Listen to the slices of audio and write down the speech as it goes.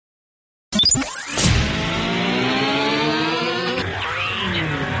Countdown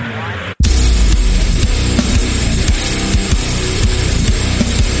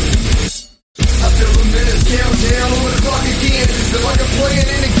on the clock again. Feel like I'm playing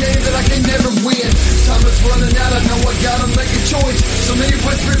in a game that I can never win. Time is running out, I know I gotta make a choice. So many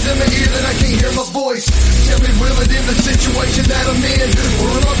whispers in my ear that I can't hear my voice. Tell me, will it end the situation that I'm in?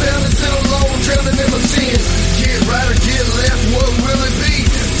 Or am I bound to sit alone, drowning in my sins? Get right or get left, what will it be?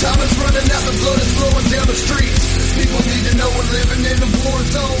 Time is running out, the blood is flowing down the streets. People need to know we're living in a war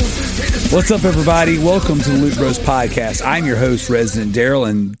zone. What's up, everybody? Welcome to the Loot Bros Podcast. I'm your host, Resident Daryl,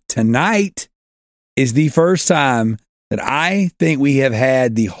 and tonight is the first time that I think we have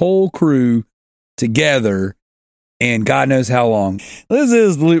had the whole crew together in God knows how long. This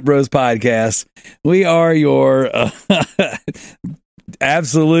is the Loot Bros Podcast. We are your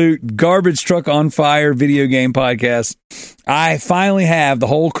absolute garbage truck on fire video game podcast. I finally have the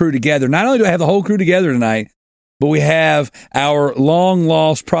whole crew together. Not only do I have the whole crew together tonight, but we have our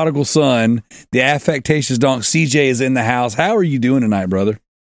long-lost prodigal son, the affectatious donk, CJ, is in the house. How are you doing tonight, brother?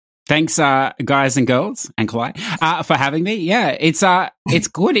 Thanks, guys and girls, and Kalai, for having me. Yeah, it's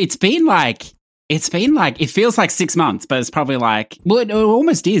good. It feels like 6 months, but it's probably like, well, it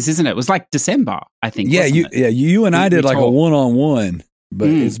almost is, isn't it? It was like December, I think. Yeah, you and I did like a one-on-one, but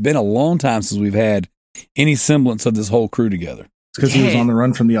it's been a long time since we've had any semblance of this whole crew together. It's because he was on the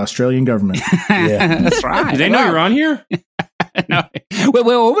run from the Australian government. Yeah, that's right. Do they know you're on here? No,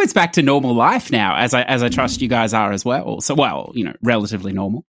 we're almost back to normal life now, as I trust you guys are as well. So, well, relatively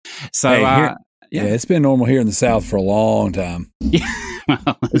normal. So, yeah, it's been normal here in the South for a long time. Yeah,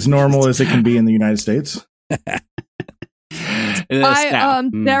 well, as normal as it can be in the United States.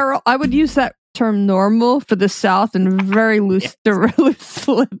 Daryl, I would use that term "normal" for the South and very loose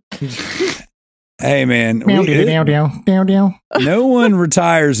slip. Hey, man, no one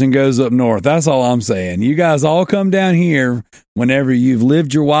retires and goes up north. That's all I'm saying. You guys all come down here whenever you've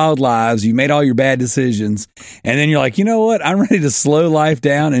lived your wild lives, you made all your bad decisions, and then you're like, you know what? I'm ready to slow life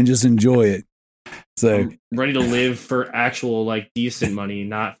down and just enjoy it. So I'm ready to live for actual, decent money,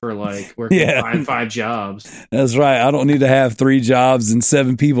 not for, working five jobs. That's right. I don't need to have 3 jobs and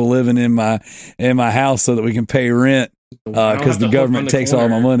 7 people living in my house so that we can pay rent. Because the government takes all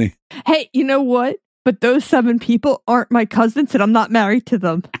my money. Hey, you know what? But those 7 people aren't my cousins, and I'm not married to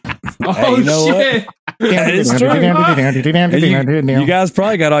them. Hey, you know shit! That is true. You guys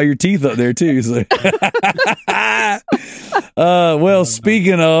probably got all your teeth up there too. So. Well,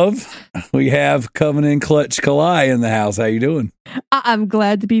 speaking of, we have Covenant Clutch Kalai in the house. How you doing? I'm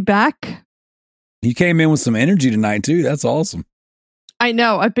glad to be back. You came in with some energy tonight too. That's awesome. I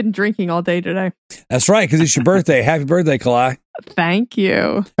know. I've been drinking all day today. That's right, because it's your birthday. Happy birthday, Kalai. Thank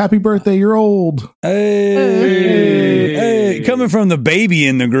you. Happy birthday, you're old. Hey, coming from the baby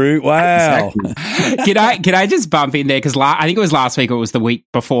in the group. Wow. Can I just bump in there? Because I think it was last week or it was the week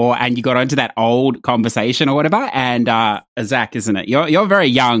before, and you got onto that old conversation or whatever. And Zach, isn't it? You're very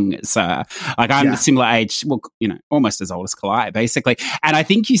young, sir. I'm a similar age, well, almost as old as Kalai, basically. And I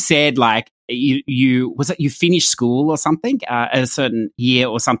think you said you finished school or something a certain year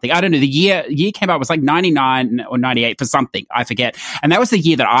or something. I don't know. The year came out was like 99 or 98 for something. I forget. And that was the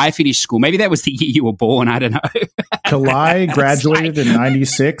year that I finished school. Maybe that was the year you were born. I don't know. Kalai graduated in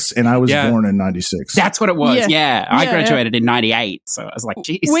 96 and I was born in 96. That's what it was. Yeah. I graduated in 98. So I was like,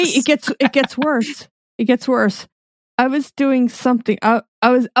 Jesus. Wait, it gets worse. It gets worse. I was doing something. I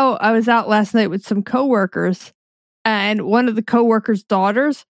was out last night with some coworkers, and one of the coworkers'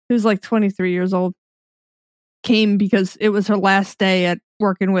 daughters, who's like 23 years old, came because it was her last day at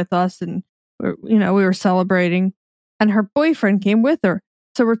working with us, and we were celebrating, and her boyfriend came with her.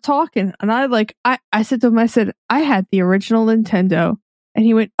 So we're talking, and I said to him, I had the original Nintendo, and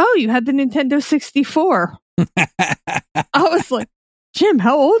he went, "Oh, you had the Nintendo 64." I was like, "Jim,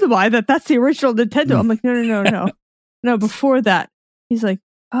 how old am I? That's the original Nintendo." I'm like, no, before that. He's like,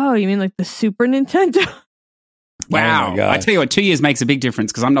 "Oh, you mean like the Super Nintendo?" Wow. I tell you what, 2 years makes a big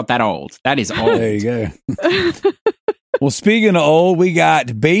difference because I'm not that old. That is old. There you go. Well, speaking of old, we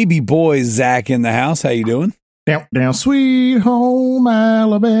got baby boy Zach in the house. How you doing? Down sweet home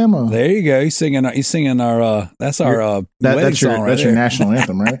Alabama. There you go. He's singing our that's our wedding song. That's your national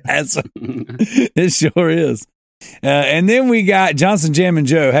anthem, right? It sure is. And then we got Johnson Jam and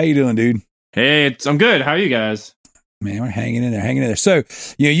Joe. How you doing, dude? Hey, I'm good. How are you guys? Man, we're hanging in there. So,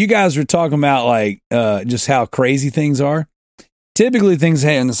 you guys were talking about just how crazy things are. Typically, things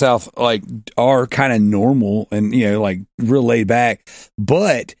in the South are kind of normal and real laid back.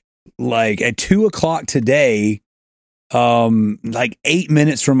 But at 2:00 today, 8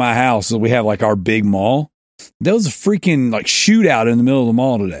 minutes from my house, so we have our big mall. There was a freaking shootout in the middle of the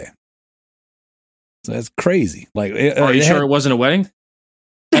mall today. So that's crazy. Like, are you sure it wasn't a wedding?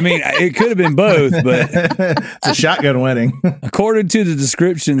 I mean, it could have been both, but it's a shotgun wedding. According to the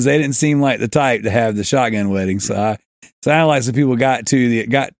descriptions, they didn't seem like the type to have the shotgun wedding. So I sounded like some people got to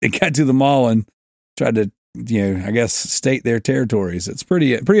the mall and tried to, I guess, state their territories. It's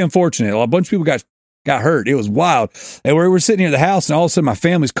pretty unfortunate. A bunch of people got hurt. It was wild. And we were sitting here at the house, and all of a sudden my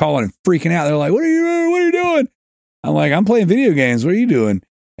family's calling and freaking out. They're like, "What are you doing?" I'm like, "I'm playing video games. What are you doing?"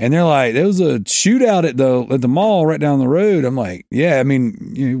 And they're like, "There was a shootout at the mall right down the road." I'm like, "Yeah, I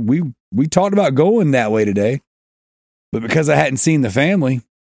mean, we talked about going that way today, but because I hadn't seen the family,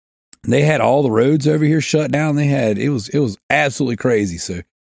 they had all the roads over here shut down. It was absolutely crazy." So,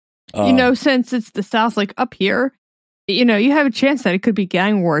 since it's the South, like up here, you have a chance that it could be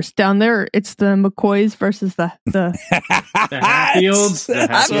gang wars. Down there, it's the McCoys versus the Hatfields.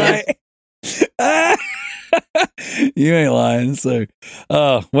 That's right. You ain't lying. So,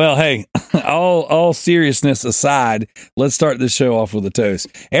 well, hey, all seriousness aside, let's start this show off with a toast.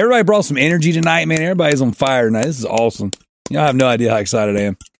 Everybody brought some energy tonight, man. Everybody's on fire tonight. This is awesome. I have no idea how excited I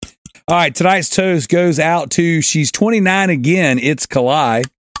am. All right, tonight's toast goes out to, she's 29 again. It's Kalai.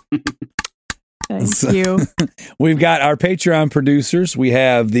 Thank you. We've got our Patreon producers. We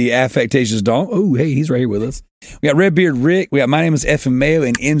have the Affectations Dong. Oh, hey, he's right here with us. We got Redbeard Rick. We got My Name is F.M. Mayo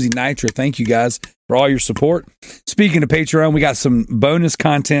and MZ Nitro. Thank you guys for all your support. Speaking of Patreon, we got some bonus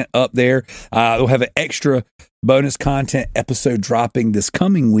content up there. We'll have an extra bonus content episode dropping this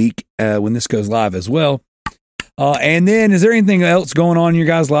coming week when this goes live as well. And then, is there anything else going on in your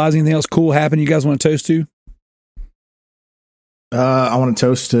guys' lives? Anything else cool happening you guys want to toast to? I want to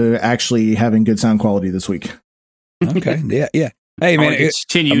toast to actually having good sound quality this week. Okay. Yeah. Hey, man.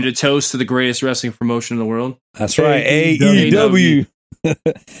 Continue to toast to the greatest wrestling promotion in the world. That's right. AEW.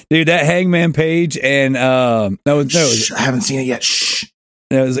 Dude, that Hangman Page and no, I haven't seen it yet. Shh.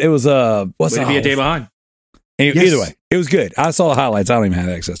 It was what's that? Be a day behind. Either way, it was good. I saw the highlights. I don't even have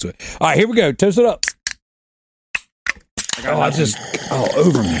access to it. All right, here we go. Toast it up. I just all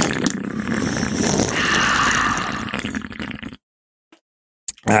over me.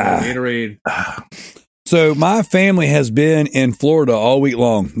 Gatorade. So my family has been in Florida all week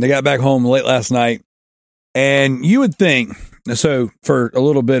long. They got back home late last night, and you would think, so for a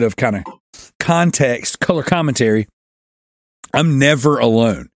little bit of kind of context, color commentary, I'm never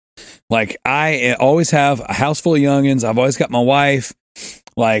alone. Like, I always have a house full of youngins. I've always got my wife.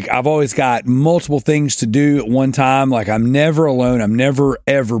 Like, I've always got multiple things to do at one time. Like, I'm never alone. I'm never,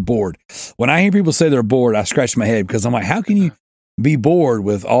 ever bored. When I hear people say they're bored, I scratch my head because I'm like, how can you be bored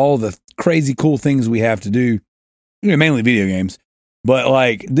with all the crazy cool things we have to do? Mainly video games. But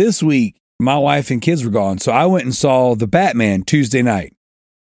like this week, my wife and kids were gone. So I went and saw The Batman Tuesday night.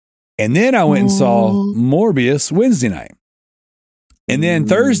 And then I went and saw Morbius Wednesday night. And then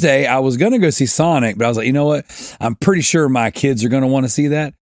Thursday, I was going to go see Sonic, but I was like, you know what? I'm pretty sure my kids are going to want to see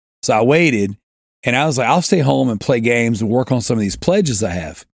that. So I waited, and I was like, I'll stay home and play games and work on some of these pledges I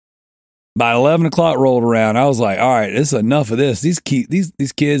have. By 11 o'clock rolled around, I was like, all right, this is enough of this. These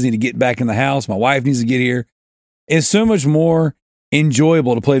kids need to get back in the house. My wife needs to get here. It's so much more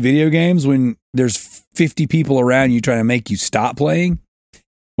enjoyable to play video games when there's 50 people around you trying to make you stop playing.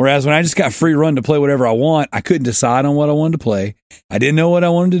 Whereas when I just got free run to play whatever I want, I couldn't decide on what I wanted to play. I didn't know what I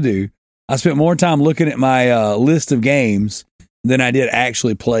wanted to do. I spent more time looking at my list of games than I did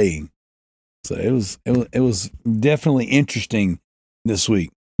actually playing. So it was definitely interesting this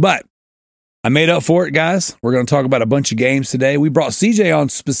week. But I made up for it, guys. We're going to talk about a bunch of games today. We brought CJ on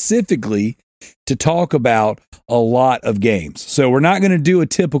specifically to talk about a lot of games. So we're not going to do a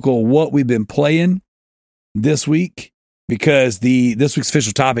typical what we've been playing this week, because this week's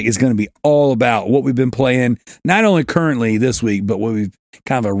official topic is going to be all about what we've been playing, not only currently this week, but what we've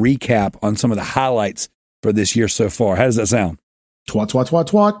kind of a recap on some of the highlights for this year so far. How does that sound? Twat, twat, twat,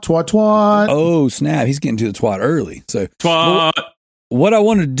 twat, twat, twat. Oh, snap. He's getting to the twat early. So Twat. What I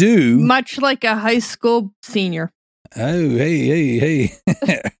want to do. Much like a high school senior. Oh, hey.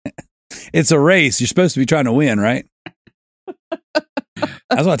 It's a race. You're supposed to be trying to win, right?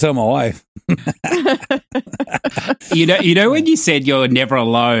 That's what I tell my wife. You know when you said you're never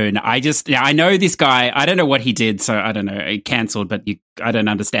alone, I know this guy. I don't know what he did, so I don't know. He cancelled, but I don't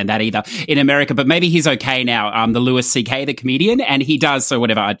understand that either in America. But maybe he's okay now. The Louis C.K., the comedian, and he does so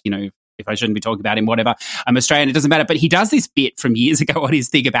whatever. If I shouldn't be talking about him, whatever. I'm Australian, it doesn't matter. But he does this bit from years ago on his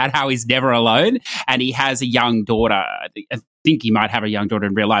thing about how he's never alone, and he has a young daughter. I think he might have a young daughter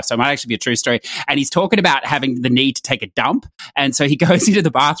in real life, so it might actually be a true story. And he's talking about having the need to take a dump, and so he goes into the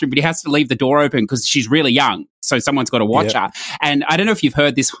bathroom, but he has to leave the door open because she's really young. So someone's got to watch her. And I don't know if you've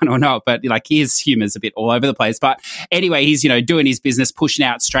heard this one or not, but like his humor's a bit all over the place. But anyway, he's, doing his business, pushing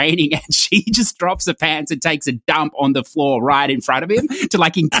out, straining, and she just drops her pants and takes a dump on the floor right in front of him to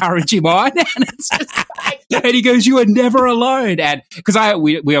like encourage him on. And it's just like, and he goes, "You are never alone." And because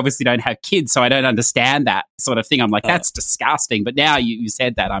we obviously don't have kids, so I don't understand that sort of thing. I'm like, that's disgusting. But now you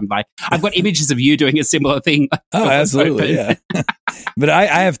said that, I'm like, I've got images of you doing a similar thing. Oh, absolutely. Yeah. But I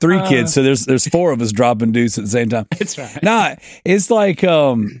have 3 kids, so there's 4 of us dropping deuce at the same time. That's right. Nah, it's like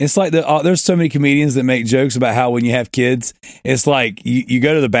there's so many comedians that make jokes about how when you have kids, it's like you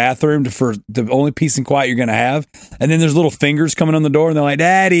go to the bathroom for the only peace and quiet you're going to have, and then there's little fingers coming on the door, and they're like,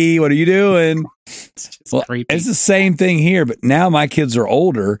 "Daddy, what are you doing?" It's the same thing here, but now my kids are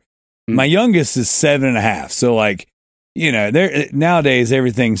older. My youngest is 7.5, so like nowadays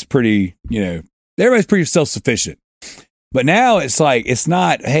everything's pretty everybody's pretty self-sufficient. But now it's like, it's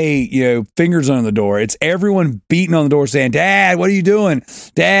not, hey, fingers on the door. It's everyone beating on the door saying, "Dad, what are you doing?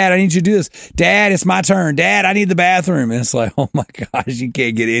 Dad, I need you to do this. Dad, it's my turn. Dad, I need the bathroom." And it's like, oh my gosh, you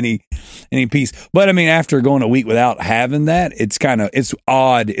can't get any peace. But I mean, after going a week without having that, it's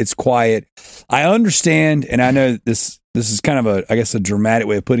odd. It's quiet. I understand. And I know this is kind of a dramatic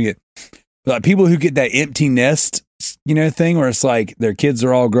way of putting it. But like people who get that empty nest, thing where it's like their kids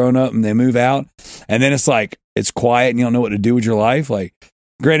are all grown up and they move out. And then it's like, it's quiet and you don't know what to do with your life. Like,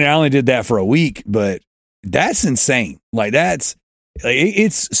 granted, I only did that for a week, but that's insane. Like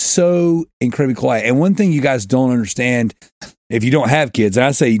it's so incredibly quiet. And one thing you guys don't understand if you don't have kids, and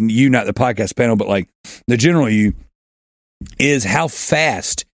I say you, not the podcast panel, but like the general you, is how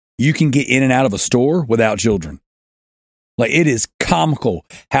fast you can get in and out of a store without children. Like, it is comical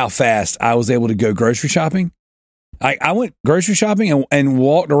how fast I was able to go grocery shopping. I went grocery shopping and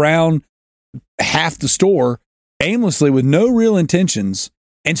walked around half the store aimlessly with no real intentions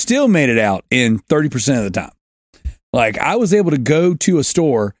and still made it out in 30% of the time. Like, I was able to go to a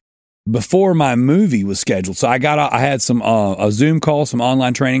store before my movie was scheduled. So I had some a Zoom call, some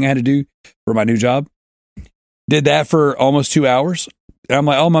online training I had to do for my new job. Did that for almost 2 hours. And I'm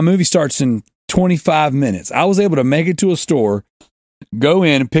like, oh, my movie starts in 25 minutes. I was able to make it to a store, go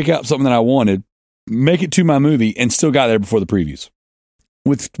in and pick out something that I wanted, make it to my movie, and still got there before the previews.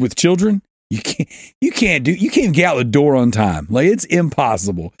 With children, you can't even get out the door on time. Like, it's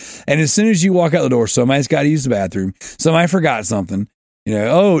impossible. And as soon as you walk out the door, somebody's got to use the bathroom. Somebody forgot something.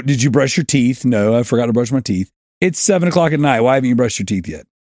 Oh, did you brush your teeth? No, I forgot to brush my teeth. It's 7:00 at night. Why haven't you brushed your teeth yet?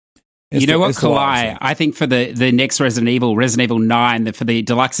 You know what, Kalai? I think for the next Resident Evil 9, for the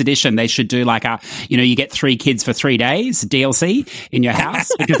deluxe edition, they should do like you get 3 kids for 3 days DLC in your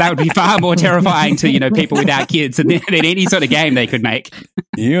house, because that would be far more terrifying to, people without kids than any sort of game they could make.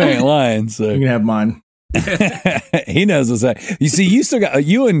 You ain't lying. So you can have mine. He knows what's that. You see,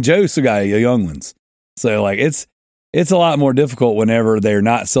 you and Joe still got young ones. So like, it's a lot more difficult whenever they're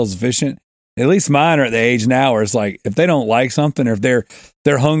not self-sufficient. At least mine are at the age now where it's like, if they don't like something or if they're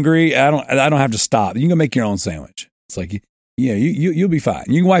hungry, I don't have to stop. You can go make your own sandwich. It's like, you'll be fine.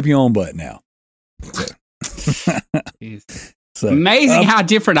 You can wipe your own butt now. So amazing how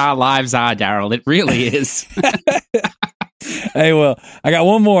different our lives are, Daryl. It really is. Hey, well, I got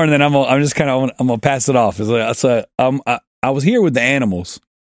one more, and then I'm gonna pass it off. So I was here with the animals.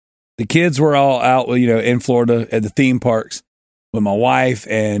 The kids were all out, in Florida at the theme parks with my wife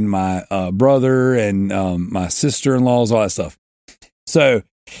and my brother and my sister-in-laws, all that stuff. So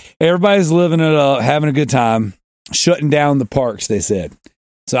everybody's living it up, having a good time, shutting down the parks, they said.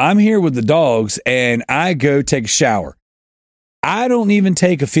 So I'm here with the dogs, and I go take a shower. I don't even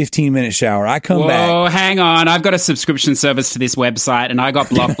take a 15-minute shower. I come back. Oh, hang on. I've got a subscription service to this website, and I got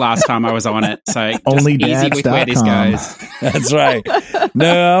blocked last time I was on it. So only easy with where this goes. That's right.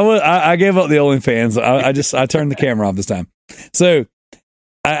 No, I gave up the OnlyFans. I turned the camera off this time. So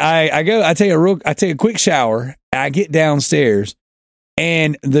I take a quick shower. I get downstairs,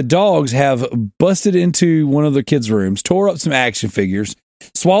 and the dogs have busted into one of the kids' rooms, tore up some action figures,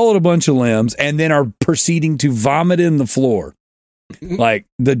 swallowed a bunch of limbs, and then are proceeding to vomit in the floor. Like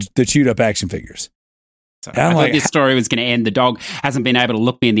the chewed up action figures. So I thought this story was going to end. The dog hasn't been able to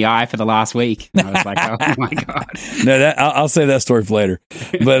look me in the eye for the last week. And I was like, oh my God. No, I'll save that story for later.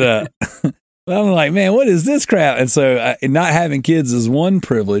 But I'm like, man, what is this crap? And so not having kids is one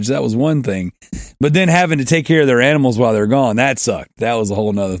privilege. That was one thing. But then having to take care of their animals while they're gone, that sucked. That was a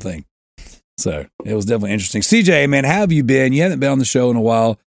whole nother thing. So it was definitely interesting. CJ, man, how have you been? You haven't been on the show in a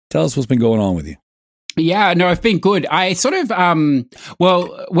while. Tell us what's been going on with you. Yeah, no, I've been good. I sort of,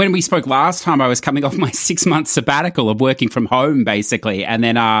 when we spoke last time, I was coming off my 6-month sabbatical of working from home, basically. And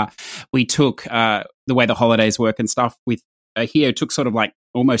then we took, the way the holidays work and stuff with here, took sort of like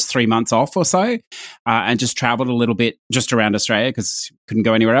almost 3 months off or so, and just traveled a little bit just around Australia because couldn't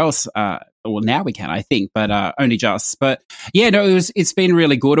go anywhere else. Well, now we can, I think, but only just. But yeah, no, it's been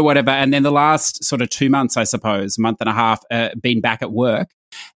really good or whatever. And then the last sort of 2 months, I suppose, month and a half, been back at work.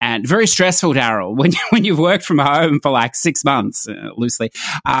 And very stressful, Daryl, when you've worked from home for like 6 months, loosely,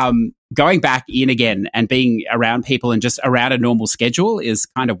 going back in again and being around people and just around a normal schedule is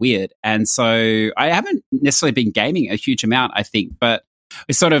kind of weird. And so I haven't necessarily been gaming a huge amount, I think, but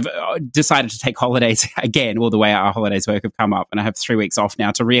we sort of decided to take holidays again, all the way our holidays work have come up. And I have 3 weeks off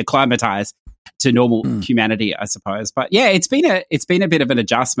now to reacclimatize to normal humanity, I suppose. But yeah, it's been a bit of an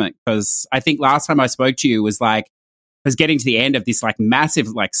adjustment because I think last time I spoke to you was getting to the end of this like massive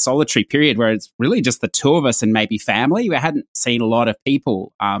like solitary period where it's really just the two of us and maybe family. We hadn't seen a lot of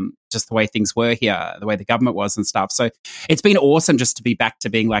people, just the way things were here, the way the government was and stuff. So it's been awesome just to be back to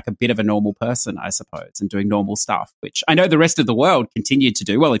being like a bit of a normal person, I suppose, and doing normal stuff, which I know the rest of the world continued to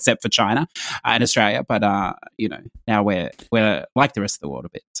do, well, except for China and Australia. But, now we're like the rest of the world a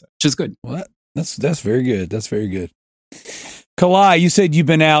bit, so, which is good. Well, that's very good. That's very good. Kalai, you said you've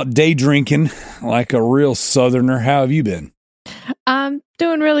been out day drinking like a real Southerner. How have you been? I'm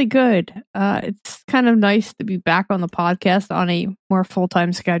doing really good. It's kind of nice to be back on the podcast on a more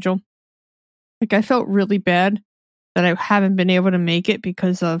full-time schedule. Like, I felt really bad that I haven't been able to make it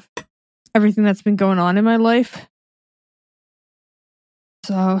because of everything that's been going on in my life.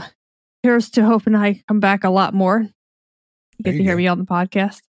 So here's to hoping I come back a lot more. You get to hear me on the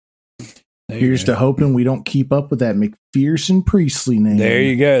podcast. Here's to hoping we don't keep up with that McPherson Priestley name. There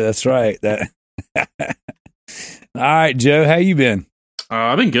you go. That's right. All right, Joe, how you been?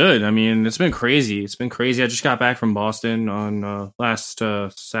 I've been good. I mean, it's been crazy. I just got back from Boston on last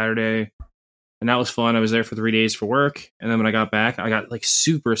Saturday, and that was fun. I was there for 3 days for work, and then when I got back, I got like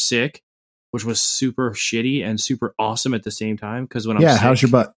super sick, which was super shitty and super awesome at the same time. Because when I'm sick, how's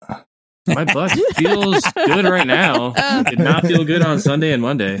your butt? My butt feels good right now. Did not feel good on Sunday and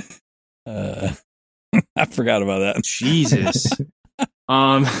Monday. I forgot about that. Jesus.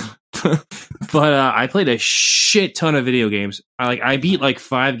 But I played a shit ton of video games. I beat like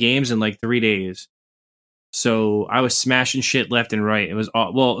 5 games in like 3 days. So I was smashing shit left and right. It was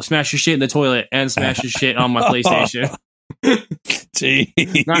smashing shit in the toilet and smashing shit on my PlayStation.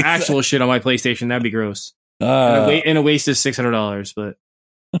 Jeez. Not actual shit on my PlayStation. That'd be gross. And a waste of $600, but.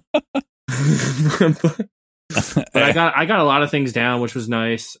 But I got a lot of things down, which was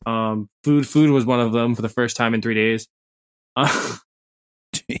nice. Food was one of them for the first time in 3 days.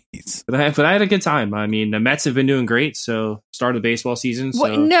 Jeez. But I had a good time. I mean, the Mets have been doing great. So start of the baseball season.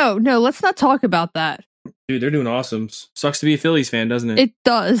 So. No, let's not talk about that. Dude, they're doing awesome. Sucks to be a Phillies fan, doesn't it? It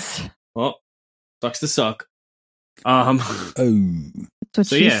does. Well, sucks to suck. That's what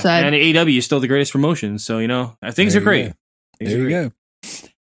she said. And AEW is still the greatest promotion. So things are great. There you go.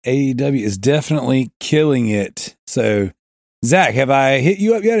 AEW is definitely killing it. So, Zach, have I hit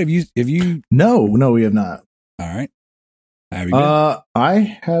you up yet? Have you? No, we have not. All right. How are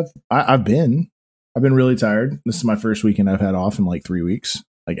you been? I've been really tired. This is my first weekend I've had off in like 3 weeks,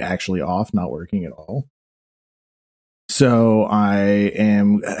 like actually off, not working at all. So I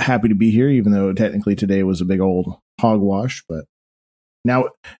am happy to be here, even though technically today was a big old hogwash. But now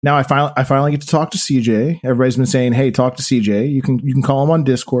I finally get to talk to CJ. Everybody's been saying, "Hey, talk to CJ. You can call him on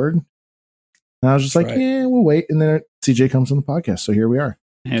Discord." And I was just like, "Yeah, we'll wait." And then CJ comes on the podcast, so here we are.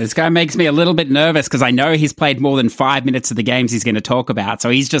 Yeah, this guy makes me a little bit nervous because I know he's played more than 5 minutes of the games he's going to talk about. So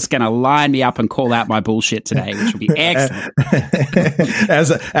he's just going to line me up and call out my bullshit today, which will be excellent.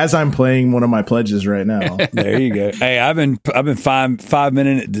 as I'm playing one of my pledges right now. There you go. Hey, I've been 5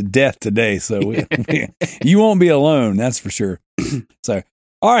 minutes to death today, so you won't be alone. That's for sure. So,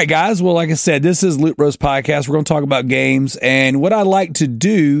 all right, guys. Well, like I said, this is Loot Bros Podcast. We're going to talk about games, and what I like to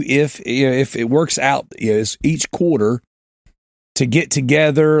do, if it works out, is each quarter to get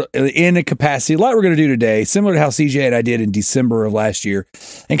together in a capacity like we're going to do today, similar to how CJ and I did in December of last year,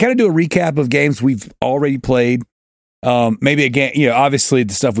 and kind of do a recap of games we've already played. Maybe a game, obviously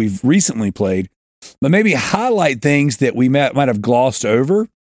the stuff we've recently played, but maybe highlight things that we might have glossed over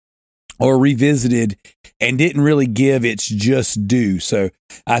or revisited and didn't really give its just due. So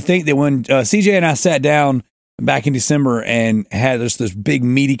I think that when CJ and I sat down back in December and had this big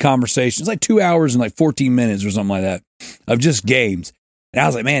meaty conversation, it's like 2 hours and like 14 minutes or something like that of just games. And I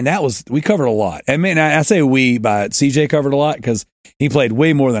was like, man, we covered a lot. And man, I say we, but CJ covered a lot because he played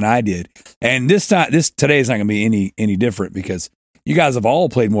way more than I did. And today is not going to be any different because you guys have all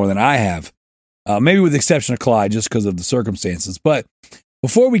played more than I have. Maybe with the exception of Clyde, just because of the circumstances. But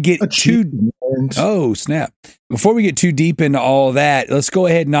before we get Before we get too deep into all that, let's go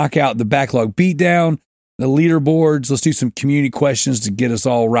ahead and knock out the backlog beatdown. the leaderboards. Let's do some community questions to get us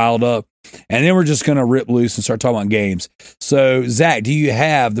all riled up. And then we're just going to rip loose and start talking about games. So, Zach, do you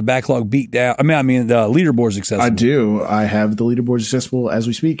have the backlog beat down? I mean, the leaderboards accessible. I do. I have the leaderboards accessible as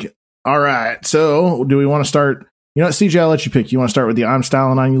we speak. All right. So, do we want to start? You know what, CJ, I'll let you pick. You want to start with the I'm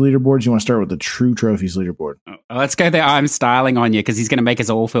Styling on You leaderboards? You want to start with the True Trophies leaderboard? Let's go there. I'm styling on you because he's going to make us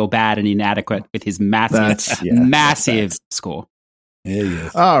all feel bad and inadequate with his massive score. Yeah, he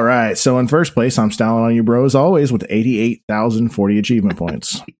is. All right. So, in first place, I'm styling on you, bro, as always, with 88,040 achievement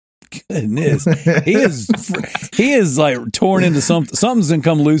points. Goodness, he is like torn into something. Something's gonna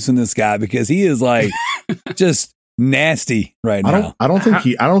come loose in this guy because he is like just nasty right now. I don't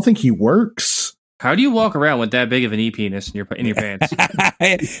think he works. How do you walk around with that big of an e-penis in your pants?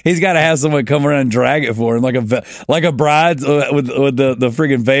 He's got to have someone come around and drag it for him, like a bride with the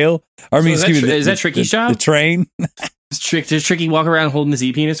friggin' veil. Or, I mean, is that Tricky's job? The train. Does Tricky walk around holding his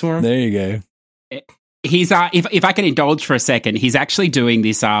e-penis for him? There you go. He's if I can indulge for a second, he's actually doing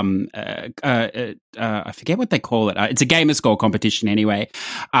this I forget what they call it. It's a gamer score competition anyway.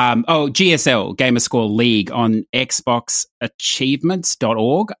 GSL Gamer Score League on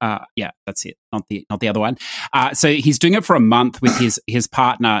xboxachievements.org. Yeah, that's it. Not the other one. So he's doing it for a month with his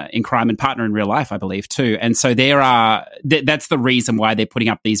partner in crime and partner in real life, I believe, too. And so that's the reason why they're putting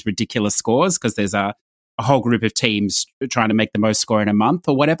up these ridiculous scores, because there's a whole group of teams trying to make the most score in a month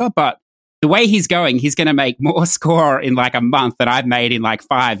or whatever. But the way he's going to make more score in like a month than I've made in like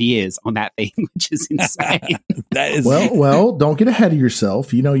 5 years on that thing, which is insane. That is well, don't get ahead of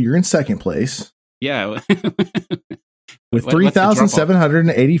yourself. You know, you're in second place. Yeah. With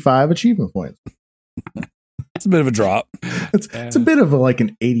 3,785 achievement points. It's a bit of a drop. It's a bit of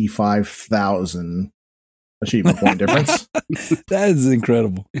an 85,000 achievement point difference. That is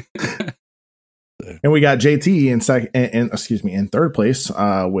incredible. And we got JT in third place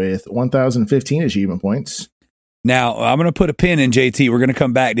with 1,015 achievement points. Now, I'm going to put a pin in JT. We're going to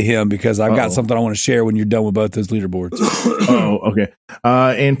come back to him because I've got something I want to share when you're done with both those leaderboards. Okay.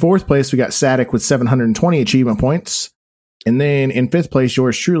 In fourth place, we got Sadik with 720 achievement points. And then in fifth place,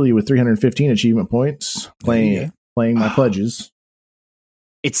 yours truly with 315 achievement points, playing my pledges.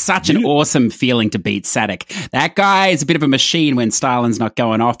 It's such an awesome feeling to beat Sadik. That guy is a bit of a machine when Stalin's not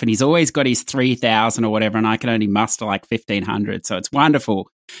going off, and he's always got his 3,000 or whatever, and I can only muster like 1,500. So it's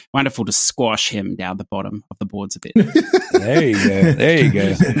wonderful to squash him down the bottom of the boards a bit. There you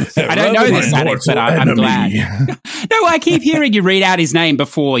go. I don't know this Sadik, but I'm glad. No, I keep hearing you read out his name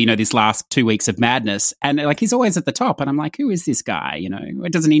before, this last 2 weeks of madness, and like he's always at the top, and I'm like, who is this guy?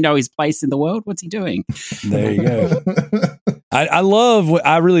 Doesn't he know his place in the world? What's he doing? There you go.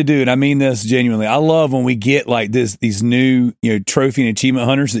 I really do, and I mean this genuinely. I love when we get like these new, trophy and achievement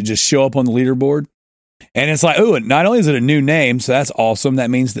hunters that just show up on the leaderboard. And it's like, not only is it a new name, so that's awesome. That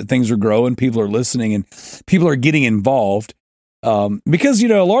means that things are growing, people are listening, and people are getting involved. Because,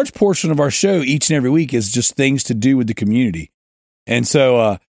 a large portion of our show each and every week is just things to do with the community. And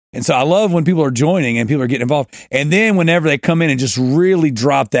so I love when people are joining and people are getting involved. And then whenever they come in and just really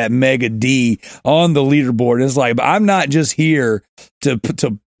drop that mega D on the leaderboard, it's like, I'm not just here to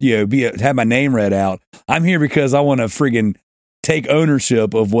have my name read out. I'm here because I want to friggin' take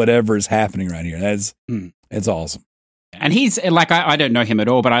ownership of whatever is happening right here. It's awesome. And he's like, I don't know him at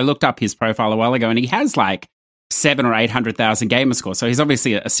all, but I looked up his profile a while ago, and he has like 700,000 or 800,000 gamer score. So he's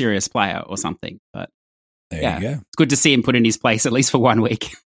obviously a serious player or something. But there you go. It's good to see him put in his place at least for 1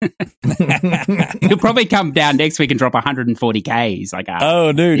 week. He'll probably come down next week and drop 140Ks. Like,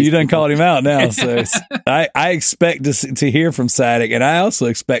 oh, dude, you done called him out now. So I expect to hear from Sadik, and I also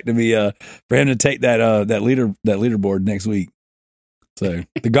expect to be for him to take that leaderboard next week. So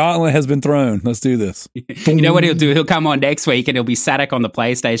the gauntlet has been thrown. Let's do this. You know what he'll do? He'll come on next week and he'll be Sadik on the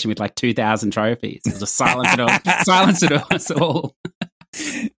PlayStation with like 2,000 trophies. He'll just silence it all.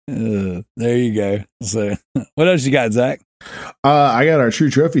 There you go. So what else you got, Zach? I got our True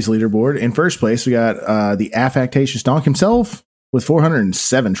Trophies leaderboard. In first place, we got the Affectatious Donk himself with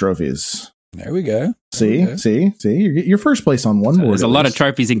 407 trophies. There we go. See, you're first place on one board. There's a lot of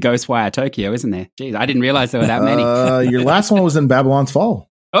trophies in Ghostwire Tokyo, isn't there? Jeez, I didn't realize there were that many. Your last one was in Babylon's Fall.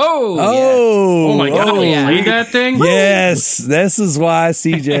 Oh my God! Read that thing? Yes, this is why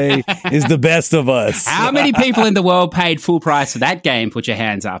CJ is the best of us. How many people in the world paid full price for that game? Put your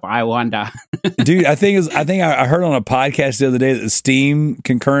hands up. I wonder, dude. I think I heard on a podcast the other day that the Steam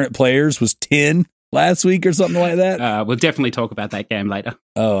concurrent players was 10 last week or something like that. We'll definitely talk about that game later.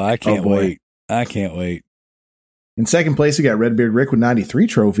 Oh, I can't wait. I can't wait. In second place, we got Redbeard Rick with 93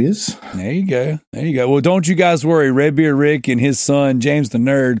 trophies. There you go. There you go. Well, don't you guys worry. Redbeard Rick and his son, James the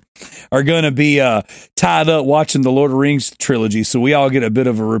Nerd, are going to be tied up watching the Lord of the Rings trilogy. So we all get a bit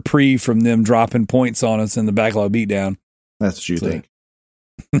of a reprieve from them dropping points on us in the Backlog Beatdown. That's what you think.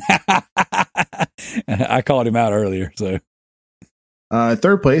 I called him out earlier. So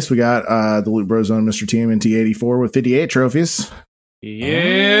third place, we got the Loot Bros on Mr. TMNT 84 with 58 trophies.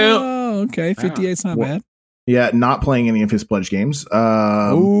 Yeah. Oh, okay. 58's not bad. Yeah, not playing any of his pledge games.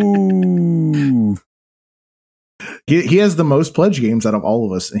 Ooh. He has the most pledge games out of all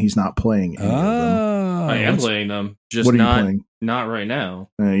of us, and he's not playing any of them. I am playing them, just What are you not playing? not right now.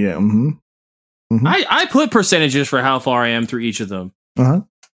 Yeah. Mm-hmm. I put percentages for how far I am through each of them. Uh-huh.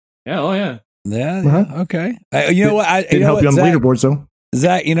 Yeah, oh yeah. Yeah. Uh-huh. Okay. You know what? Didn't help you on the leaderboards, though.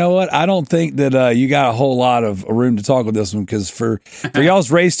 Zach, you know what? I don't think that you got a whole lot of room to talk with this one because for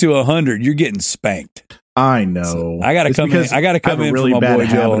y'all's race to 100, you're getting spanked. I know. So I got to come in. I got to come in for my boy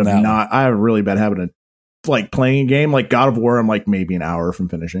Joe on that one. I have a really bad habit of like playing a game like God of War. I'm like maybe an hour from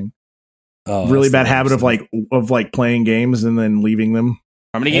finishing. Oh, really bad habit of playing games and then leaving them.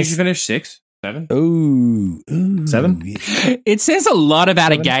 How many games you finished? 6? 7? Ooh. 7? Yeah. It says a lot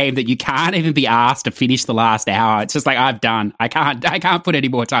about a game that you can't even be asked to finish the last hour. It's just like I'm done. I can't put any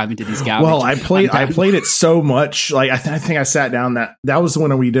more time into this garbage. Well, I played it so much. Like I think I sat down. That was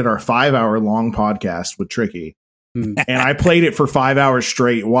when we did our 5-hour long podcast with Tricky. And I played it for 5 hours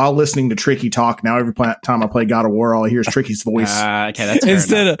straight while listening to Tricky talk. Now every time I play God of War, all I hear is Tricky's voice. Okay, that's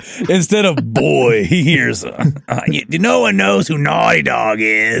fair instead of boy, he hears. No one knows who Naughty Dog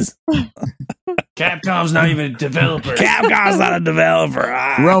is. Capcom's not even a developer. Capcom's not a developer.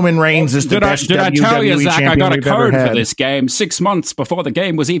 Roman Reigns is the best Did I tell you, WWE Zach? I champion got a we've ever code for had. this game 6 months before the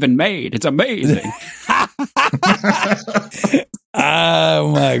game was even made. It's amazing.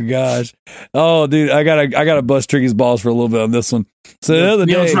 Oh my gosh! Oh, dude, I gotta bust Tricky's balls for a little bit on this one. So the other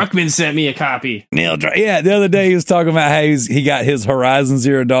Neil day, Druckmann sent me a copy. the other day he was talking about how he got his Horizon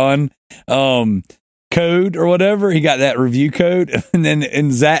Zero Dawn code or whatever. He got that review code, and then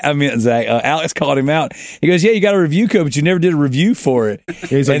Alex called him out. He goes, "Yeah, you got a review code, but you never did a review for it."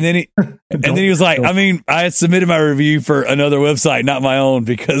 He's like, and then he was like, "I mean, I had submitted my review for another website, not my own,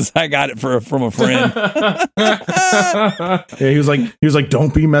 because I got it from a friend." yeah, he was like,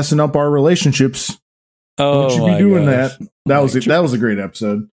 "Don't be messing up our relationships. Oh, Don't you be doing that." That was it. That was a great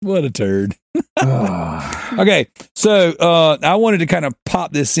episode. What a turd. Okay, so I wanted to kind of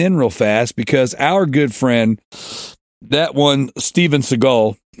pop this in real fast because our good friend, that one, Steven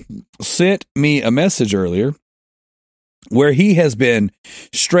Seagal, sent me a message earlier where he has been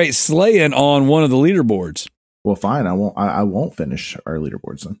straight slaying on one of the leaderboards. Well, fine. I won't finish our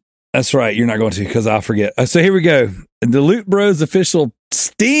leaderboards then. That's right. You're not going to because I'll forget. So here we go. The Loot Bros official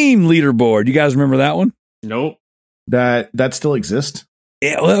Steam leaderboard. You guys remember that one? Nope. That still exists.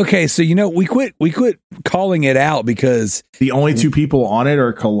 Yeah, well, okay, so we quit calling it out because The only two people on it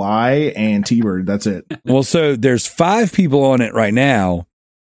are Kalai and T-Bird. That's it. well, so there's 5 people on it right now,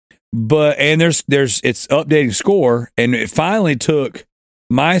 and there's it's updating score, and it finally took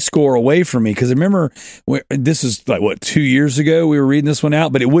my score away from me because I remember this is like 2 years ago we were reading this one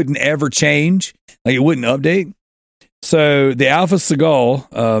out, but it wouldn't ever change, like it wouldn't update. So the Alpha Seagal,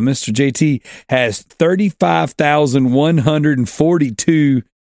 Mr. JT, has 35,142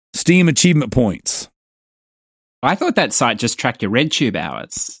 Steam achievement points. I thought that site just tracked your RedTube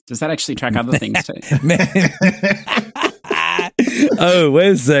hours. Does that actually track other things too? Man. Oh,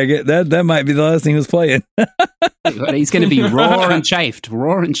 wait a second. That might be the last thing he was playing. He's going to be raw and chafed.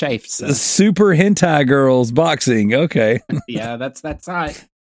 So. Super hentai girls boxing. Okay. Yeah, that's right.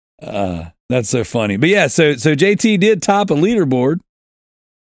 That's so funny. But yeah, so JT did top a leaderboard.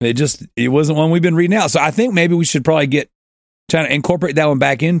 It wasn't one we've been reading out. So I think maybe we should probably trying to incorporate that one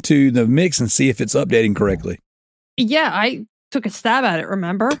back into the mix and see if it's updating correctly. Yeah, I took a stab at it,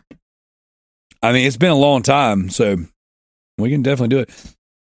 remember? I mean, it's been a long time, so we can definitely do it.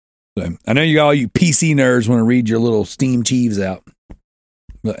 So I know all you PC nerds want to read your little Steam Chiefs out.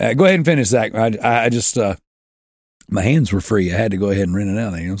 But, go ahead and finish, Zach. I just my hands were free. I had to go ahead and rent it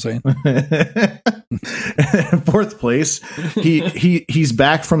out. You know what I'm saying? Fourth place, he's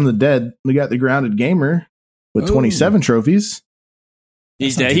back from the dead. We got the Grounded Gamer with 27 trophies.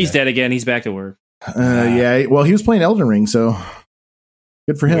 He's dead. He's dead again. He's back to work. Yeah. Well, he was playing Elden Ring, so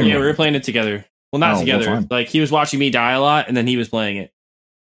good for him. Yeah, we were playing it together. Well, not together. Well, like he was watching me die a lot, and then he was playing it.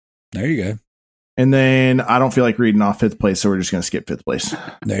 There you go. And then I don't feel like reading off 5th place, so we're just going to skip 5th place.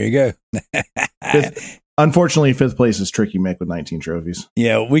 There you go. Unfortunately, 5th place is Tricky Mick with 19 trophies.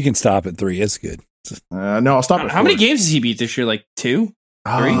 Yeah, we can stop at 3. It's good. No, I'll stop at 4. How many games does he beat this year? Like 2?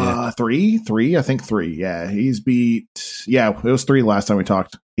 Three. I think 3. Yeah, he's beat. Yeah, it was 3 last time we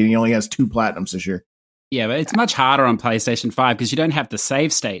talked. He only has 2 platinums this year. Yeah, but it's much harder on PlayStation 5 because you don't have the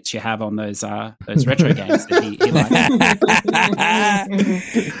save states you have on those retro games that he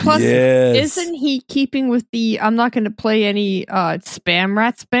likes. Plus, isn't he keeping with the I'm not going to play any spam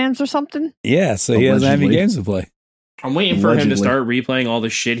rats bans or something? Yeah, so he doesn't have any games to play. I'm waiting for him to start replaying all the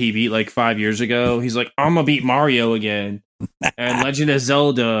shit he beat like 5 years ago. He's like, I'm going to beat Mario again. And Legend of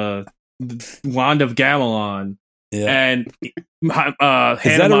Zelda, Wand of Gamelon. Yeah. And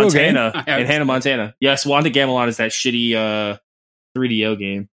Hannah Montana. And Hannah Montana. Yes, Wand of Gamelon is that shitty 3DO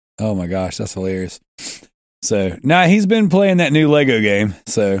game. Oh my gosh, that's hilarious. So, he's been playing that new Lego game.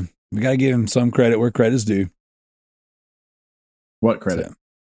 So, we got to give him some credit where credit's due. What credit? So,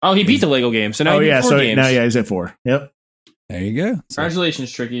 oh, he beat the Lego game. So now he's at 4 games. Now he's at 4. Yep. There you go. So,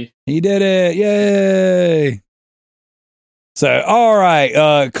 congratulations, Tricky. He did it. Yay. So, all right.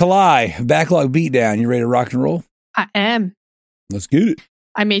 Kalai, backlog beatdown. You ready to rock and roll? I am. Let's get it.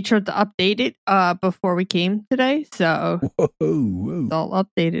 I made sure to update it before we came today, so it's all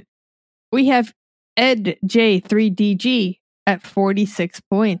updated. We have Ed J3DG at 46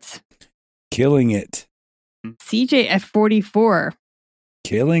 points. Killing it. CJ at 44.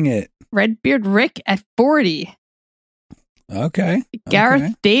 Killing it. Redbeard Rick at 40. Okay.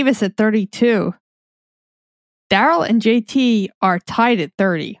 Gareth Davis at 32. Daryl and JT are tied at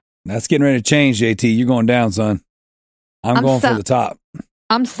 30. That's getting ready to change, JT. You're going down, son. I'm going for the top.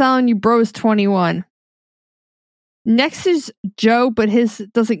 I'm selling you bros 21. Next is Joe, but his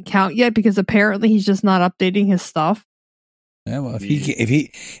doesn't count yet because apparently he's just not updating his stuff. Yeah, well, if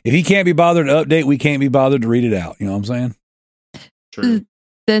he can't be bothered to update, we can't be bothered to read it out. You know what I'm saying? True.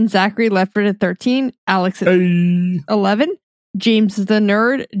 Then Zachary Lefford at 13, Alex at 11, James the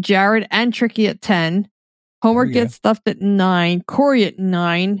Nerd, Jared and Tricky at 10, Homer gets stuffed at 9, Corey at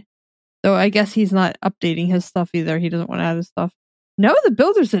 9. Though I guess he's not updating his stuff either. He doesn't want to add his stuff. No, the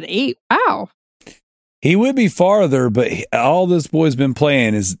Builder's at 8. Wow. He would be farther, but all this boy's been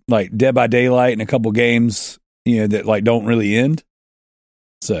playing is like Dead by Daylight and a couple games, that like don't really end.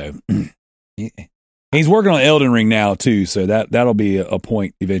 So he's working on Elden Ring now too. So that'll be a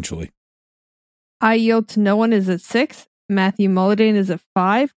point eventually. I Yield to No One is at 6. Matthew Mullidan is at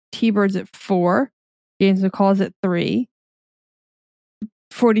 5. T-Bird's at 4. James McCall is at 3.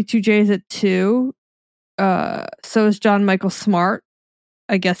 42J is at 2. So is John Michael Smart.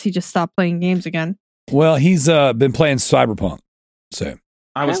 I guess he just stopped playing games again. Well, he's been playing Cyberpunk. So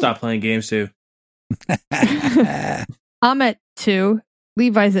I would stop playing games too. I'm at 2.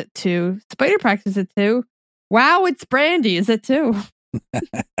 Levi's at 2. Spider Practice at 2. Wow, it's Brandy is at 2.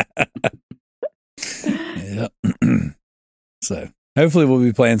 Yep. So hopefully we'll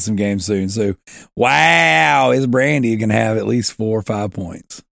be playing some games soon. So, wow, is Brandy going to have at least 4 or 5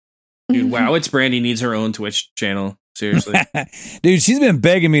 points? Dude, Wow, It's Brandy needs her own Twitch channel. Seriously. Dude, she's been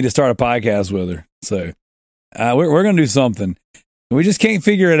begging me to start a podcast with her. So, we're going to do something. We just can't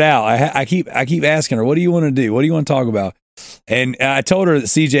figure it out. I keep asking her, what do you want to do? What do you want to talk about? And I told her that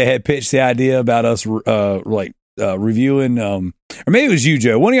CJ had pitched the idea about us reviewing, or maybe it was you,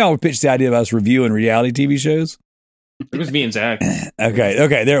 Joe. One of y'all pitched the idea about us reviewing reality TV shows. It was me and Zach.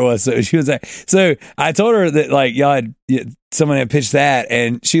 Okay, there it was. So she was like, so I told her that like someone had pitched that,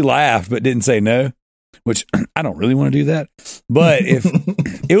 and she laughed but didn't say no, which I don't really want to do that. But if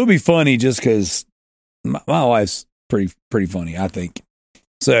it would be funny, just because my wife's pretty funny, I think.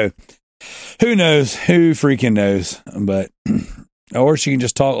 So who knows? Who freaking knows? But or she can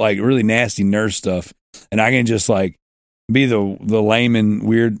just talk like really nasty nurse stuff, and I can just like be the layman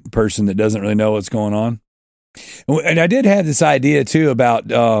weird person that doesn't really know what's going on. And I did have this idea too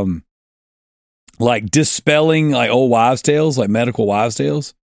about like dispelling like old wives' tales, like medical wives'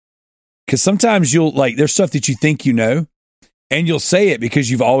 tales. Because sometimes you'll like there's stuff that you think you know, and you'll say it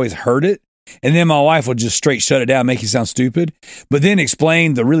because you've always heard it, and then my wife will just straight shut it down, make you sound stupid, but then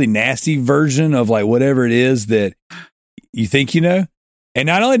explain the really nasty version of like whatever it is that you think you know. And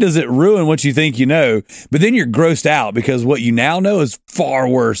not only does it ruin what you think you know, but then you're grossed out because what you now know is far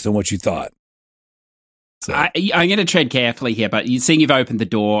worse than what you thought. So. I'm going to tread carefully here, but seeing you've opened the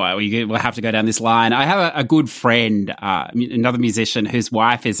door, we'll have to go down this line. I have a good friend, another musician whose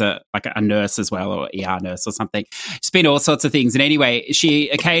wife is a nurse as well, or ER nurse or something. She's been all sorts of things. And anyway, she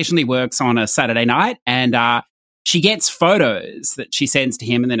occasionally works on a Saturday night, and she gets photos that she sends to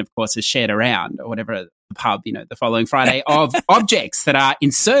him and then, of course, is shared around or whatever the pub, the following Friday, of objects that are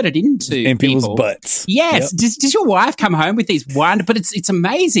inserted into people's butts. Yes. Yep. Does your wife come home with these but it's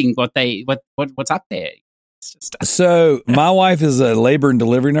amazing what's up there. So my wife is a labor and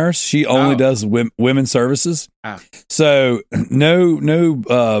delivery nurse. She only does women's services. Oh. So no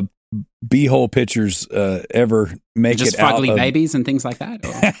beehole pictures ever make just it out fugly of babies and things like that.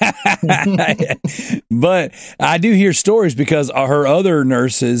 But I do hear stories because her other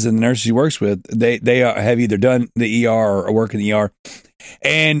nurses and the nurses she works with, they have either done the ER or work in the ER.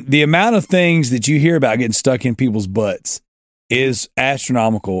 And the amount of things that you hear about getting stuck in people's butts is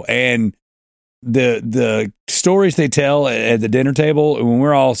astronomical. And the stories they tell at the dinner table when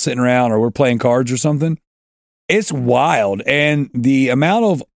we're all sitting around or we're playing cards or something, it's wild. And the amount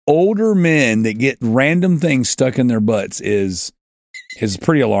of older men that get random things stuck in their butts is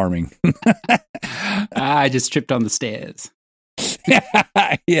pretty alarming. I just tripped on the stairs.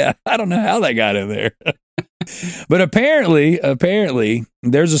 Yeah, I don't know how that got in there. But apparently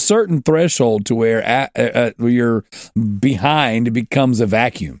there's a certain threshold to where you're behind, it becomes a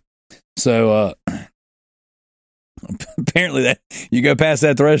vacuum. So apparently that you go past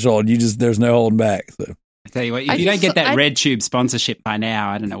that threshold, there's no holding back. So I tell you what, if you don't get that Red Tube sponsorship by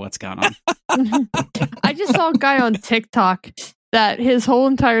now, I don't know what's going on. I just saw a guy on TikTok that his whole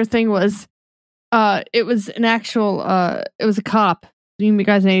entire thing was, it was an actual, it was a cop. You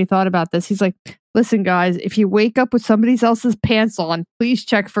guys know any thought about this? He's like, listen, guys, if you wake up with somebody else's pants on, please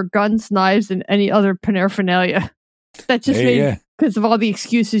check for guns, knives, and any other paraphernalia. That just made, because of all the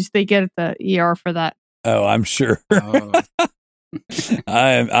excuses they get at the ER for that. Oh, I'm sure. Oh.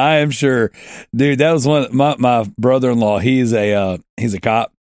 I am sure, dude. That was one. My brother-in-law. He's a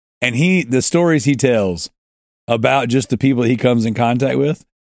cop, and the stories he tells about just the people he comes in contact with,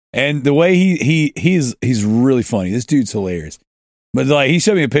 and the way he's really funny. This dude's hilarious. But like, he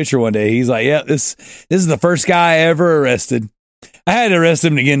showed me a picture one day. He's like, "Yeah, this is the first guy I ever arrested. I had to arrest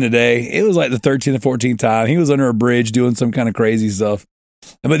him again today. It was like the 13th or 14th time. He was under a bridge doing some kind of crazy stuff.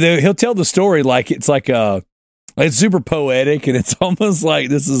 But he'll tell the story like it's like it's super poetic, and it's almost like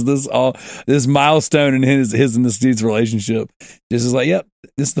this milestone in his and this dude's relationship. Just is like, yep,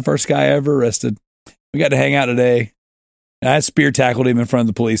 this is the first guy I ever arrested. We got to hang out today. And I spear tackled him in front of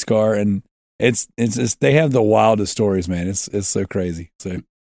the police car, and it's they have the wildest stories, man. It's so crazy. So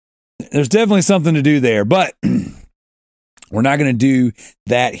there's definitely something to do there, but we're not going to do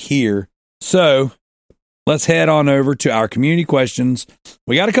that here. So let's head on over to our community questions.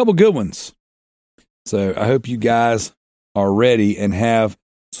 We got a couple good ones. So I hope you guys are ready and have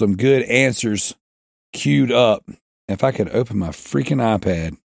some good answers queued up. If I could open my freaking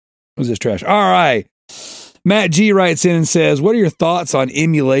iPad. What's this trash? All right. Matt G writes in and says, what are your thoughts on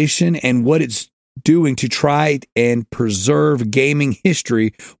emulation and what it's doing to try and preserve gaming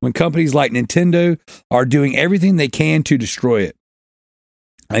history when companies like Nintendo are doing everything they can to destroy it?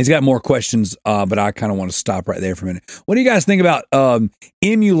 He's got more questions, but I kind of want to stop right there for a minute. What do you guys think about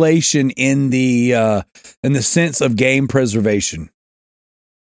emulation in the sense of game preservation?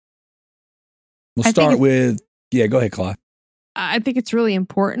 We'll start with, go ahead, Clyde. I think it's really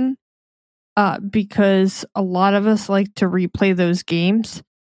important because a lot of us like to replay those games.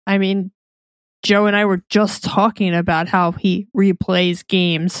 I mean, Joe and I were just talking about how he replays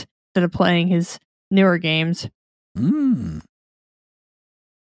games instead of playing his newer games.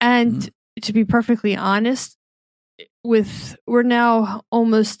 And to be perfectly honest, we're now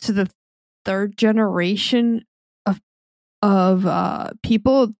almost to the third generation of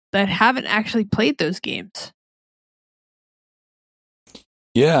people that haven't actually played those games.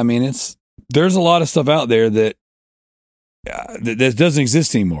 Yeah, I mean, there's a lot of stuff out there that doesn't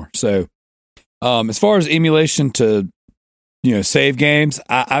exist anymore. So, as far as emulation to, save games,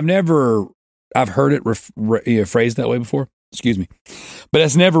 I've heard it phrased that way before. Excuse me, but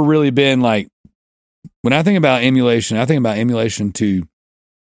it's never really been like, when I think about emulation, I think about emulation to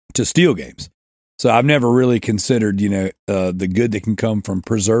steal games. So I've never really considered, the good that can come from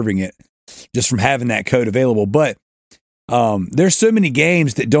preserving it, just from having that code available. But there's so many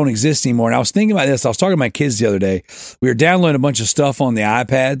games that don't exist anymore. And I was thinking about this. I was talking to my kids the other day. We were downloading a bunch of stuff on the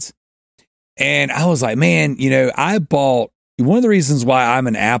iPads. And I was like, man, I bought, one of the reasons why I'm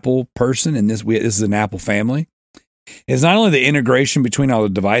an Apple person, and this is an Apple family, is not only the integration between all the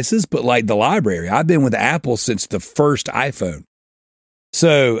devices, but like the library. I've been with Apple since the first iPhone.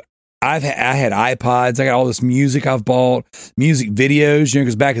 So I had iPods. I got all this music I've bought, music videos,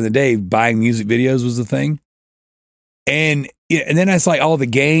 because back in the day, buying music videos was the thing. And then it's like all the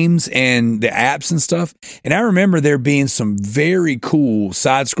games and the apps and stuff. And I remember there being some very cool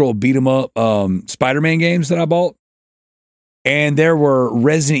side-scroll beat-em-up Spider-Man games that I bought. And there were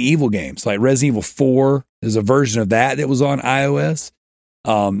Resident Evil games, like Resident Evil 4. There's a version of that was on iOS.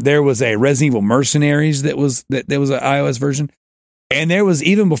 There was a Resident Evil Mercenaries that was an iOS version. And there was,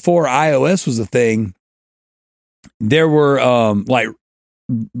 even before iOS was a thing, there were like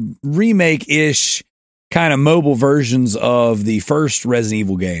remake-ish kind of mobile versions of the first Resident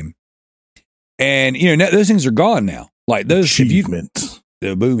Evil game. And those things are gone now. Like those achievement.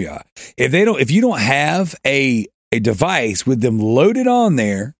 Booyah. If you don't have a device with them loaded on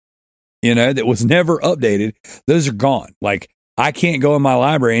there, that was never updated, those are gone. Like I can't go in my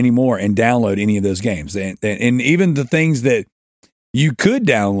library anymore and download any of those games. And even the things that you could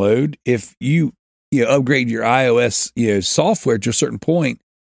download if you upgrade your iOS software to a certain point,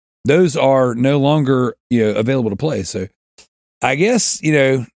 those are no longer available to play. So I guess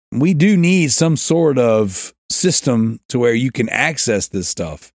we do need some sort of system to where you can access this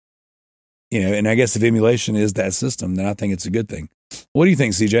stuff. And I guess if emulation is that system, then I think it's a good thing. What do you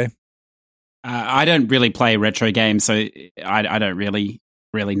think, CJ? I don't really play retro games, so I don't really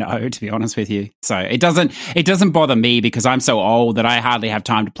know, to be honest with you. So it doesn't bother me because I'm so old that I hardly have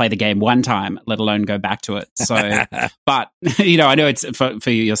time to play the game one time, let alone go back to it. So, but I know it's for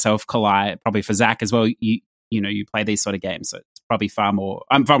yourself, Kalai, probably for Zach as well. You play these sort of games, so it's probably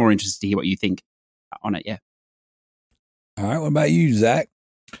I'm far more interested to hear what you think on it. Yeah. All right. What about you, Zach?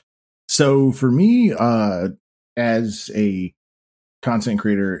 So for me, as a content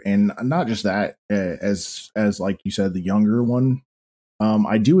creator, and not just that, as like you said, the younger one,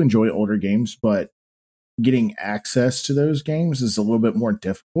 I do enjoy older games, but getting access to those games is a little bit more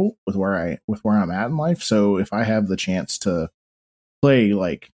difficult with where I'm at in life. So if I have the chance to play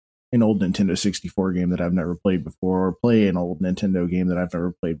like an old Nintendo 64 game that I've never played before, or play an old Nintendo game that I've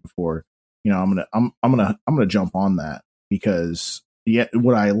never played before, I'm gonna jump on that, because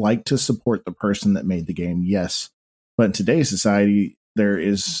would I like to support the person that made the game? Yes. But in today's society,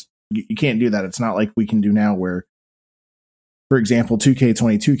 you can't do that. It's not like we can do now where, for example,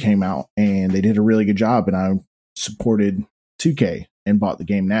 2K22 came out and they did a really good job, and I supported 2K and bought the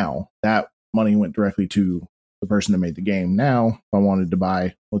game now. That money went directly to the person that made the game. Now, if I wanted to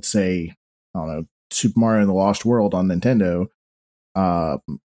buy, let's say, I don't know, Super Mario and the Lost World on Nintendo,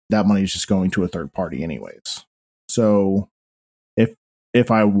 that money is just going to a third party anyways. So if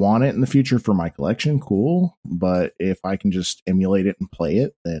I want it in the future for my collection, cool. But if I can just emulate it and play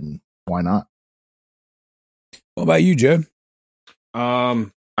it, then why not? What about you, Joe?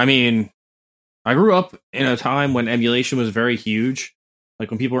 I mean, I grew up in a time when emulation was very huge.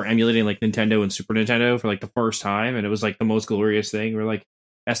 Like when people were emulating like Nintendo and Super Nintendo for like the first time, and it was like the most glorious thing. Or like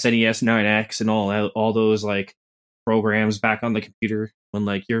SNES 9X and all those like programs back on the computer when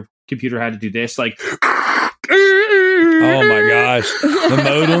like your computer had to do this, like. Oh my gosh, the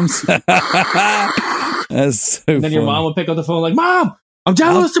modems. That's so and then funny. Your mom would pick up the phone like, "Mom, I'm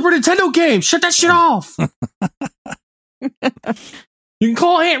downloading Super Nintendo game. Shut that shit off." You can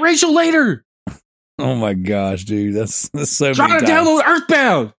call Aunt Rachel later. Oh my gosh, dude, that's so. Trying to download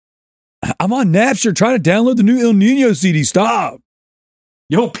Earthbound. I'm on Napster trying to download the new El Nino CD. Stop.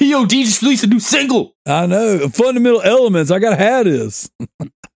 Yo, POD just released a new single. I know. Fundamental Elements. I gotta have this.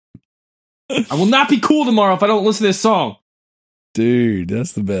 I will not be cool tomorrow if I don't listen to this song. Dude,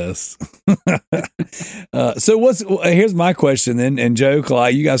 that's the best. So here's my question then, and Joe,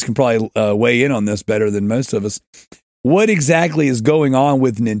 Kalai, you guys can probably weigh in on this better than most of us. What exactly is going on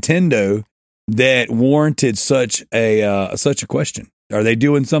with Nintendo that warranted such a question? Are they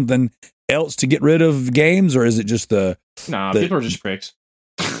doing something else to get rid of games, or is it just people are just pricks.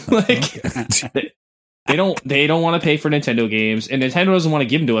 Like they don't want to pay for Nintendo games, and Nintendo doesn't want to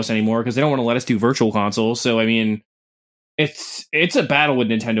give them to us anymore because they don't want to let us do virtual consoles. So I mean, it's a battle with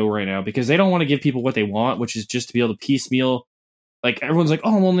Nintendo right now because they don't want to give people what they want, which is just to be able to piecemeal. Like everyone's like,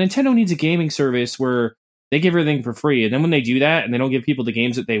 oh well, Nintendo needs a gaming service where they give everything for free, and then when they do that and they don't give people the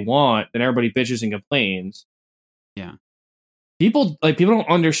games that they want, then everybody bitches and complains. Yeah. People don't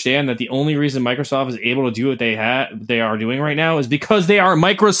understand that the only reason Microsoft is able to do what they are doing right now is because they are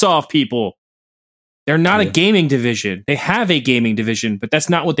Microsoft people. They're not a gaming division. They have a gaming division, but that's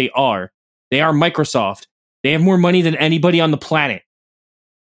not what they are. They are Microsoft. They have more money than anybody on the planet.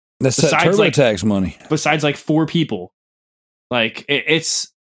 That's that TurboTax money. Besides like 4 people. Like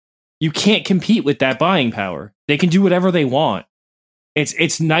it's you can't compete with that buying power. They can do whatever they want.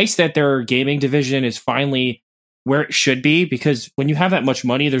 It's nice that their gaming division is finally where it should be, because when you have that much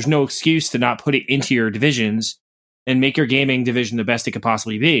money, there's no excuse to not put it into your divisions and make your gaming division the best it could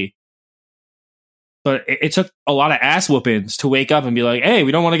possibly be. But it took a lot of ass whoopings to wake up and be like, hey,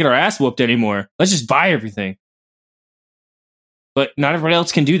 we don't want to get our ass whooped anymore. Let's just buy everything. But not everybody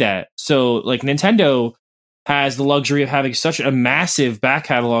else can do that. So like Nintendo has the luxury of having such a massive back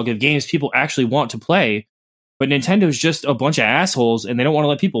catalog of games people actually want to play. But Nintendo's just a bunch of assholes, and they don't want to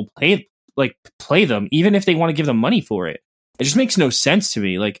let people play them, even if they want to give them money for it. It just makes no sense to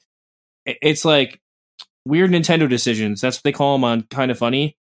me. Like, it's like weird Nintendo decisions. That's what they call them on Kind of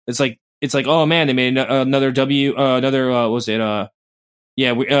Funny. It's like, oh man, they made another WND,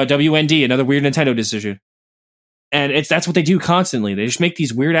 another weird Nintendo decision. And that's what they do constantly. They just make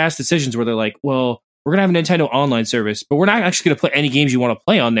these weird ass decisions where they're like, well, we're gonna have a Nintendo online service, but we're not actually gonna put any games you want to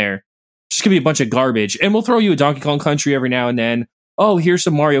play on there. It's just gonna be a bunch of garbage, and we'll throw you a Donkey Kong Country every now and then. Oh, here's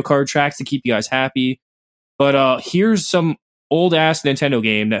some Mario Kart tracks to keep you guys happy. But here's some old ass Nintendo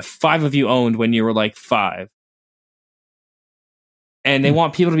game that 5 of you owned when you were like 5. And they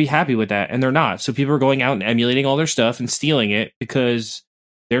want people to be happy with that, and they're not. So people are going out and emulating all their stuff and stealing it because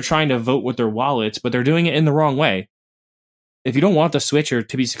they're trying to vote with their wallets, but they're doing it in the wrong way. If you don't want the Switch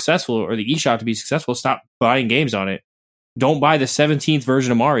to be successful or the eShop to be successful, stop buying games on it. Don't buy the 17th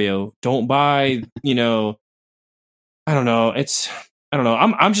version of Mario. Don't buy, I don't know. I don't know.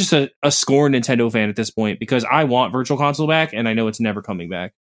 I'm just a scorned Nintendo fan at this point because I want Virtual Console back, and I know it's never coming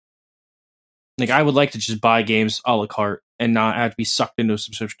back. Like, I would like to just buy games a la carte and not have to be sucked into a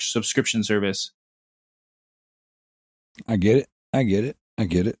subscription service. I get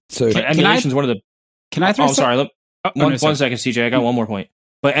it. So emulation is one of the. Can I throw? Oh, sorry. One second, CJ. I got one more point.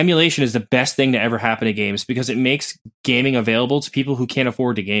 But emulation is the best thing to ever happen to games because it makes gaming available to people who can't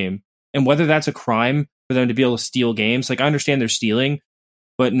afford to game. And whether that's a crime for them to be able to steal games, like I understand they're stealing,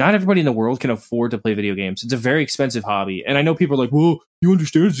 but not everybody in the world can afford to play video games. It's a very expensive hobby. And I know people are like, well, you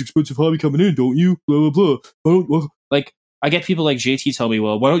understand it's an expensive hobby coming in, don't you? Blah, blah, blah. Like, I get people like JT tell me,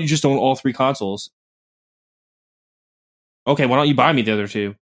 well, why don't you just own all 3 consoles? Okay, why don't you buy me the other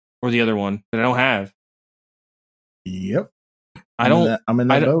 2? Or the other one that I don't have? Yep. I'm in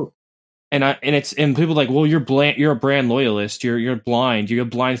that boat. And people are like, well, you're a brand loyalist. You're blind. You have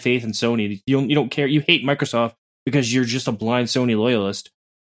blind faith in Sony. You don't care. You hate Microsoft because you're just a blind Sony loyalist.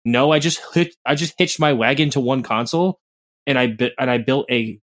 No, I just hitched my wagon to one console, and I built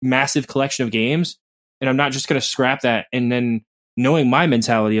a massive collection of games, and I'm not just going to scrap that. And then knowing my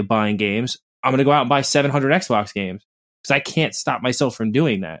mentality of buying games, I'm going to go out and buy 700 Xbox games because I can't stop myself from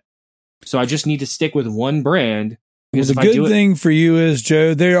doing that. So I just need to stick with one brand. Well, the good thing for you is,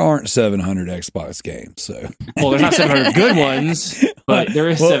 Joe, there aren't 700 Xbox games. So, well, there's not 700 good ones, but there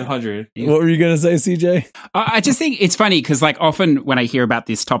is 700. What were you going to say, CJ? I just think it's funny because, like, often when I hear about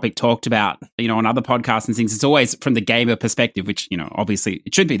this topic talked about, on other podcasts and things, it's always from the gamer perspective, which, obviously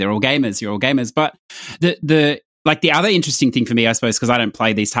it should be. They're all gamers. You're all gamers. But the other interesting thing for me, I suppose, because I don't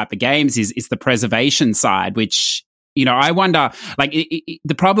play these type of games, is the preservation side, which, I wonder, like,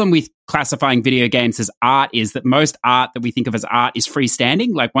 the problem with classifying video games as art is that most art that we think of as art is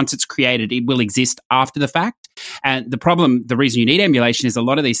freestanding. Like, once it's created, it will exist after the fact. And the reason you need emulation is a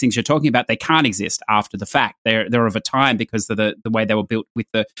lot of these things you're talking about, they can't exist after the fact. They're of a time because of the way they were built with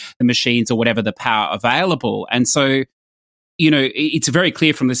the machines or whatever the power available. And so, it's very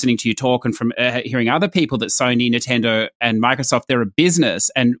clear from listening to you talk and from hearing other people that Sony, Nintendo, and Microsoft, they're a business,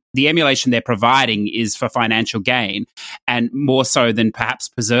 and the emulation they're providing is for financial gain, and more so than perhaps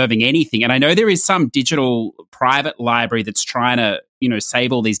preserving anything. And I know there is some digital private library that's trying to,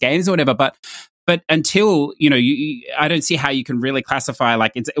 save all these games or whatever, but until, I don't see how you can really classify,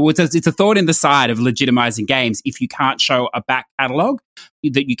 like, it's a thought in the side of legitimizing games if you can't show a back catalog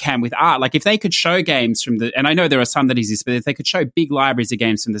that you can with art. Like, if they could show games and I know there are some that exist, but if they could show big libraries of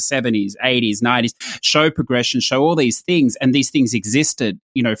games from the 70s, 80s, 90s, show progression, show all these things, and these things existed,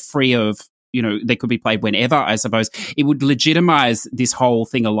 free of, they could be played whenever, I suppose, it would legitimize this whole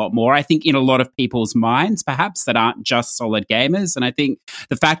thing a lot more, I think, in a lot of people's minds, perhaps, that aren't just solid gamers. And I think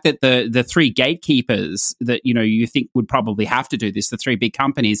the fact that the 3 gatekeepers that, you think would probably have to do this, the 3 big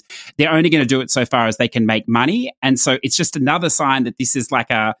companies, they're only going to do it so far as they can make money. And so it's just another sign that this is like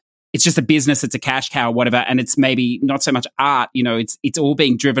it's just a business, it's a cash cow, whatever, and it's maybe not so much art, it's all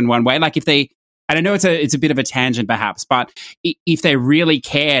being driven one way. Like, if they, and I know it's a bit of a tangent perhaps, but if they really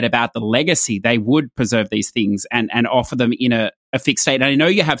cared about the legacy, they would preserve these things and offer them in a fixed state. And I know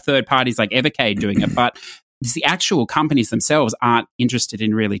you have third parties like Evercade doing it, but the actual companies themselves aren't interested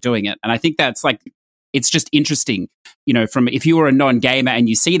in really doing it. And I think that's like, it's just interesting, from if you were a non-gamer and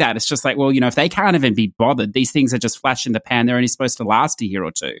you see that, it's just like, well, if they can't even be bothered, these things are just flash in the pan. They're only supposed to last a year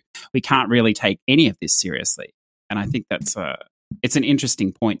or 2. We can't really take any of this seriously. And I think that's it's an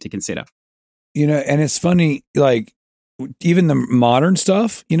interesting point to consider. And it's funny, like, even the modern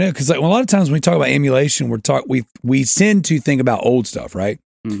stuff, because like a lot of times when we talk about emulation, we tend to think about old stuff, right?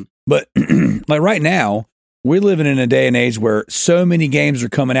 Mm. But like right now, we're living in a day and age where so many games are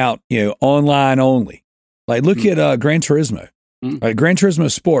coming out, online only. Like, look at Gran Turismo. Like Gran Turismo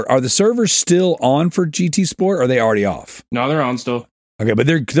Sport. Are the servers still on for GT Sport, or are they already off? No, they're on still. Okay, but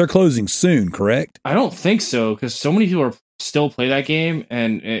they're closing soon, correct? I don't think so, because so many people are still play that game,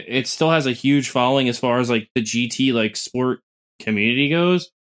 and it still has a huge following as far as like the GT like sport community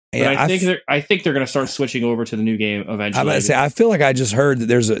goes. But Yeah, I think they're going to start switching over to the new game eventually. I'm about to say, I feel like I just heard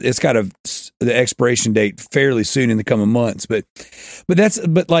that it's got the expiration date fairly soon in the coming months, but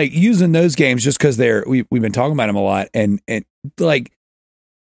like using those games just because we've been talking about them a lot, and like,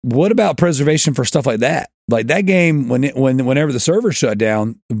 what about preservation for stuff like that? Like that game, whenever the server shut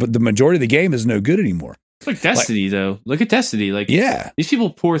down, but the majority of the game is no good anymore. It's like Destiny, though. Look at Destiny. Like, yeah, these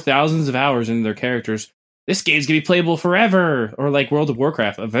people pour thousands of hours into their characters. This game's gonna be playable forever, or like World of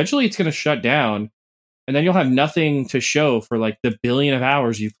Warcraft. Eventually, it's gonna shut down, and then you'll have nothing to show for like the billion of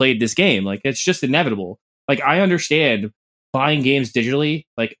hours you've played this game. Like, it's just inevitable. Like, I understand buying games digitally.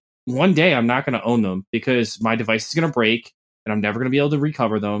 Like, one day I'm not gonna own them because my device is gonna break, and I'm never gonna be able to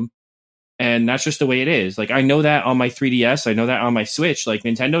recover them. And that's just the way it is. Like, I know that on my 3DS, I know that on my Switch. Like,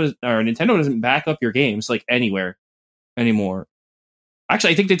 Nintendo doesn't back up your games like anywhere anymore.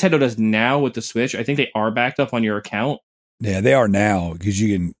 Actually, I think Nintendo does now with the Switch. I think they are backed up on your account. Yeah, they are now because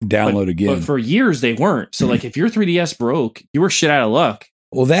you can download again. But for years, they weren't. So, like, if your 3DS broke, you were shit out of luck.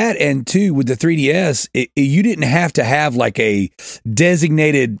 Well, that, and two, with the 3DS, you didn't have to have like a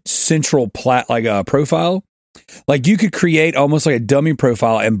designated central profile. Like, you could create almost like a dummy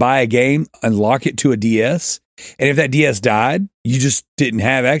profile and buy a game and lock it to a DS. And if that DS died, you just didn't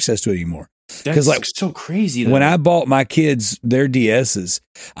have access to it anymore. That's like so crazy. Though. When I bought my kids their DSs,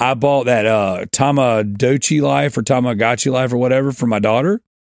 I bought that Tamagotchi Life or Tamagotchi Life or whatever for my daughter.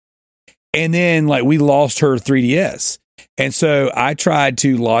 And then like we lost her 3DS. And so I tried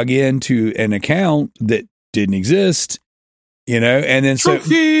to log into an account that didn't exist, and then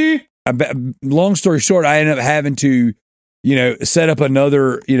long story short, I ended up having to, set up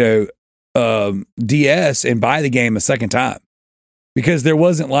another, DS and buy the game a second time because there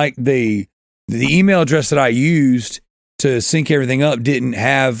wasn't like the email address that I used to sync everything up didn't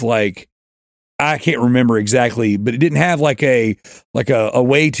have like, I can't remember exactly, but it didn't have like a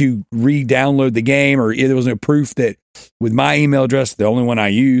way to re-download the game, or there was no proof that with my email address, the only one I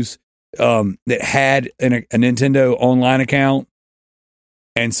use, that had a Nintendo online account.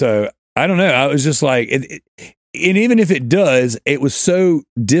 And so I don't know. I was just like, and even if it does, it was so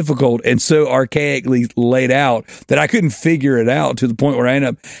difficult and so archaically laid out that I couldn't figure it out to the point where I ended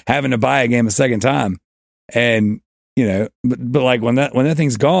up having to buy a game a second time. And, but like when that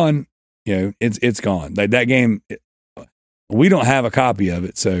thing's gone, it's gone. Like that game, we don't have a copy of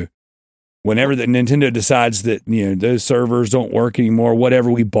it. So whenever the Nintendo decides that, those servers don't work anymore, whatever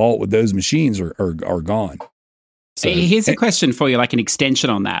we bought with those machines are gone. So, here's a question for you, like an extension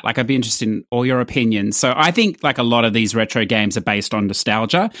on that. Like, I'd be interested in all your opinions. So I think like a lot of these retro games are based on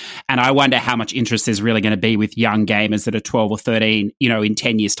nostalgia. And I wonder how much interest there's really going to be with young gamers that are 12 or 13, in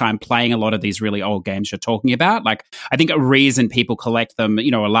 10 years' time playing a lot of these really old games you're talking about. Like, I think a reason people collect them,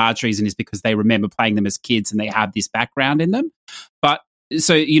 a large reason is because they remember playing them as kids and they have this background in them. But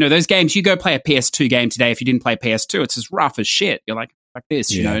so, those games, you go play a PS2 game today, if you didn't play PS2, it's as rough as shit. You're like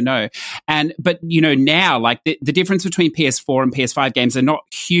this, no. But now, like the difference between PS4 and PS5 games are not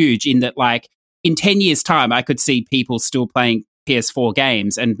huge in that, like, in 10 years' time, I could see people still playing PS4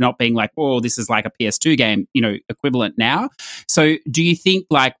 games and not being like, oh, this is like a PS2 game, equivalent now. So do you think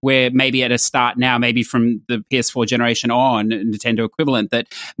like we're maybe at a start now, maybe from the PS4 generation on, Nintendo equivalent, that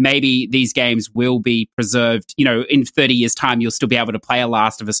maybe these games will be preserved, in 30 years' time, you'll still be able to play a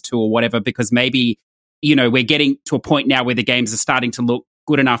Last of Us 2 or whatever, because maybe we're getting to a point now where the games are starting to look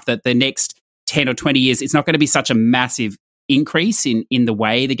good enough that the next 10 or 20 years, it's not going to be such a massive increase in the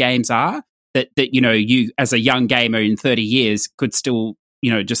way the games are that you as a young gamer in 30 years could still,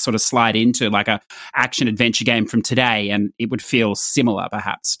 just sort of slide into like a action adventure game from today, and it would feel similar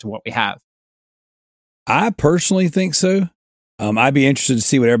perhaps to what we have. I personally think so. I'd be interested to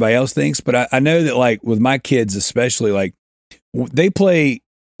see what everybody else thinks, but I know that like with my kids, especially, like they play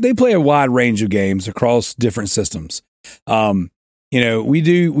a wide range of games across different systems. We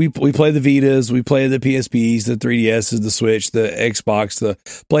play the Vitas, we play the PSPs, the 3DSs, the Switch, the Xbox, the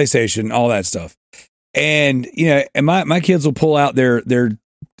PlayStation, all that stuff. And, and my kids will pull out their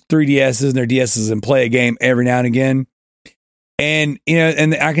 3DSs and their DSs and play a game every now and again. And,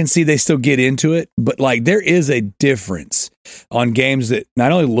 and I can see they still get into it, but like there is a difference on games that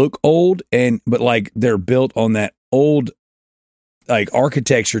not only look old but like they're built on that old like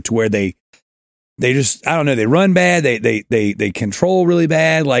architecture to where they just, I don't know, they run bad, they control really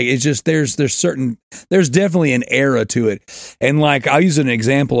bad. Like it's just there's definitely an era to it. And like I'll use an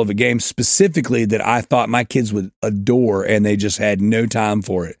example of a game specifically that I thought my kids would adore and they just had no time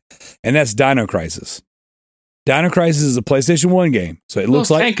for it. And that's Dino Crisis. Dino Crisis is a PlayStation 1 game. So it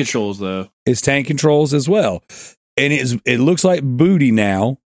looks like tank controls though. It's tank controls as well. and it looks like booty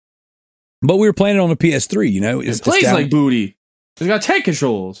now. But we were playing it on the PS3. You know, it plays like booty. It's got tank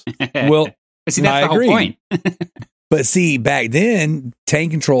controls. Well, see, that's the whole point. But see, back then,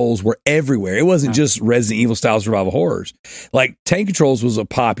 tank controls were everywhere. It wasn't just Resident Evil style survival horrors. Like, tank controls was a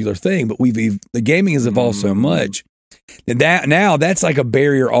popular thing, but the gaming has evolved so much that now that's like a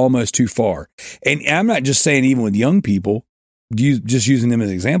barrier almost too far. And I'm not just saying even with young people, just using them as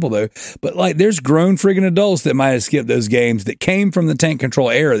an example though, but like there's grown friggin' adults that might have skipped those games that came from the tank control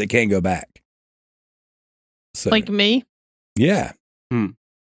era that can't go back. So, like me? Yeah.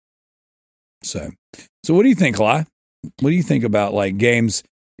 So what do you think, Cly? What do you think about like games?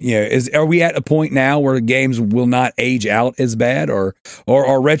 You know, are we at a point now where games will not age out as bad, or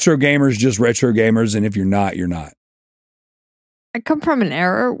are retro gamers just retro gamers, and if you're not, you're not? I come from an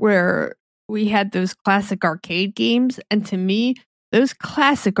era where we had those classic arcade games, and to me, those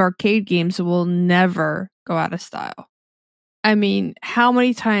classic arcade games will never go out of style. I mean, how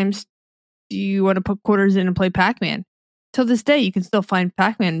many times do you want to put quarters in and play Pac-Man? Till this day, you can still find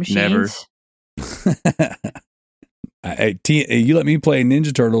Pac-Man machines. Never. You let me play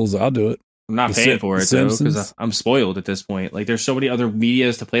Ninja Turtles, I'll do it. I'm not paying for it though, because I'm spoiled at this point. Like, there's so many other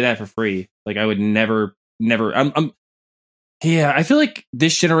medias to play that for free. Like, I would never. Yeah, I feel like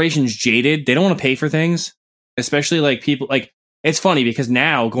this generation's jaded. They don't want to pay for things, especially like people. Like, it's funny because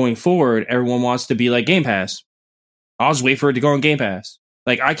now going forward, everyone wants to be like Game Pass. I'll just wait for it to go on Game Pass.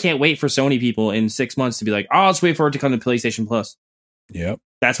 Like, I can't wait for Sony people in 6 months to be like, I'll just wait for it to come to PlayStation Plus. Yep,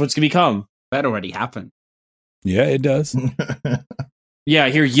 that's what's gonna become. That already happened. Yeah, it does. Yeah,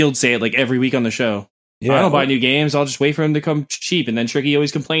 I hear Yield say it like every week on the show. Yeah, I don't buy new games. I'll just wait for them to come cheap. And then Tricky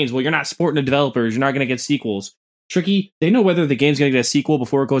always complains, well, you're not supporting the developers. You're not going to get sequels. Tricky, they know whether the game's going to get a sequel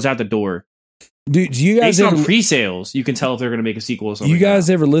before it goes out the door. Dude, do you guys based on pre-sales, you can tell if they're going to make a sequel or something. You guys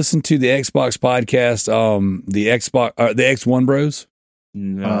ever listen to the Xbox podcast, the X1 Bros?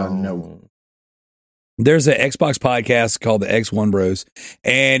 No. There's an Xbox podcast called the X1 Bros,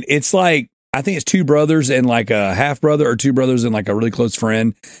 and it's like, I think it's two brothers and like a half brother, or two brothers and like a really close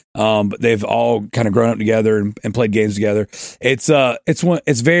friend. But they've all kind of grown up together and played games together. It's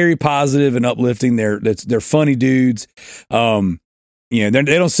very positive and uplifting. They're funny dudes. You know,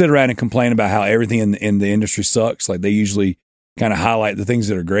 they don't sit around and complain about how everything in the industry sucks. Like, they usually kind of highlight the things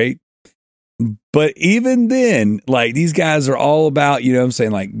that are great. But even then, like, these guys are all about, you know what I'm saying,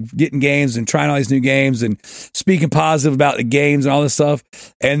 like getting games and trying all these new games and speaking positive about the games and all this stuff.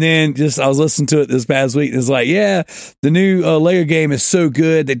 And then I was listening to it this past week, and it's like, yeah, the new Lego game is so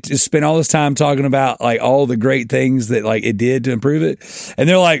good. They just spent all this time talking about like all the great things that like it did to improve it. And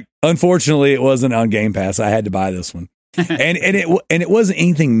they're like, unfortunately, it wasn't on Game Pass. I had to buy this one. and it wasn't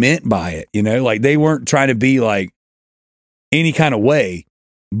anything meant by it, you know, like they weren't trying to be like any kind of way.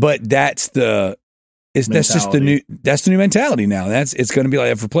 But that's the new mentality now. It's going to be like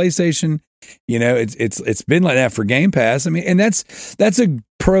that for PlayStation. You know, it's been like that for Game Pass. I mean, and that's a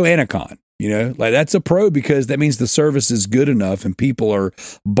pro and a con. You know, like that's a pro because that means the service is good enough and people are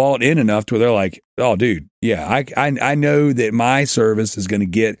bought in enough to where they're like, oh, dude, yeah, I know that my service is going to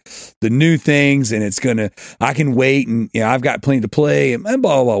get the new things and I can wait and, you know, I've got plenty to play and blah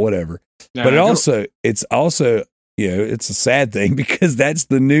blah blah, whatever. Yeah, but it's also. You know, it's a sad thing because that's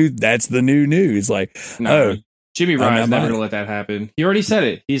the new news. Like, Jimmy Ryan's never gonna let that happen. He already said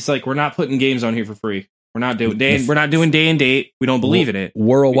it. He's like, we're not putting games on here for free. We're not doing day and date. We don't believe in it.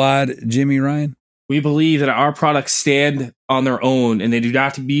 Worldwide, Jimmy Ryan. We believe that our products stand on their own and they do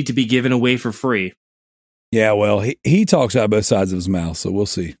not need to be given away for free. Yeah, well, he talks out both sides of his mouth, so we'll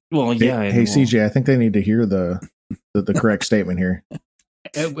see. Well, yeah. Hey, CJ, I think they need to hear the correct statement here.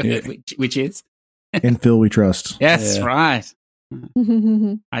 Which is? In Phil we trust. Yes, yeah. Right.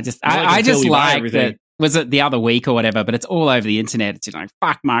 I just like that. Was it the other week or whatever? But it's all over the internet. It's like,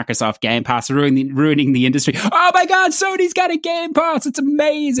 fuck Microsoft Game Pass, ruining the industry. Oh my god, Sony's got a Game Pass. It's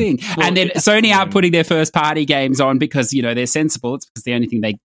amazing. Well, and then Sony aren't putting their first party games on because, you know, they're sensible. It's because the only thing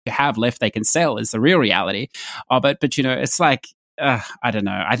they have left they can sell is the real reality. Oh, but you know, it's like I don't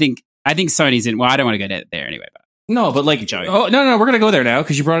know. I think Sony's in. Well, I don't want to go there anyway. But. No, but like, oh no, we're gonna go there now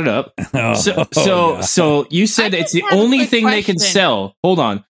because you brought it up. So you said it's the only thing they can sell. Hold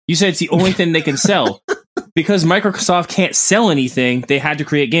on, you said it's the only thing they can sell because Microsoft can't sell anything. They had to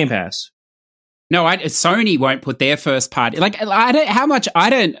create Game Pass. No, Sony won't put their first party. Like, because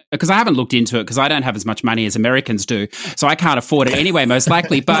I haven't looked into it because I don't have as much money as Americans do, so I can't afford it anyway, most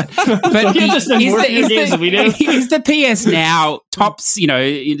likely. But is the PS Now tops, you know,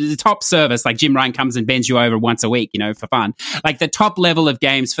 the top service, like Jim Ryan comes and bends you over once a week, you know, for fun. Like the top level of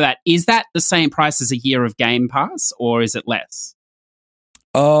games for that, is that the same price as a year of Game Pass or is it less?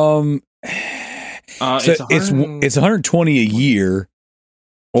 So it's $120 a year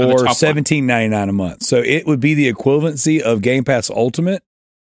or $17.99 a month. So it would be the equivalency of Game Pass Ultimate.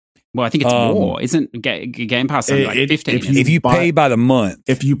 Well, I think it's more. Isn't Game Pass like 15? If you pay by the month.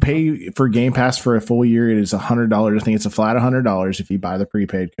 If you pay for Game Pass for a full year, it is $100. I think it's a flat $100 if you buy the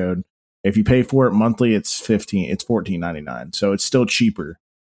prepaid code. If you pay for it monthly, it's $14.99. So it's still cheaper.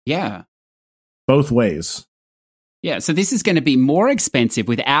 Yeah. Both ways. Yeah, so this is going to be more expensive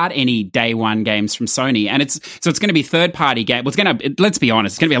without any day one games from Sony, and it's going to be third party game. Well, let's be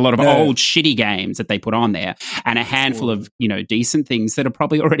honest, it's going to be a lot of old shitty games that they put on there, and a handful of decent things that are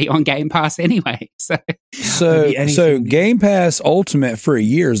probably already on Game Pass anyway. So Game Pass Ultimate for a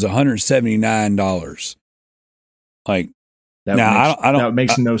year is $179. Like that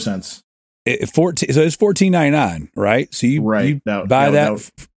makes no sense. So it's $14.99, right? So you buy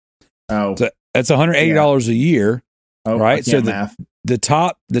that. That's $180 a year. Oh, right. So the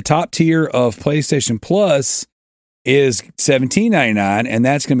top tier of PlayStation Plus is $17.99, and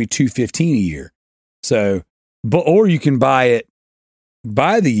that's going to be $215 a year. So, or you can buy it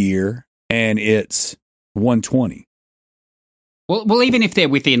by the year, and it's $120. Well, even if they're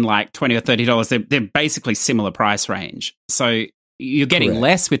within like $20 or $30, they're basically similar price range. So you're getting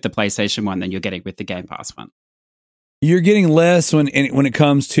less with the PlayStation one than you're getting with the Game Pass one. You're getting less when it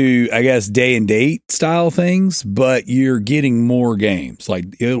comes to, I guess, day and date style things, but you're getting more games. Like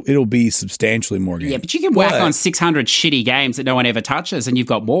it'll be substantially more games. Yeah, but you can whack on 600 shitty games that no one ever touches, and you've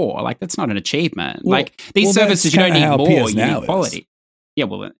got more. Like that's not an achievement. These services, you don't need more. You need quality.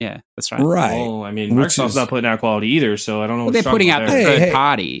 Yeah, that's right. Right. Well, I mean, Microsoft's not putting out quality either, so I don't know. Well, they're putting out the third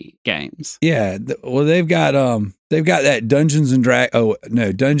party games. Yeah. Well, they've got that Dungeons and Dragons. Oh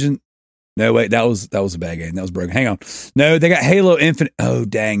no, No, wait, that was a bad game. That was broken. Hang on. No, they got Halo Infinite. Oh,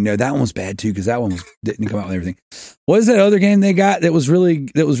 dang. No, that one was bad too because that one didn't come out with everything. What is that other game they got that was really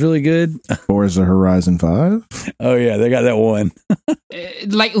good? Forza Horizon 5? Oh, yeah, they got that one.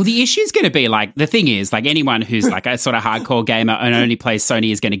 The issue is going to be the thing is anyone who's like a sort of hardcore gamer and only plays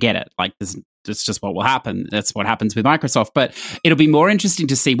Sony is going to get it. That's just what will happen. That's what happens with Microsoft. But it'll be more interesting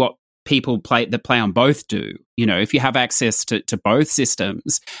to see what people play on both do. If you have access to both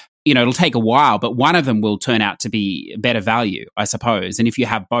systems, it'll take a while, but one of them will turn out to be better value, I suppose. And if you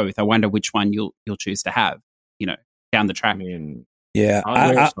have both, I wonder which one you'll choose to have, down the track. I mean, yeah,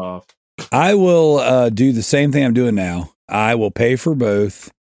 I will do the same thing I'm doing now. I will pay for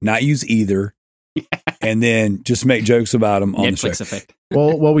both, not use either, and then just make jokes about them on Netflix the show. Effect.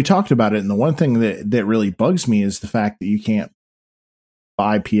 Well, we talked about it, and the one thing that really bugs me is the fact that you can't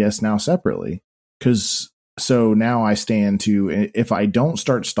buy PS Now separately, so now I stand to, if I don't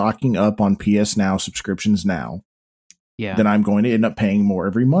start stocking up on PS Now subscriptions now, then I'm going to end up paying more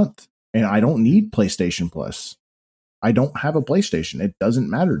every month. And I don't need PlayStation Plus. I don't have a PlayStation. It doesn't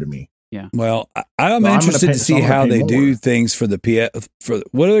matter to me. Yeah. Well, I'm interested to see how they do things for the PS.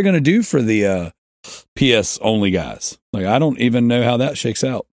 What are they going to do for the PS only guys? I don't even know how that shakes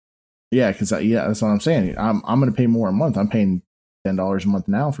out. Yeah, because that's what I'm saying. I'm going to pay more a month. I'm paying $10 a month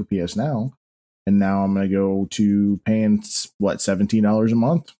now for PS Now. And now I'm going to go to paying, $17 a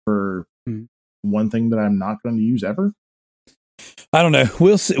month for one thing that I'm not going to use ever? I don't know.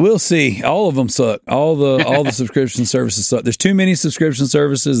 We'll see. All of them suck. All the subscription services suck. There's too many subscription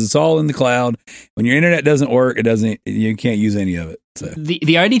services. It's all in the cloud. When your internet doesn't work, you can't use any of it. So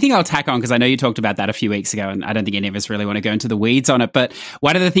the only thing I'll tack on, because I know you talked about that a few weeks ago, and I don't think any of us really want to go into the weeds on it, but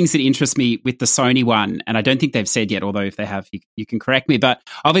one of the things that interests me with the Sony one, and I don't think they've said yet, although if they have, you can correct me, but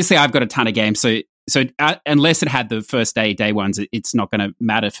obviously I've got a ton of games, so unless it had the first day ones, it's not going to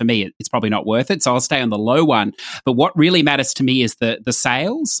matter for me. It's probably not worth it. So I'll stay on the low one. But what really matters to me is the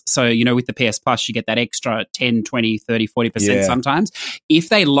sales. So, with the PS Plus, you get that extra 10, 20, 30, 40% sometimes. If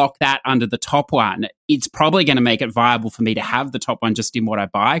they lock that under the top one, it's probably going to make it viable for me to have the top one just in what I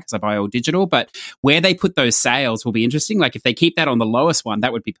buy, because I buy all digital. But where they put those sales will be interesting. If they keep that on the lowest one,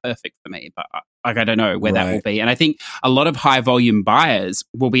 that would be perfect for me. But I don't know where that will be. And I think a lot of high volume buyers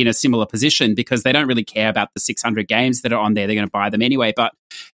will be in a similar position because they don't really care about the 600 games that are on there. They're going to buy them anyway, but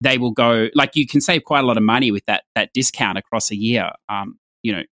they will go, you can save quite a lot of money with that discount across a year,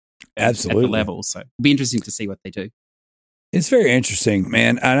 absolutely. At the level. So it'll be interesting to see what they do. It's very interesting,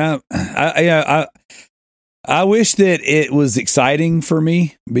 man. And I wish that it was exciting for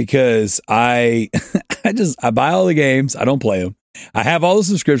me because I buy all the games. I don't play them. I have all the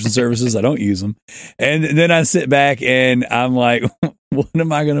subscription services. I don't use them. And then I sit back and I'm like, what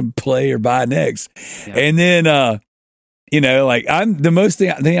am I going to play or buy next? Yeah. And then, I'm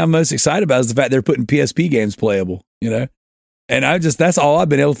I'm most excited about is the fact they're putting PSP games playable, and that's all I've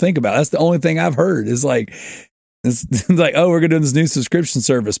been able to think about. That's the only thing I've heard is It's like, oh, we're going to do this new subscription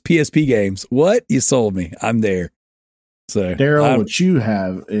service, PSP games. What? You sold me. I'm there. So, Daryl, what you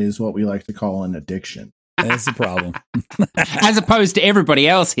have is what we like to call an addiction. That's the problem. As opposed to everybody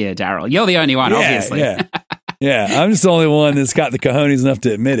else here, Daryl. You're the only one, obviously. Yeah. Yeah, I'm just the only one that's got the cojones enough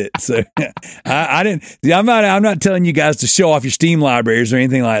to admit it. So I didn't. I'm not telling you guys to show off your Steam libraries or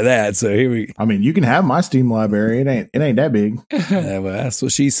anything like that. So here we. I mean, you can have my Steam library. It ain't that big. Yeah, well, that's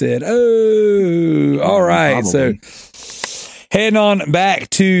what she said. Oh, all right. Probably. So heading on back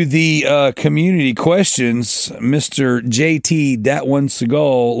to the community questions, Mr. JT That One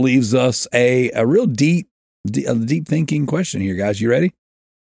Seagal leaves us a real deep thinking question here, guys. You ready?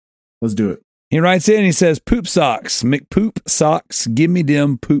 Let's do it. He writes in, he says, poop socks, McPoop socks, give me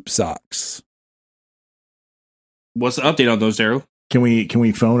them poop socks. What's the update on those, Daryl? Can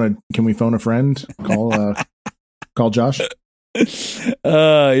we phone a friend? Call Josh.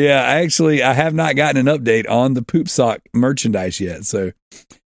 Yeah, actually, I have not gotten an update on the poop sock merchandise yet. So,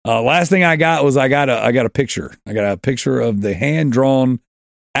 last thing I got was I got a picture. I got a picture of the hand drawn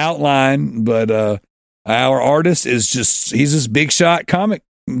outline, but our artist he's this big shot comic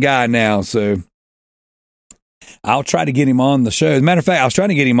guy now, so I'll try to get him on the show. As a matter of fact, I was trying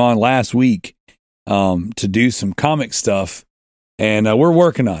to get him on last week to do some comic stuff, and we're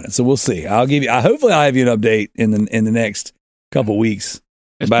working on it. So we'll see. Hopefully I'll have you an update in the next couple weeks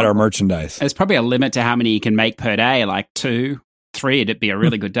about our merchandise. There's probably a limit to how many you can make per day, like 2, 3. It'd be a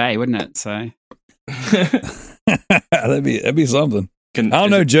really good day, wouldn't it? So that'd be something. I don't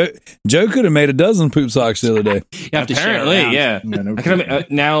know. Joe could have made a dozen poop socks the other day. You have to share it around. Yeah. No,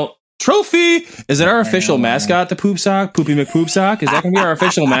 Now, Trophy, is that our official mascot, the poop sock? Poopy McPoop sock? Is that going to be our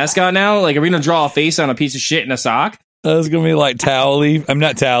official mascot now? Like, are we going to draw a face on a piece of shit in a sock? It's going to be like Towley. I'm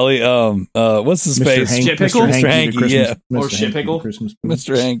not Towley. What's his face? Shit Pickle? Mr. Hanky, yeah. Or Shit Pickle?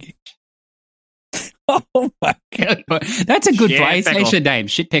 Mr. Hanky. Oh my God. That's a good Shit PlayStation Pickle. name,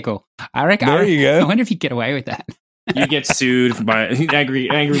 Shit Pickle. I reckon. There you go. I wonder if you get away with that. You get sued by angry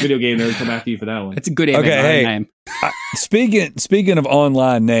video game nerd come after you for that one. It's a good Okay, name. Speaking of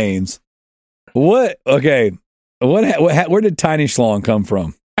online names, where did Tiny Schlong come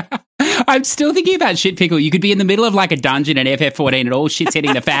from? I'm still thinking about Shit Pickle. You could be in the middle of like a dungeon in FF14 and all shit's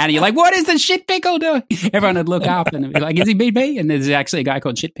hitting the fan and you're like, what is the Shit Pickle doing? Everyone would look up and be like, is he me? And there's actually a guy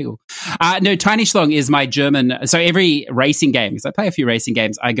called Shit Pickle. No, Tiny Schlong is my German. So every racing game, because I play a few racing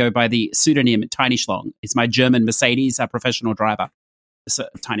games, I go by the pseudonym Tiny Schlong. It's my German Mercedes professional driver. So,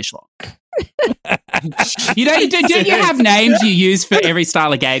 Tiny Schlong. Don't you have names you use for every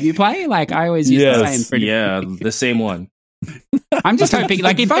style of game you play? Like I always use the same. The same one. I'm just hoping,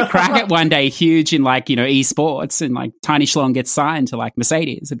 like, if I crack it one day huge in, like, esports and, like, Tiny Schlong gets signed to, like,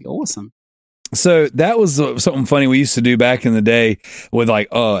 Mercedes, it'd be awesome. So that was something funny we used to do back in the day with,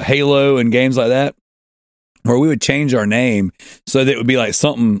 like, Halo and games like that, where we would change our name so that it would be, like,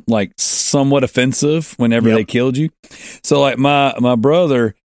 something, like, somewhat offensive whenever they killed you. So, like, my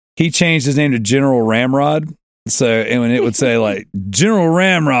brother, he changed his name to General Ramrod. So, and when it would say like General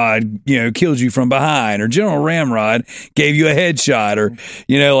Ramrod, killed you from behind, or General Ramrod gave you a headshot, or,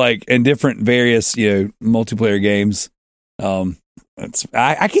 like in different various, multiplayer games. I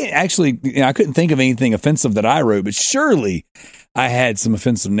can't actually, I couldn't think of anything offensive that I wrote, but surely I had some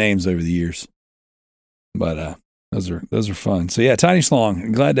offensive names over the years. But, those are fun. So yeah, Tiny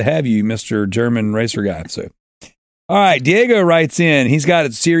Schlong, glad to have you, Mr. German racer guy. So, all right, Diego writes in, he's got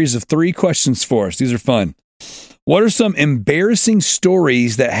a series of 3 questions for us. These are fun. What are some embarrassing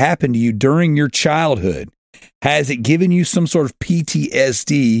stories that happened to you during your childhood? Has it given you some sort of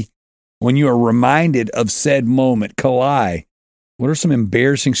PTSD when you are reminded of said moment? Kalai, what are some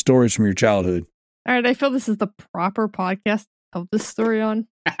embarrassing stories from your childhood? All right, I feel this is the proper podcast to tell this story on.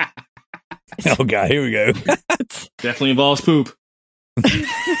 Oh, God, here we go. Definitely involves poop.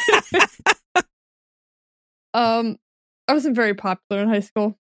 I wasn't very popular in high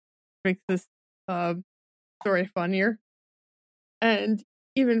school. Makes this story funnier. And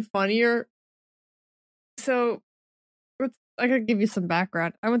even funnier. So, I could give you some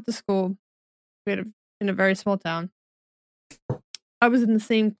background. I went to school in a very small town. I was in the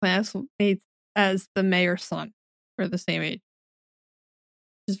same classmates as the mayor's son. We're the same age.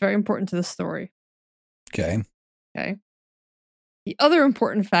 Which is very important to the story. Okay. The other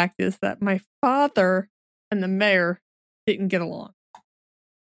important fact is that my father and the mayor didn't get along.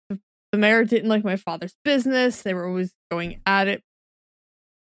 The mayor didn't like my father's business. They were always going at it.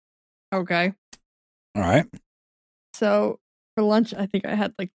 Okay. All right. So for lunch, I think I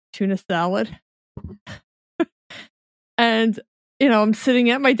had like tuna salad. And, I'm sitting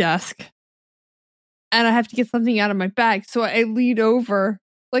at my desk and I have to get something out of my bag. So I lean over,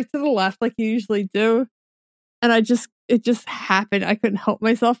 like to the left, like you usually do. and it just happened. I couldn't help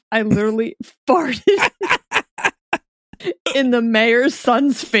myself. I literally farted in the mayor's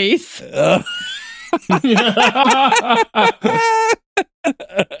son's face. That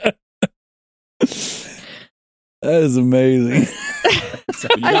is amazing. So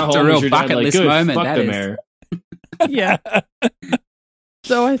you got It's a home real with your dad, bucket like, list good, moment, fuck that the is. mayor. Yeah.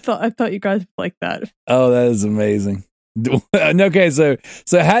 So I thought you guys would like that. Oh, that is amazing. Okay, so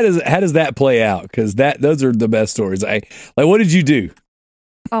how does that play out? Because those are the best stories. Like, what did you do?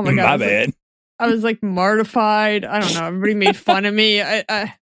 Oh my god. My bad. I was like mortified. I don't know. Everybody made fun of me.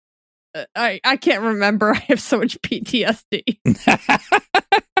 I can't remember. I have so much PTSD.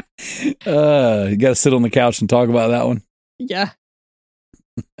 You got to sit on the couch and talk about that one. Yeah.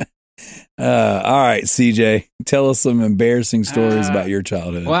 All right, CJ, tell us some embarrassing stories about your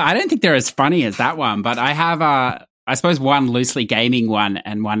childhood. Well, I don't think they're as funny as that one, but I have, I suppose, one loosely gaming one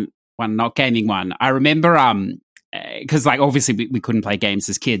and one not gaming one. I remember, because like obviously we couldn't play games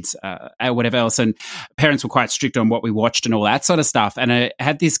as kids, or whatever else, and parents were quite strict on what we watched and all that sort of stuff. And I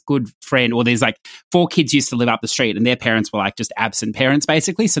had this good friend, or there's like 4 kids used to live up the street, and their parents were like just absent parents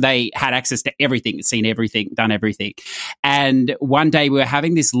basically, so they had access to everything, seen everything, done everything. And one day we were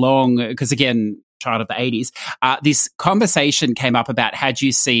having this long, because again, child of the 80s, this conversation came up about, had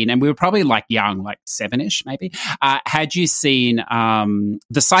you seen, and we were probably like young, like 7-ish maybe, had you seen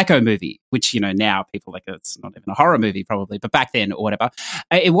the Psycho movie, which, you know, now people like, it's not even a horror movie probably, but back then or whatever,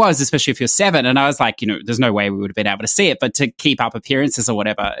 it was, especially if you're 7. And I was like, you know, there's no way we would have been able to see it, but to keep up appearances or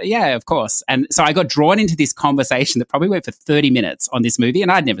whatever, yeah, of course. And so I got drawn into this conversation that probably went for 30 minutes on this movie,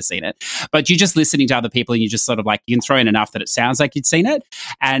 and I'd never seen it, but you're just listening to other people and you just sort of like, you can throw in enough that it sounds like you'd seen it.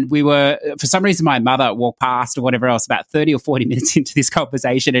 And we were, for some reason, my mother walked past or whatever else about 30 or 40 minutes into this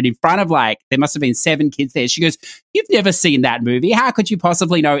conversation, and in front of like, there must have been 7 kids there. She goes, "You've never seen that movie. How could you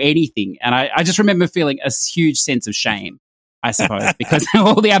possibly know anything?" And I just remember feeling a huge sense of shame, I suppose, because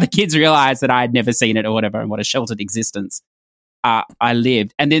all the other kids realized that I had never seen it or whatever, and what a sheltered existence I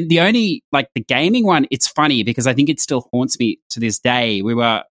lived. And then the only, like the gaming one, it's funny because I think it still haunts me to this day.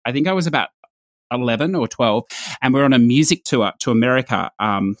 I think I was about 11 or 12, and we're on a music tour to America,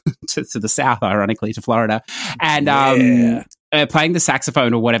 to the south, ironically, to Florida, and playing the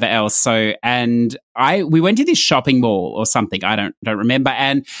saxophone or whatever else. So, and we went to this shopping mall or something, I don't remember,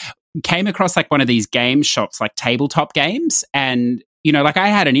 and came across like one of these game shops, like tabletop games, and you know, like I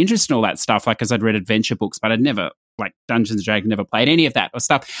had an interest in all that stuff, like because I'd read adventure books, but I'd never, like Dungeons and Dragons, never played any of that or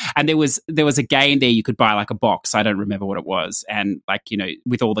stuff. And there was a game there you could buy like a box. I don't remember what it was, and like, you know,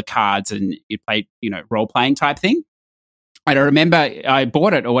 with all the cards, and you play, you know, role playing type thing. I don't remember, I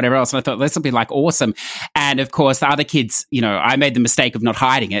bought it or whatever else, and I thought this will be like awesome. And of course, the other kids, you know, I made the mistake of not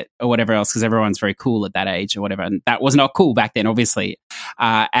hiding it or whatever else, because everyone's very cool at that age or whatever, and that was not cool back then, obviously.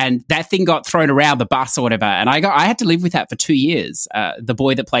 And that thing got thrown around the bus or whatever, and I had to live with that for 2 years. The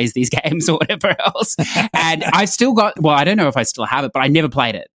boy that plays these games or whatever else, and I still got. Well, I don't know if I still have it, but I never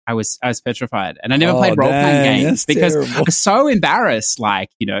played it. I was petrified, and I never played role-playing games because I was so embarrassed. Like,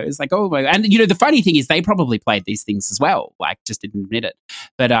 you know, it's like, oh my, and you know, the funny thing is they probably played these things as well, like just didn't admit it.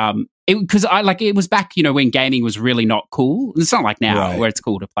 But because it was back, you know, when gaming was really not cool. It's not like now where it's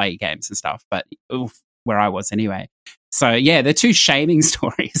cool to play games and stuff, but where I was anyway. So yeah, they're 2 shaming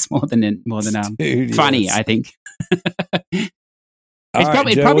stories more than Dude, funny. yes. I think.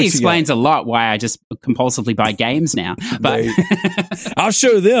 It probably explains a lot why I just compulsively buy games now. But I'll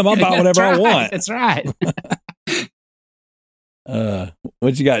show them. I'll buy whatever I want. That's right.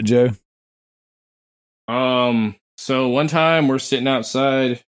 What you got, Joe? So one time we're sitting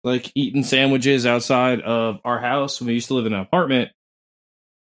outside, like eating sandwiches outside of our house when we used to live in an apartment,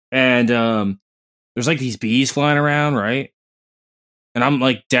 and there's like these bees flying around, right? And I'm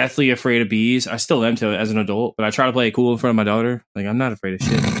like deathly afraid of bees. I still am as an adult, but I try to play it cool in front of my daughter. Like, I'm not afraid of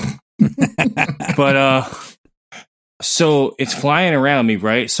shit. But so it's flying around me,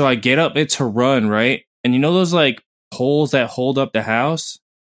 right? So I get up it to run, right? And you know those like poles that hold up the house?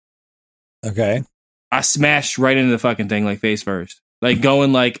 Okay. I smashed right into the fucking thing, like face first. Like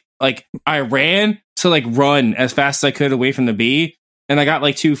going like I ran to like run as fast as I could away from the bee, and I got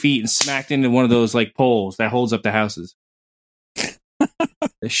like 2 feet and smacked into one of those like poles that holds up the houses.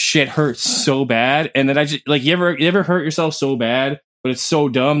 The shit hurts so bad, and then I just like, you ever hurt yourself so bad, but it's so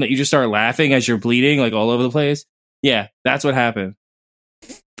dumb that you just start laughing as you're bleeding like all over the place. Yeah, that's what happened.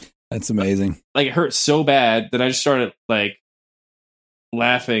 That's amazing. Like, it hurt so bad that I just started like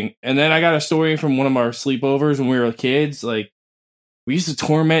laughing. And then I got a story from one of our sleepovers when we were kids. Like, we used to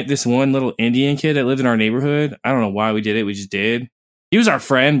torment this one little Indian kid that lived in our neighborhood. I don't know why we did it. We just did. He was our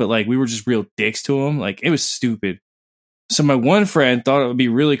friend, but like, we were just real dicks to him. Like, it was stupid. So my one friend thought it would be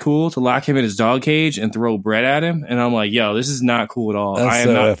really cool to lock him in his dog cage and throw bread at him. And I'm like, yo, this is not cool at all. That's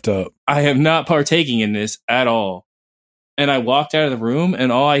so effed up. I am not partaking in this at all. And I walked out of the room and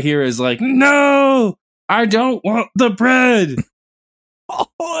all I hear is like, no, I don't want the bread. Oh,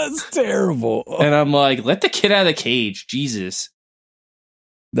 that's terrible. And I'm like, let the kid out of the cage. Jesus.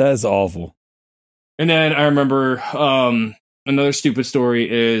 That's awful. And then I remember another stupid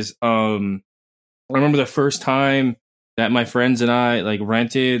story is I remember the first time that my friends and I like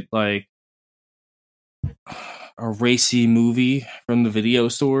rented like a racy movie from the video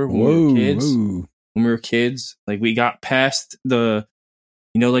store when we were kids. Whoa. When we were kids, like we got past the,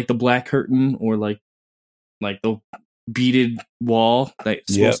 you know, like the black curtain or like the beaded wall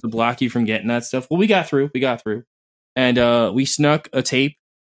that's supposed to block you from getting that stuff. Well, we got through, and we snuck a tape.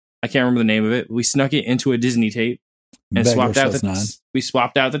 I can't remember the name of it. We snuck it into a Disney tape and swapped out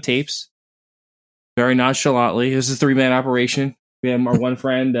the tapes very nonchalantly. It was a 3-man operation. We had our one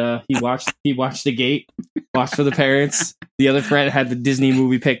friend. He watched the gate, watched for the parents. The other friend had the Disney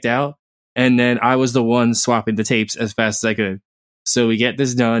movie picked out, and then I was the one swapping the tapes as fast as I could. So we get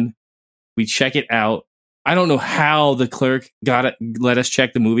this done. We check it out. I don't know how the clerk let us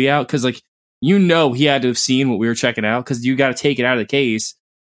check the movie out because, like, you know, he had to have seen what we were checking out because you got to take it out of the case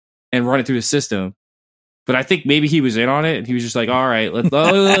and run it through the system. But I think maybe he was in on it and he was just like, all right, let me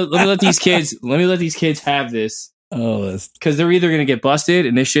let these kids have this. Oh, that's because they're either gonna get busted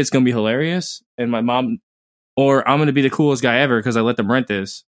and this shit's gonna be hilarious, and my mom, or I'm gonna be the coolest guy ever because I let them rent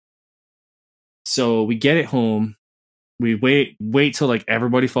this. So we get it home. We wait till like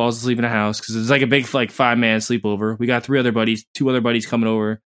everybody falls asleep in the house because it's like a big like 5-man sleepover. We got 2 other buddies coming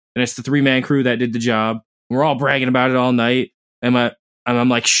over, and it's the 3-man crew that did the job. We're all bragging about it all night, and I'm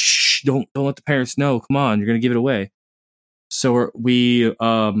like, shh, don't let the parents know. Come on, you're gonna give it away. So we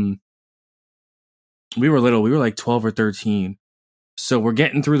were little. We were like 12 or 13. So we're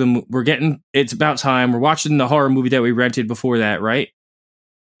getting through it's about time. We're watching the horror movie that we rented before that, right?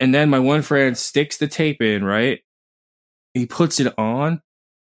 And then my one friend sticks the tape in, right? He puts it on,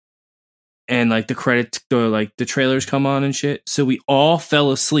 and like the trailers come on and shit. So we all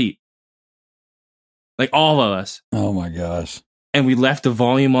fell asleep, like all of us. Oh my gosh! And we left the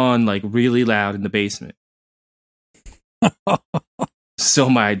volume on like really loud in the basement. So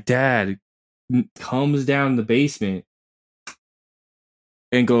my dad comes down the basement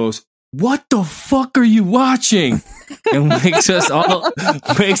and goes, "What the fuck are you watching?" And wakes us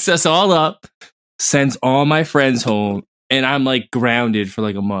all up, sends all my friends home. And I'm like grounded for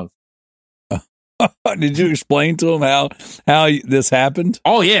like a month. Did you explain to him how this happened?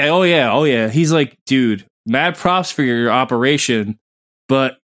 Oh yeah. He's like, dude, mad props for your operation,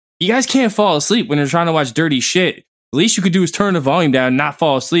 but you guys can't fall asleep when you're trying to watch dirty shit. The least you could do is turn the volume down and not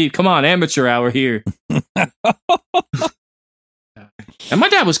fall asleep. Come on, amateur hour here. And my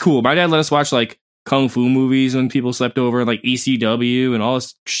dad was cool. My dad let us watch like kung fu movies when people slept over, like ECW and all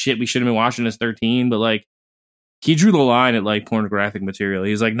this shit we should have been watching as 13, but like, he drew the line at like pornographic material.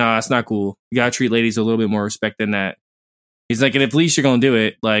 He's like, nah, it's not cool. You gotta treat ladies a little bit more respect than that. He's like, and if at least you're gonna do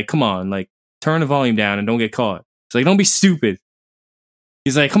it, like, come on, like, turn the volume down and don't get caught. It's like, don't be stupid.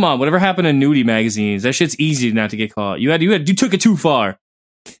 He's like, come on, whatever happened to nudie magazines? That shit's easy not to get caught. You took it too far.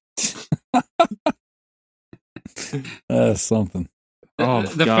 That's something. Oh,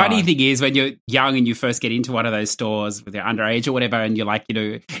 the funny thing is when you're young and you first get into one of those stores with your underage or whatever, and you're like, you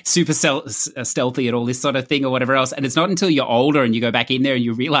know, super stealthy and all this sort of thing or whatever else. And it's not until you're older and you go back in there and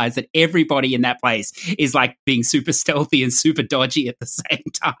you realize that everybody in that place is like being super stealthy and super dodgy at the same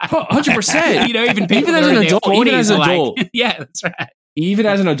time. 100%. You know, even people even as an adult, yeah, that's right. Even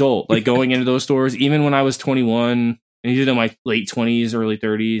as an adult, like going into those stores, even when I was 21 and even in my late 20s, early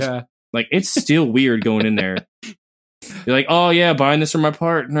 30s, like it's still weird going in there. You're like, oh yeah, buying this for my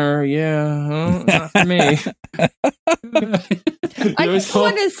partner. Yeah, not for me. I just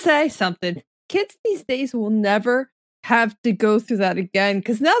want to say something. Kids these days will never have to go through that again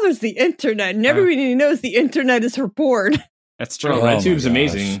because now there's the internet and everybody knows the internet is for porn. That's true. Oh, RedTube's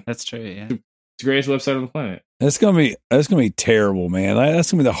amazing. That's true. Yeah, it's the greatest website on the planet. That's gonna be terrible, man.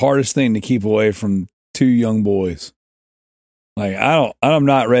 That's gonna be the hardest thing to keep away from 2 young boys. Like I'm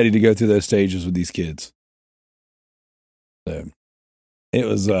not ready to go through those stages with these kids. So it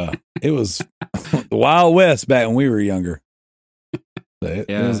was the Wild West back when we were younger. So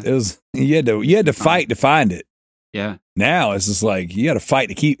it was you had to fight to find it. Yeah. Now it's just like you got to fight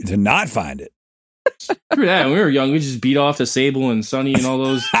to not find it. Remember that when we were young, we just beat off to Sable and Sonny and all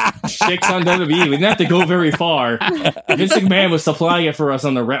those chicks on WWE. We didn't have to go very far. Vince McMahon was supplying it for us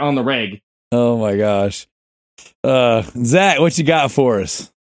on the reg. Oh my gosh, Zach, what you got for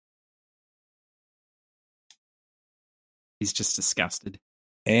us? He's just disgusted.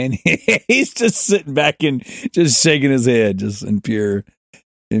 And he's just sitting back and just shaking his head, just in pure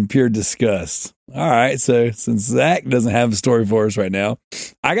disgust. All right, so since Zach doesn't have a story for us right now,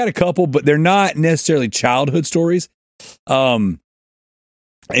 I got a couple, but they're not necessarily childhood stories.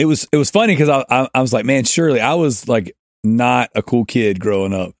 It was funny because I was like, man, surely I was like not a cool kid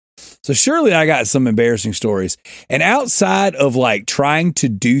growing up. So surely I got some embarrassing stories. And outside of like trying to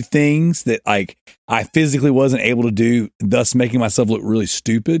do things that like I physically wasn't able to do, thus making myself look really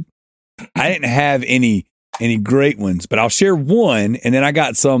stupid, I didn't have any great ones, but I'll share one. And then I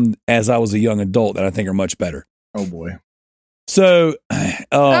got some as I was a young adult that I think are much better. Oh boy. So,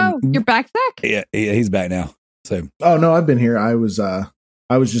 you're back, Zach? Yeah, he's back now. So, oh no, I've been here. I was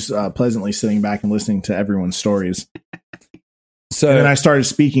just pleasantly sitting back and listening to everyone's stories. So and then I started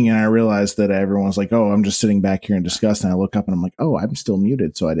speaking and I realized that everyone was like, oh, I'm just sitting back here in disgust. And I look up and I'm like, oh, I'm still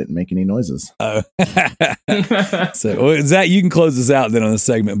muted. So I didn't make any noises. So Zach, you can close this out then on this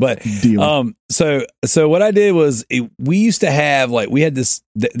segment. But deal. So what I did was we used to have like, we had this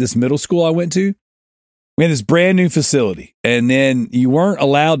middle school I went to. We had this brand new facility, and then you weren't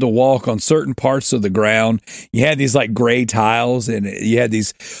allowed to walk on certain parts of the ground. You had these like gray tiles, and you had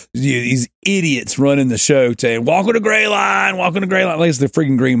these idiots running the show saying, walk on the gray line, like it's the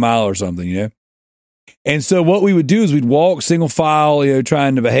freaking Green Mile or something, you know? And so what we would do is we'd walk single file, you know,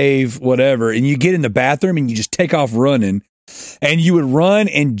 trying to behave, whatever. And you get in the bathroom and you just take off running, and you would run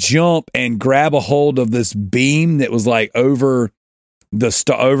and jump and grab a hold of this beam that was like over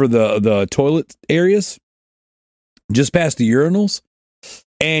the toilet areas, just past the urinals,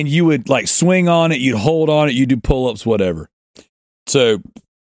 and you would like swing on it, you'd hold on it, you do pull-ups, whatever. So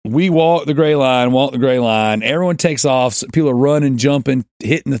we walk the gray line, everyone takes off, so people are running, jumping,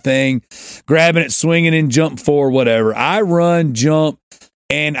 hitting the thing, grabbing it, swinging and jump forward, whatever. I run, jump,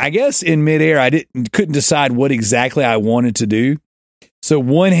 and I guess in midair I couldn't decide what exactly I wanted to do. So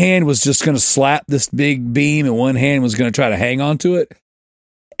one hand was just going to slap this big beam and one hand was going to try to hang on to it.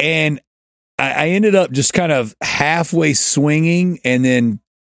 And I ended up just kind of halfway swinging and then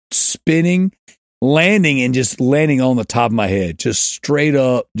spinning, landing on the top of my head, just straight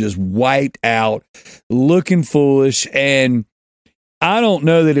up, just wiped out, looking foolish. And I don't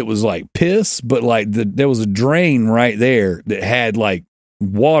know that it was like piss, but like there was a drain right there that had like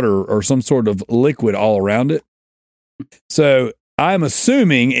water or some sort of liquid all around it. So I'm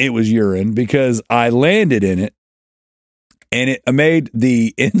assuming it was urine because I landed in it. And it made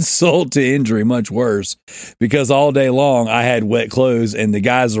the insult to injury much worse because all day long I had wet clothes and the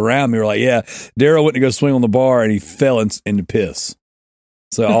guys around me were like, yeah, Daryl went to go swing on the bar and he fell into piss.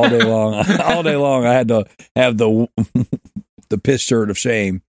 So all day long I had to have the piss shirt of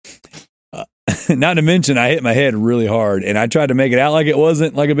shame. Not to mention I hit my head really hard and I tried to make it out like it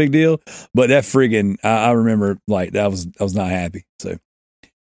wasn't like a big deal, but that friggin' I remember like I was not happy. So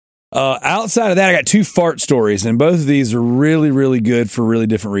outside of that, I got two fart stories, and both of these are really, really good for really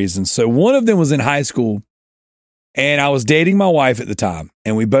different reasons. So one of them was in high school, and I was dating my wife at the time,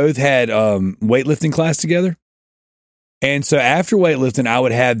 and we both had weightlifting class together. And so after weightlifting, I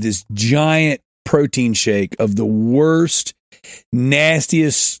would have this giant protein shake of the worst,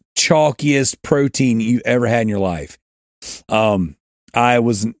 nastiest, chalkiest protein you ever had in your life. I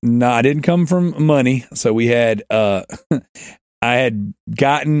didn't come from money, so we had I had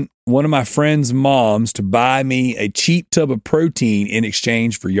gotten one of my friend's moms to buy me a cheap tub of protein in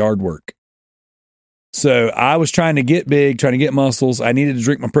exchange for yard work. So I was trying to get big, trying to get muscles. I needed to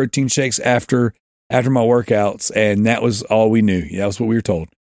drink my protein shakes after my workouts, and that was all we knew. That was what we were told.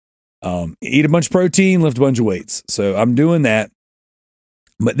 Eat a bunch of protein, lift a bunch of weights. So I'm doing that.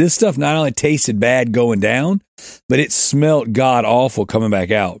 But this stuff not only tasted bad going down, but it smelled god awful coming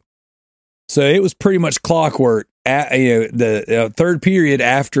back out. So it was pretty much clockwork. The third period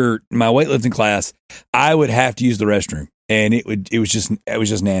after my weightlifting class, I would have to use the restroom, and it was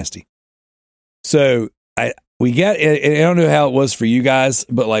just nasty. So I don't know how it was for you guys,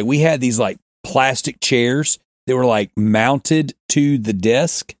 but like we had these like plastic chairs that were like mounted to the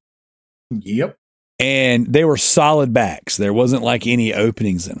desk. Yep. And they were solid backs. There wasn't like any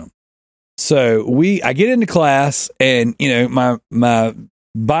openings in them. So I get into class, and you know my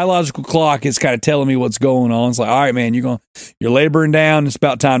biological clock is kind of telling me what's going on. It's like, all right, man, you're laboring down. It's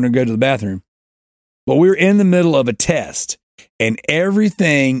about time to go to the bathroom. But we're in the middle of a test, and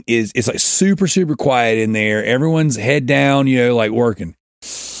everything it's like super, super quiet in there. Everyone's head down, you know, like working.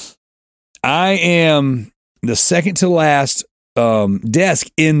 I am the second to last desk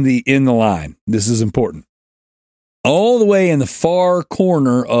in the line. This is important. All the way in the far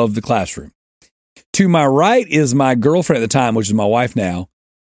corner of the classroom. To my right is my girlfriend at the time, which is my wife now.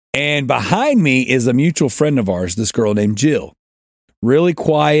 And behind me is a mutual friend of ours, this girl named Jill. Really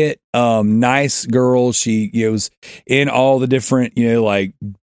quiet, nice girl. She was in all the different, like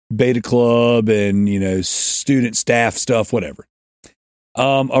beta club and, student staff stuff, whatever.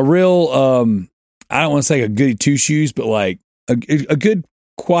 A real, I don't want to say a goody two shoes, but like a good,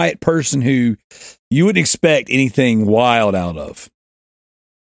 quiet person who you wouldn't expect anything wild out of.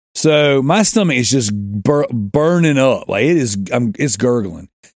 So my stomach is just burning up. Like it's gurgling.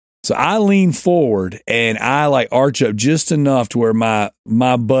 So I lean forward and I like arch up just enough to where my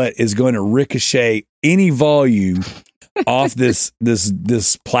butt is going to ricochet any volume off this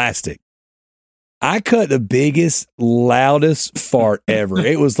plastic. I cut the biggest, loudest fart ever.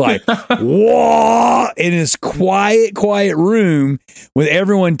 It was like, whoa, in this quiet room with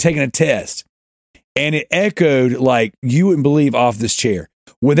everyone taking a test. And it echoed like you wouldn't believe off this chair.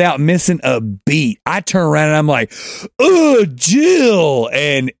 Without missing a beat, I turn around and I'm like, "Oh, Jill!"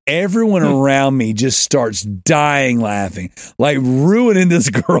 And everyone around me just starts dying laughing, like ruining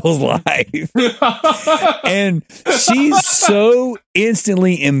this girl's life. And she's so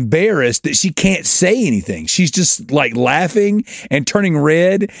instantly embarrassed that she can't say anything. She's just like laughing and turning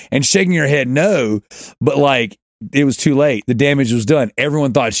red and shaking her head no, but like it was too late. The damage was done.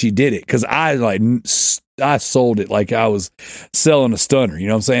 Everyone thought she did it because I sold it like I was selling a stunner. You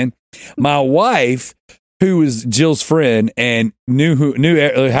know what I'm saying? My wife, who was Jill's friend and knew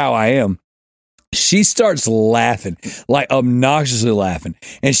how I am, she starts laughing, like obnoxiously laughing,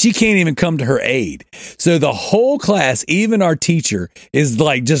 and she can't even come to her aid. So the whole class, even our teacher, is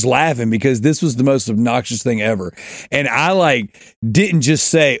like just laughing because this was the most obnoxious thing ever. And I like didn't just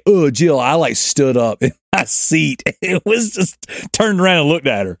say, "Oh, Jill," I like stood up in my seat. It was just turned around and looked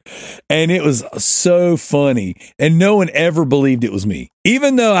at her. And it was so funny. And no one ever believed it was me.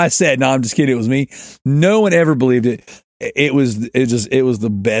 Even though I said, "No, I'm just kidding, it was me." No one ever believed it. It was the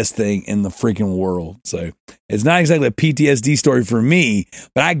best thing in the freaking world. So it's not exactly a PTSD story for me,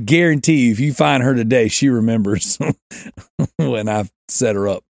 but I guarantee you, if you find her today, she remembers when I set her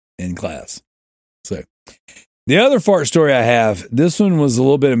up in class. So the other fart story I have, this one was a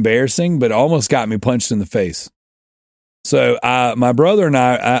little bit embarrassing, but almost got me punched in the face. So my brother and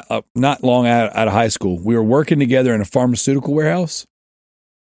I, not long out of high school, we were working together in a pharmaceutical warehouse,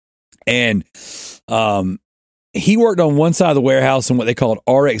 and he worked on one side of the warehouse in what they called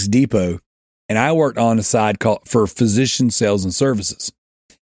RX Depot, and I worked on a side called for physician sales and services.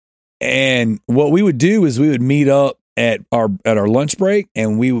 And what we would do is we would meet up at our lunch break,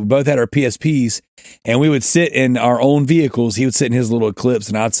 and we both had our PSPs, and we would sit in our own vehicles. He would sit in his little Eclipse,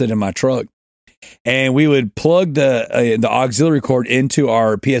 and I'd sit in my truck. And we would plug the auxiliary cord into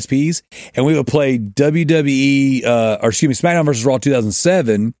our PSPs, and we would play SmackDown vs. Raw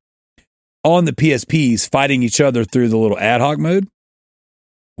 2007 on the PSPs, fighting each other through the little ad hoc mode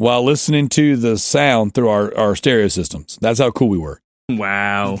while listening to the sound through our stereo systems. That's how cool we were.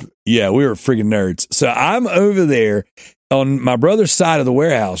 Wow. Yeah, we were freaking nerds. So I'm over there on my brother's side of the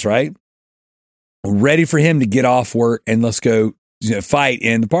warehouse, right? Ready for him to get off work and let's go fight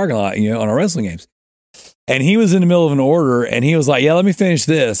in the parking lot, on our wrestling games. And he was in the middle of an order and he was like, "Yeah, let me finish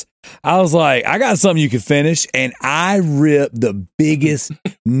this." I was like, "I got something you can finish." And I ripped the biggest,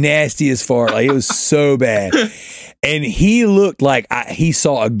 nastiest fart. Like it was so bad. And he looked like he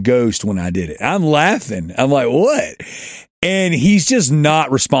saw a ghost when I did it. I'm laughing. I'm like, "What?" And he's just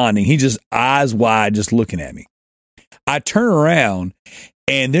not responding. He just eyes wide, just looking at me. I turn around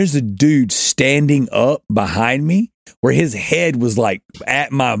and there's a dude standing up behind me where his head was like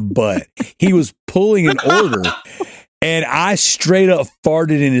at my butt. He was pulling an order and I straight up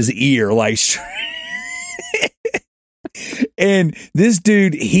farted in his ear. Like, and this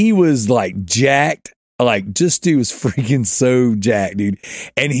dude, he was like jacked. Like, just dude was freaking so jacked, dude.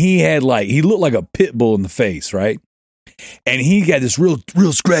 And he looked like a pit bull in the face, right? And he got this real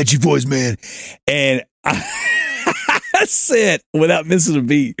scratchy voice, man. And I said, without missing a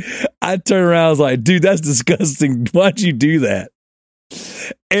beat, I turned around, I was like, "Dude, that's disgusting. Why'd you do that?"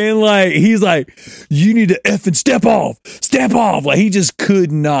 And like, he's like, "You need to effing step off. Like, he just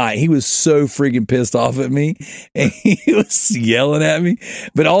could not. He was so freaking pissed off at me. And he was yelling at me.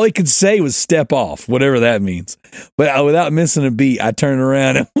 But all he could say was step off, whatever that means. But without missing a beat, I turned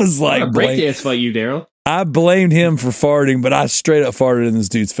around and was like, breakdance fight you, Daryl. I blamed him for farting, but I straight up farted in this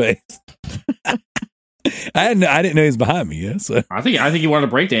dude's face. I didn't know he was behind me. Yeah, so I think he wanted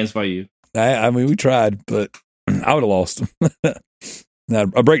to breakdance fight you. I mean, we tried, but I would have lost. Not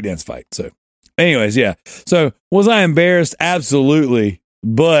a breakdance fight. So, anyways, yeah. So, was I embarrassed? Absolutely.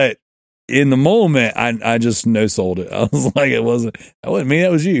 But in the moment, I just no-sold it. I was like, that wasn't me.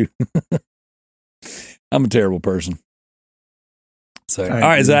 That was you. I'm a terrible person. So, all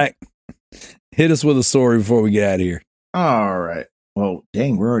right, Zach, hit us with a story before we get out of here. All right. Well,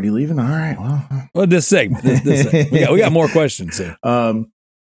 dang, we're already leaving. All right. Well, this segment, we got more questions. So. All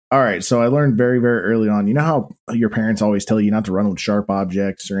right. So I learned very, very early on. You know how your parents always tell you not to run with sharp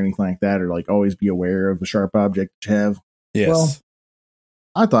objects or anything like that, or like always be aware of the sharp object you have. Yes. Well,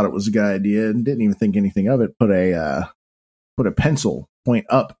 I thought it was a good idea and didn't even think anything of it. Put a pencil point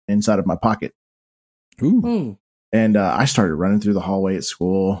up inside of my pocket. Ooh. And I started running through the hallway at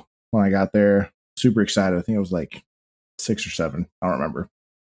school when I got there. Super excited. I think I was like 6 or 7. I don't remember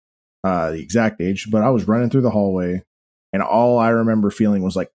the exact age, but I was running through the hallway, and all I remember feeling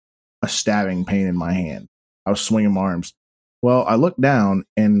was like a stabbing pain in my hand. I was swinging my arms. Well, I looked down,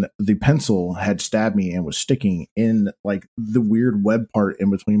 and the pencil had stabbed me and was sticking in like the weird web part in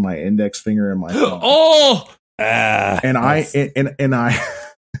between my index finger and my thumb. Oh, and I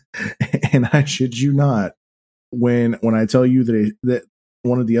shit you not, when I tell you that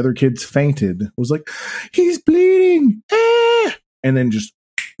one of the other kids fainted, was like, he's bleeding, and then just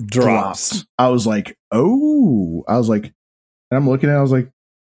drops. I was like, oh, and I'm looking at it, I was like,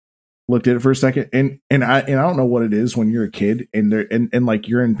 looked at it for a second, and I don't know what it is when you're a kid and and like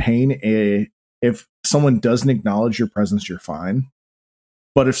you're in pain. If someone doesn't acknowledge your presence, you're fine.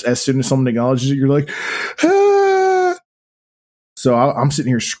 But as soon as someone acknowledges it, you're like, ah! So I'm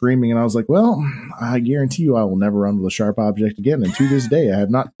sitting here screaming, and I was like, well, I guarantee you I will never run with a sharp object again. And to this day, I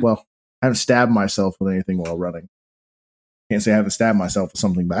haven't stabbed myself with anything while running. Can't say I haven't stabbed myself with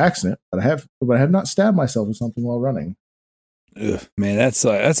something by accident, but I have not stabbed myself with something while running. Ugh, man, that's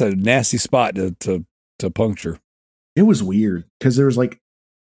a nasty spot to puncture. It was weird because there was like,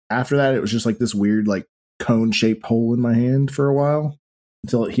 after that, it was just like this weird like cone shaped hole in my hand for a while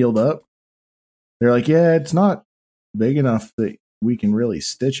until it healed up. They're like, yeah, it's not big enough that we can really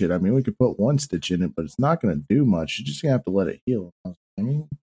stitch it. I mean, we could put one stitch in it, but it's not going to do much. You're just going to have to let it heal.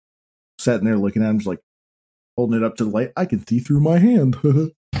 Sitting there looking at him, just like holding it up to the light. I can see through my hand.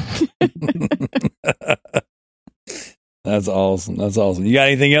 That's awesome. That's awesome. You got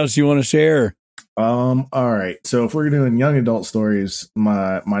anything else you want to share? All right. So if we're doing young adult stories,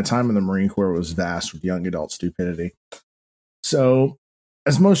 my time in the Marine Corps was vast with young adult stupidity. So,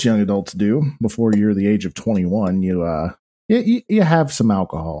 as most young adults do, before you're the age of 21, you have some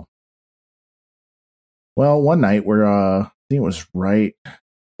alcohol. Well, one night where I think it was right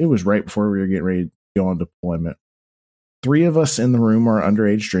before we were getting ready to go on deployment. 3 of us in the room are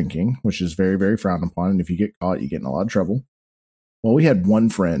underage drinking, which is very, very frowned upon. And if you get caught, you get in a lot of trouble. Well, we had one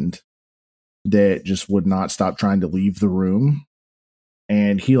friend that just would not stop trying to leave the room.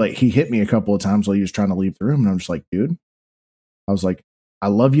 And he hit me a couple of times while he was trying to leave the room. And I'm just like, dude, I was like, I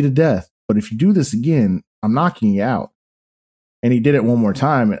love you to death, but if you do this again, I'm knocking you out. And he did it one more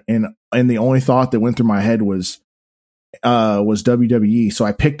time. And the only thought that went through my head was WWE. So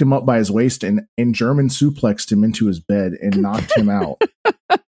I picked him up by his waist and German suplexed him into his bed and knocked him out.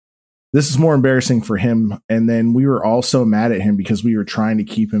 This is more embarrassing for him. And then we were all so mad at him because we were trying to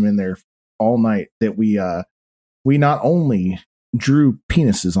keep him in there all night that we not only drew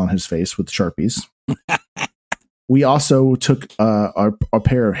penises on his face with Sharpies, we also took a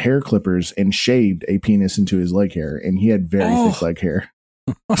pair of hair clippers and shaved a penis into his leg hair, and he had very thick leg hair.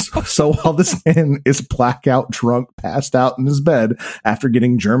 So while this man is blackout drunk, passed out in his bed after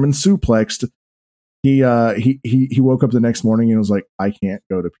getting German suplexed, he woke up the next morning and was like, I can't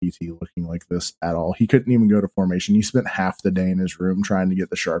go to PT looking like this at all. He couldn't even go to formation. He spent half the day in his room trying to get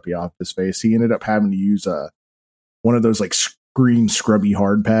the Sharpie off his face. He ended up having to use one of those like green scrubby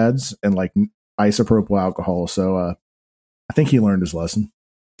hard pads and like isopropyl alcohol. So I think he learned his lesson.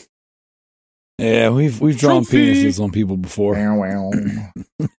 Yeah, we've drawn penises on people before.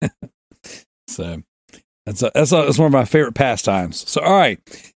 So that's one of my favorite pastimes. So all right,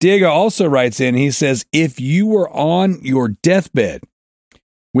 Diego also writes in. He says, if you were on your deathbed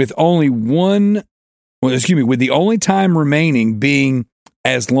with the only time remaining being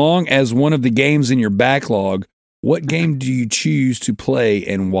as long as one of the games in your backlog, what game do you choose to play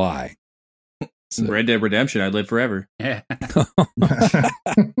and why? So. Red Dead Redemption. I'd live forever. Yeah.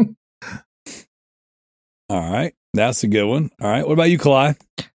 All right. That's a good one. All right. What about you, Kalai?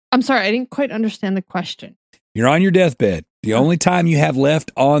 I'm sorry. I didn't quite understand the question. You're on your deathbed. The only time you have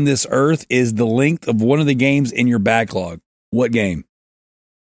left on this earth is the length of one of the games in your backlog. What game?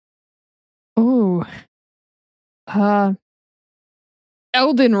 Oh,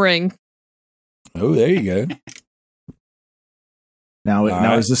 Elden Ring. Oh, there you go.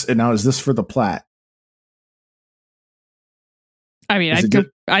 Now is this for the plat? I mean, I'd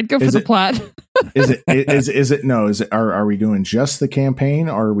go for the plat. Are we doing just the campaign,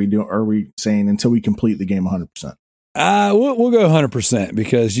 or are we saying until we complete the game 100%? We'll go 100%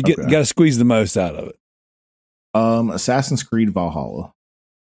 because you got to squeeze the most out of it. Assassin's Creed Valhalla.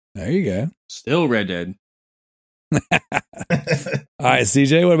 There you go. Still Red Dead. All right,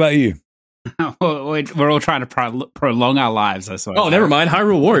 CJ, what about you? We're all trying to prolong our lives, I suppose. Oh, never mind.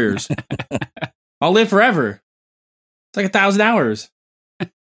 Hyrule Warriors. I'll live forever. It's like 1,000 hours.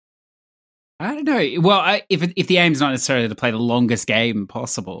 I don't know. Well, if the aim's not necessarily to play the longest game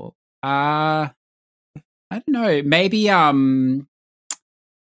possible, I don't know. Maybe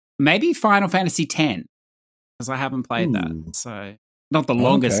Final Fantasy X, because I haven't played that. So not the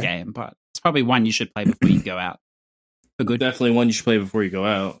longest game, but it's probably one you should play before you go out. For good. Definitely one you should play before you go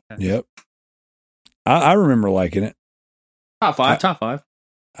out. Yep. I remember liking it. Top five.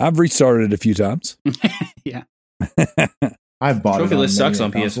 I've restarted it a few times. Yeah. I've bought Trophy it. List sucks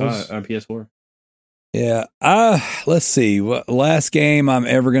on consoles. PS5 on PS4. Yeah. Let's see. What last game I'm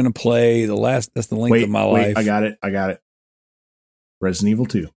ever going to play? That's the length of my life. I got it. Resident Evil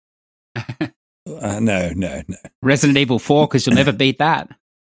 2. No. Resident Evil 4, because you'll never beat that.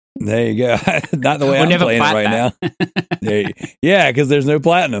 There you go. Not the way I'm playing it right now. Yeah, because there's no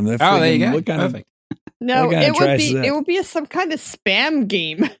platinum. There you go. Perfect. No, it would be some kind of spam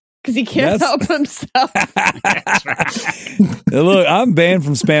game because he can't help himself. Look, I'm banned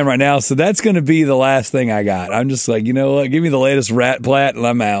from spam right now, so that's going to be the last thing I got. I'm just like, you know what? Give me the latest Rat Plat, and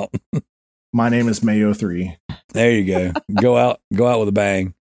I'm out. My name is Mayo 3. There you go. Go out with a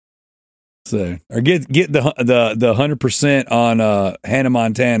bang. So, or get the 100% on Hannah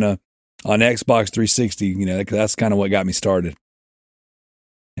Montana on Xbox 360. You know, that's kind of what got me started.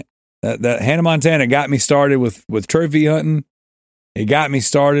 That Hannah Montana got me started with trophy hunting. It got me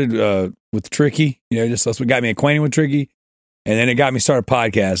started with Tricky. You know, that's what got me acquainted with Tricky, and then it got me started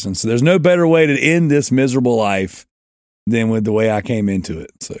podcasting. So there's no better way to end this miserable life than with the way I came into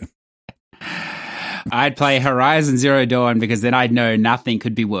it. So I'd play Horizon Zero Dawn because then I'd know nothing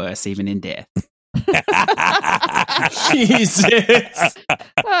could be worse, even in death. Jesus. Way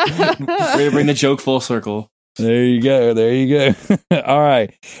to bring the joke full circle. There you go. All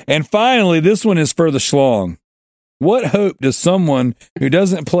right. And finally, this one is for the schlong. What hope does someone who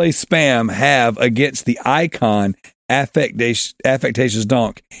doesn't play spam have against the icon Affectatious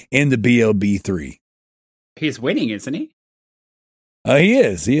Donk in the BLB3? He's winning, isn't he? He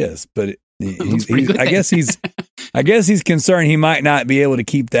is. But I guess he's concerned he might not be able to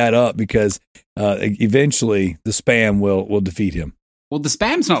keep that up because eventually the spam will defeat him. Well, the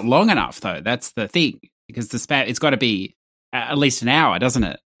spam's not long enough, though. That's the thing. Because the spam, it's got to be at least an hour, doesn't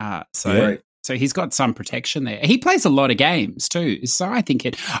it? So he's got some protection there. He plays a lot of games too. So I think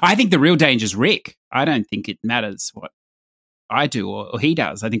the real danger is Rick. I don't think it matters what I do or he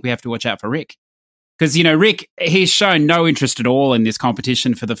does. I think we have to watch out for Rick. Because, you know, Rick, he's shown no interest at all in this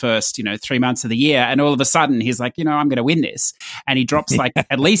competition for the first, 3 months of the year. And all of a sudden he's like, I'm going to win this. And he drops like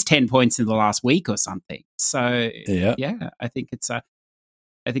at least 10 points in the last week or something. So yeah, I think it's a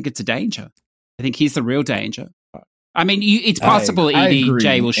danger. I think he's the real danger. I mean, it's possible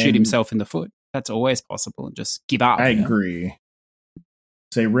EDJ will shoot himself in the foot. That's always possible and just give up. I agree.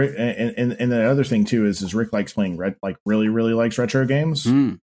 Say Rick, and the other thing too is Rick likes playing really likes retro games,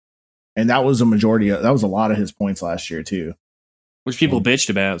 and that was a lot of his points last year too, which people bitched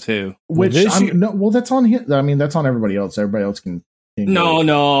about too. That's on him. I mean, that's on everybody else. Everybody else can.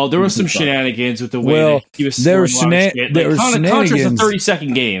 No, there was some shenanigans with the way that he was. There was shenanigans. Contra's a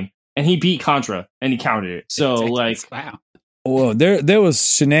 30-second game. And he beat Contra, and he counted it. So, wow. Well, there was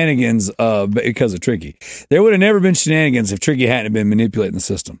shenanigans because of Tricky. There would have never been shenanigans if Tricky hadn't been manipulating the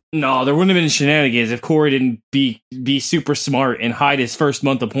system. No, there wouldn't have been shenanigans if Corey didn't be super smart and hide his first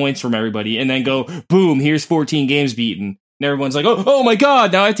month of points from everybody, and then go, boom, here's 14 games beaten. And everyone's like, oh my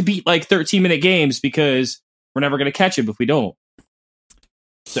god, now I have to beat like 13-minute games because we're never going to catch him if we don't.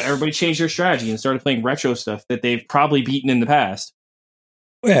 So everybody changed their strategy and started playing retro stuff that they've probably beaten in the past.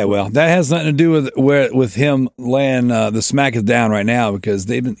 Yeah, well, that has nothing to do with him laying the smackers down right now because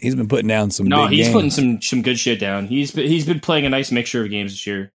he's been putting down some. No, he's games. putting some good shit down. He's been playing a nice mixture of games this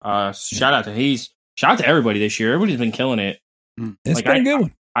year. Shout out to everybody this year. Everybody's been killing it. It's been a good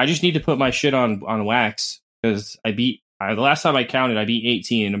one. I just need to put my shit on wax because the last time I counted, I beat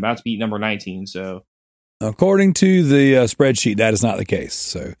 18 and I'm about to beat number 19. So, according to the spreadsheet, that is not the case.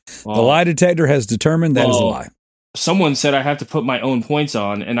 So, the lie detector has determined that is a lie. Someone said I have to put my own points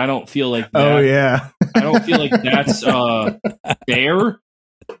on, and I don't feel like that. Oh, yeah. I don't feel like that's fair.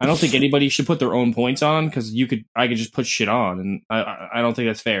 I don't think anybody should put their own points on because I could just put shit on, and I don't think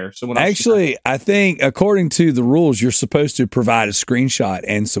that's fair. Actually, I think according to the rules, you're supposed to provide a screenshot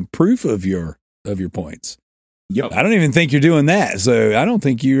and some proof of your points. Yep. I don't even think you're doing that, so I don't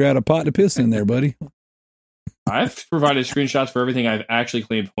think you're out of pot to piss in there, buddy. I've provided screenshots for everything I've actually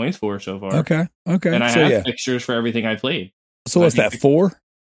claimed points for so far. Okay. And I have pictures for everything I played. So what's that, 4?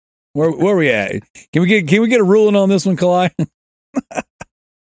 Where are we at? Can we get a ruling on this one, Kalai?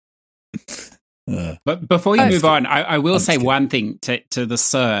 But before you move on, I will say one thing to the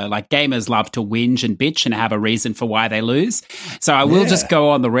sir. Like, gamers love to whinge and bitch and have a reason for why they lose. So I will just go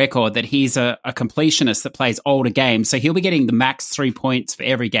on the record that he's a completionist that plays older games. So he'll be getting the max 3 points for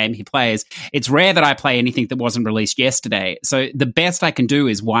every game he plays. It's rare that I play anything that wasn't released yesterday. So the best I can do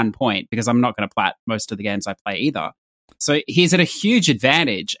is 1 point, because I'm not going to plat most of the games I play either. So he's at a huge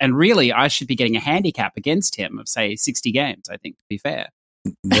advantage. And really, I should be getting a handicap against him of, say, 60 games, I think, to be fair.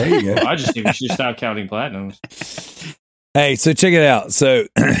 There you go. I just think we should stop counting platinums. Hey, so check it out. So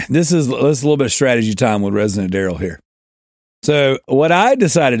this is a little bit of strategy time with Resident Daryl here. So what I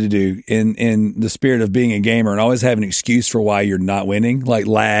decided to do in the spirit of being a gamer and always have an excuse for why you're not winning, like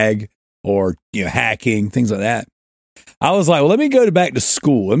lag or hacking, things like that. I was like, well, let me go back to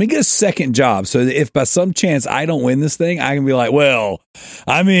school. Let me get a second job. So that if by some chance I don't win this thing, I can be like, well,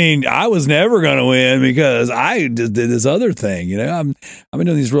 I mean, I was never going to win because I just did this other thing. I've been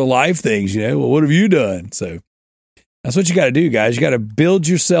doing these real life things, Well, what have you done? So that's what you got to do, guys. You got to build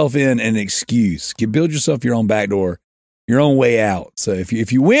yourself in an excuse. Build yourself your own back door, your own way out. So if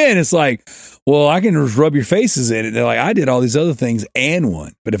you win, it's like, well, I can just rub your faces in it. They're like, I did all these other things and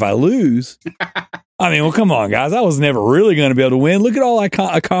won. But if I lose, I mean, well, come on, guys. I was never really going to be able to win. Look at all I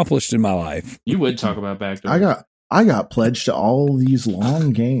accomplished in my life. You would talk about backdoor. I got pledged to all these long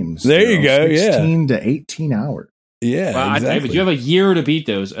games. There you go. 16 to 18 hours. Yeah, well, exactly. But you have a year to beat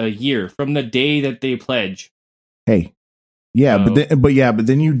those. A year from the day that they pledge. Hey, yeah, but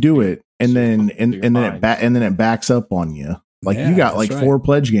then you do it, and then it backs up on you. Like, you got like 4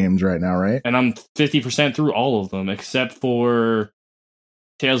 pledge games right now, right? And I'm 50% through all of them except for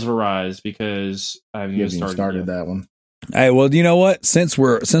Tales of Arise, because I haven't even started that one. Hey, well, you know what? Since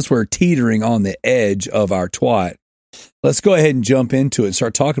we're teetering on the edge of our twat, let's go ahead and jump into it and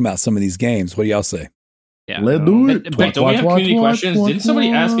start talking about some of these games. What do y'all say? Yeah, let's do it. Wait, don't we have community questions? Didn't somebody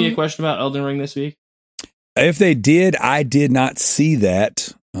ask me a question about Elden Ring this week? If they did, I did not see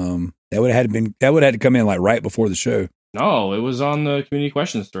that. That would have had to come in like right before the show. No, it was on the community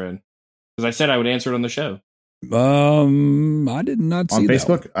questions thread, because I said I would answer it on the show. I did not see on that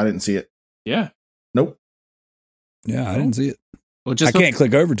Facebook. one. I didn't see it. Yeah. Nope. Yeah, I didn't see it. Well, I can't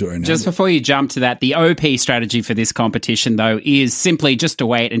click over to it right now. Just before you jump to that, the OP strategy for this competition, though, is simply just to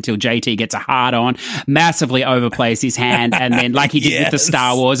wait until JT gets a hard on, massively overplays his hand, and then, like he did with the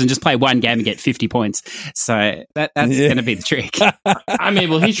Star Wars, and just play one game and get 50 points. So that's going to be the trick. I mean,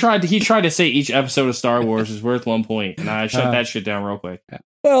 well, he tried to say each episode of Star Wars is worth 1 point, and I shut that shit down real quick.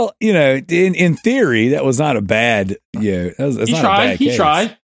 Well, in theory, that was not a bad. That's he not tried. A bad case. He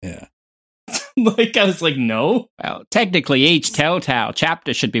tried. Yeah. Like, I was like, no. Well, technically, each Telltale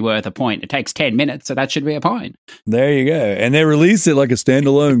chapter should be worth a point. It takes 10 minutes, so that should be a point. There you go. And they released it like a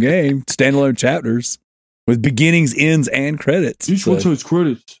standalone game, standalone chapters with beginnings, ends, and credits. Each one has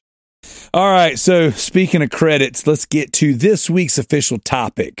credits. All right. So, speaking of credits, let's get to this week's official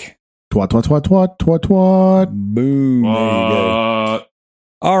topic. Twat. Boom. There you go.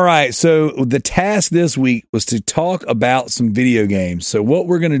 All right, so the task this week was to talk about some video games. So what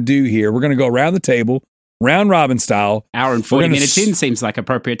we're going to do here, we're going to go around the table, round robin style. Hour and 40 minutes in seems like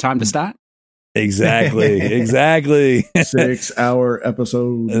appropriate time to start. Exactly. 6 hour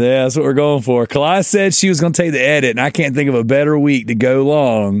episode. Yeah, that's what we're going for. Kalai said she was going to take the edit, and I can't think of a better week to go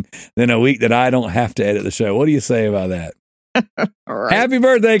long than a week that I don't have to edit the show. What do you say about that? All right. Happy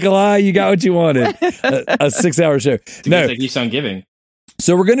birthday, Kalai. You got what you wanted. A 6 hour show. No, it keeps on giving.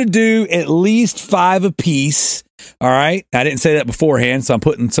 So we're going to do at least 5 apiece. All right. I didn't say that beforehand, so I'm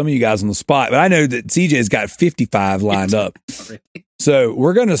putting some of you guys on the spot, but I know that CJ's got 55 lined up. So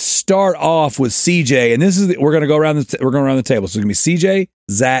we're going to start off with CJ, and we're going to go around the table. So it's going to be CJ,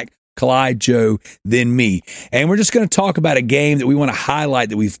 Zach, Kalai, Joe, then me. And we're just going to talk about a game that we want to highlight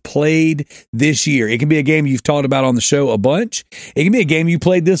that we've played this year. It can be a game you've talked about on the show a bunch. It can be a game you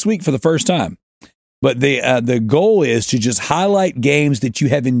played this week for the first time. But the goal is to just highlight games that you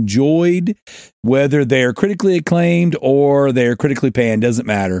have enjoyed, whether they're critically acclaimed or they're critically panned, doesn't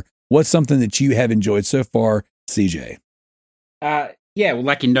matter. What's something that you have enjoyed so far, CJ? Yeah, well,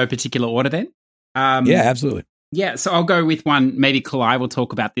 like in no particular order then. Yeah, absolutely. Yeah, so I'll go with one. Maybe Kalai will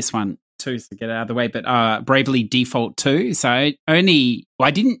talk about this one too, so get it out of the way. But Bravely Default 2. So I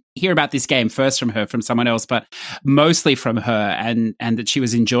didn't hear about this game first from someone else, but mostly from her, and that she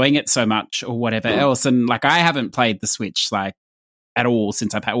was enjoying it so much or whatever else. And like, I haven't played the Switch like at all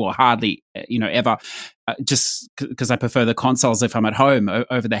since I've had, well, hardly, ever, just because I prefer the consoles if I'm at home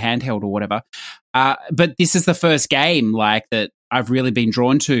over the handheld or whatever. But this is the first game like that I've really been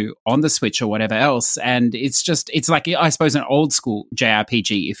drawn to on the Switch or whatever else. And it's like, I suppose, an old school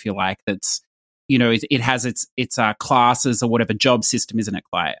JRPG, if you like, that's, it has its classes or whatever job system, isn't it,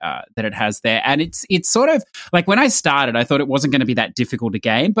 Clay, that it has there. And it's sort of like when I started, I thought it wasn't going to be that difficult a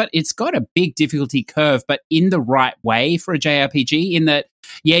game, but it's got a big difficulty curve, but in the right way for a JRPG, in that,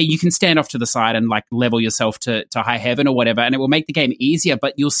 yeah, you can stand off to the side and like level yourself to high heaven or whatever, and it will make the game easier,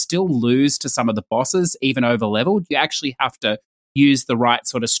 but you'll still lose to some of the bosses, even over leveled. You actually have to use the right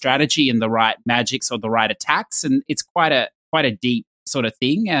sort of strategy and the right magics or the right attacks. And it's quite a deep sort of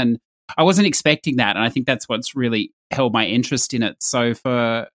thing. And I wasn't expecting that, and I think that's what's really held my interest in it. So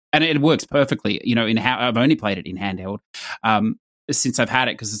and it works perfectly, I've only played it in handheld since I've had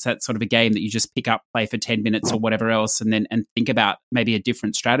it, because it's that sort of a game that you just pick up, play for 10 minutes or whatever else, and think about maybe a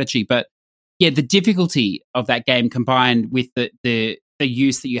different strategy. But yeah, the difficulty of that game combined with the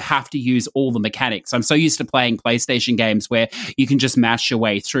use that you have to use all the mechanics. I'm so used to playing PlayStation games where you can just mash your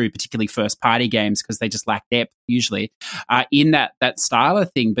way through, particularly first-party games, because they just lack depth usually in that style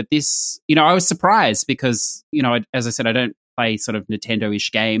of thing. But this, I was surprised because, as I said, I don't play sort of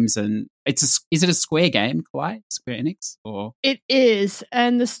Nintendo-ish games, and is it a Square game, Kawhi? Square Enix? Or it is,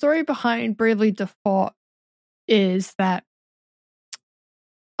 and the story behind Bravely Default is that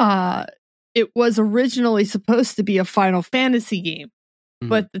it was originally supposed to be a Final Fantasy game.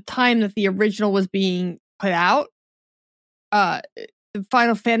 But the time that the original was being put out, the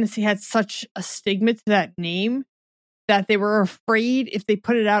Final Fantasy had such a stigma to that name that they were afraid if they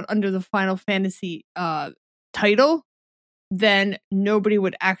put it out under the Final Fantasy title, then nobody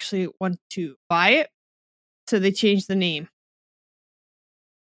would actually want to buy it. So they changed the name.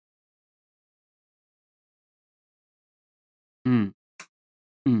 Do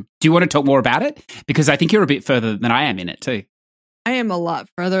you want to talk more about it? Because I think you're a bit further than I am in it too. I am a lot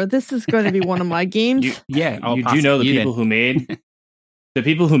further. This is going to be one of my games. You do know the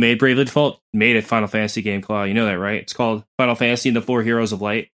people who made Bravely Default made a Final Fantasy game, Claw. You know that, right? It's called Final Fantasy and the Four Heroes of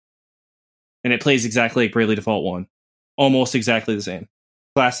Light, and it plays exactly like Bravely Default 1, almost exactly the same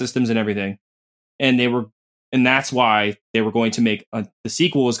class systems and everything. And that's why they were going to make the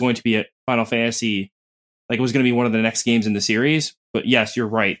sequel was going to be a Final Fantasy, like it was going to be one of the next games in the series. But yes, you're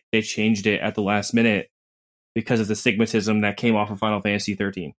right. They changed it at the last minute because of the stigmatism that came off of Final Fantasy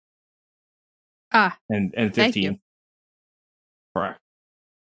 13. And 15. Correct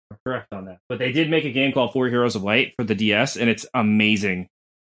on that. But they did make a game called Four Heroes of Light for the DS, and it's amazing.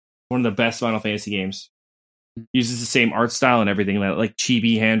 One of the best Final Fantasy games. Uses the same art style and everything, like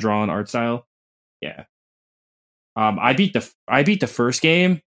chibi hand-drawn art style. Yeah. I beat the first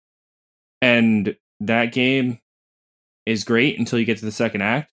game, and that game is great until you get to the second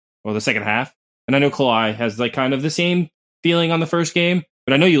act, or the second half. And I know Kalai has like kind of the same feeling on the first game,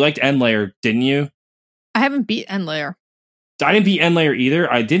 but I know you liked Endlayer, didn't you? I haven't beat Endlayer. I didn't beat Endlayer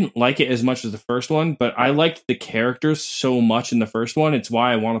either. I didn't like it as much as the first one, but I liked the characters so much in the first one. It's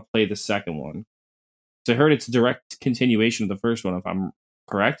why I want to play the second one. So I heard it's a direct continuation of the first one, if I'm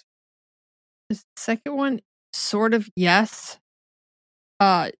correct. The second one, sort of, yes.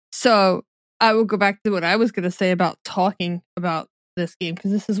 So I will go back to what I was going to say about talking about this game,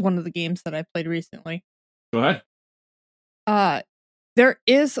 because this is one of the games that I played recently. Go ahead. There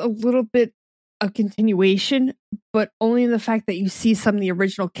is a little bit of continuation, but only in the fact that you see some of the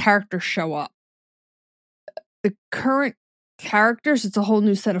original characters show up. The current characters, it's a whole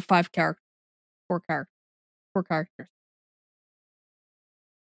new set of four characters.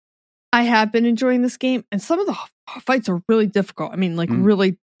 I have been enjoying this game, and some of the fights are really difficult. I mean, like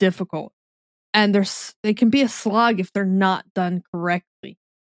really difficult. And they can be a slog if they're not done correctly.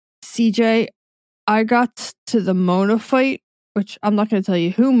 CJ, I got to the Mona fight, which I'm not going to tell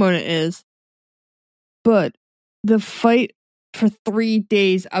you who Mona is, but the fight for 3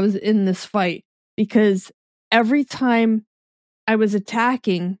 days, I was in this fight because every time I was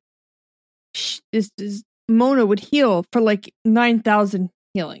attacking, this Mona would heal for like 9,000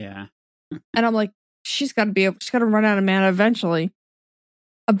 healing. Yeah. And I'm like, she's got to run out of mana eventually.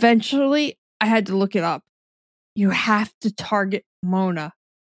 Eventually, I had to look it up. You have to target Mona.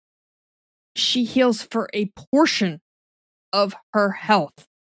 She heals for a portion of her health.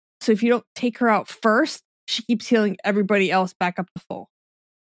 So if you don't take her out first, she keeps healing everybody else back up to full.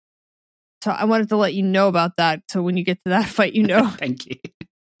 So I wanted to let you know about that. So when you get to that fight, you know. Thank you.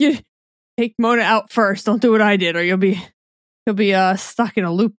 You take Mona out first. Don't do what I did, or you'll be stuck in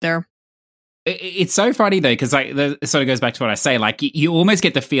a loop there. It's so funny though, because like it sort of goes back to what I say. Like you almost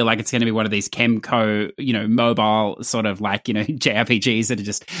get the feel like it's going to be one of these Kemco, mobile sort of like JRPGs that are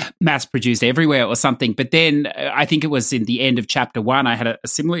just mass produced everywhere or something. But then I think it was in the end of chapter 1, I had a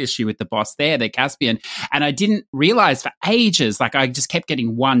similar issue with the boss there, the Caspian, and I didn't realize for ages. Like I just kept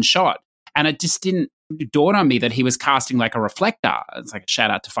getting one shot, and it just didn't dawn on me that he was casting like a reflector. It's like a shout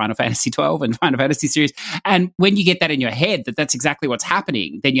out to Final Fantasy 12 and Final Fantasy series. And when you get that in your head that that's exactly what's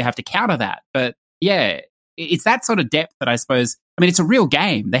happening, then you have to counter that. But yeah, it's that sort of depth that I suppose. I mean, it's a real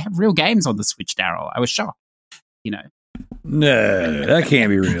game. They have real games on the Switch, Daryl. I was shocked. No, that can't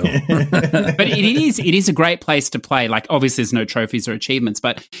be real. But it is a great place to play. Like, obviously, there's no trophies or achievements,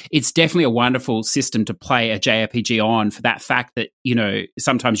 but it's definitely a wonderful system to play a JRPG on for that fact that,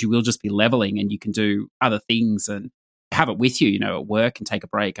 sometimes you will just be leveling and you can do other things and have it with you, at work and take a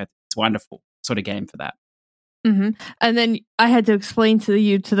break. It's a wonderful sort of game for that. Mm-hmm. And then I had to explain to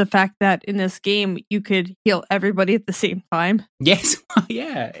the fact that in this game, you could heal everybody at the same time. Yes.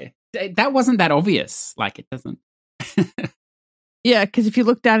 Yeah. That wasn't that obvious. Like, it doesn't. Yeah, because if you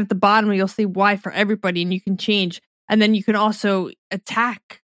look down at the bottom, you'll see Y for everybody, and you can change. And then you can also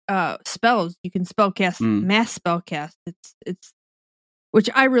attack spells. You can spellcast mass spellcast. It's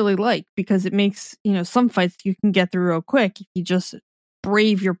which I really like because it makes some fights you can get through real quick if you just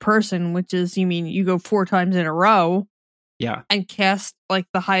brave your person, which is you go 4 times in a row, yeah, and cast like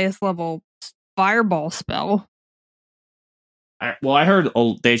the highest level fireball spell. I heard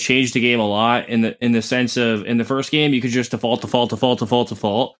they changed the game a lot in the sense of in the first game you could just default,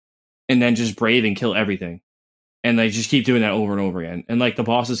 and then just brave and kill everything, and they just keep doing that over and over again. And like the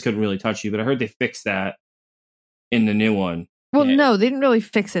bosses couldn't really touch you, but I heard they fixed that in the new one. Well, no, they didn't really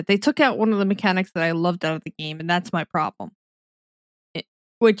fix it. They took out one of the mechanics that I loved out of the game, and that's my problem.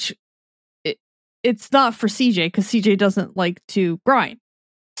 It's not for CJ because CJ doesn't like to grind.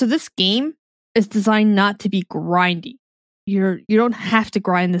 So this game is designed not to be grindy. You don't have to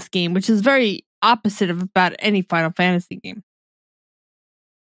grind this game, which is very opposite of about any Final Fantasy game.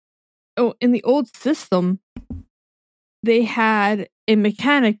 Oh, in the old system, they had a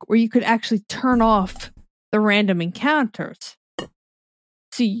mechanic where you could actually turn off the random encounters.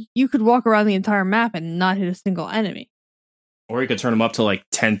 So you could walk around the entire map and not hit a single enemy. Or you could turn them up to like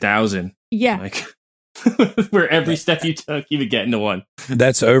 10,000. Yeah. Like where every step you took, you would get into one.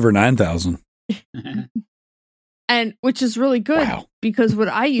 That's over 9,000. And which is really good because what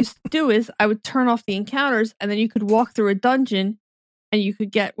I used to do is I would turn off the encounters and then you could walk through a dungeon and you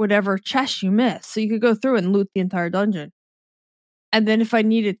could get whatever chest you missed. So you could go through and loot the entire dungeon. And then if I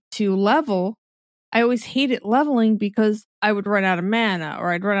needed to level, I always hated leveling because I would run out of mana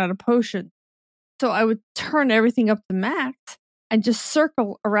or I'd run out of potions. So I would turn everything up to max and just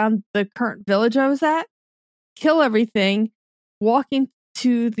circle around the current village I was at, kill everything, walk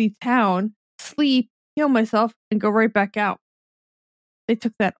into the town, sleep, heal myself, and go right back out. They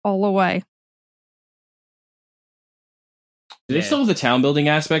took that all away. Do they still have the town building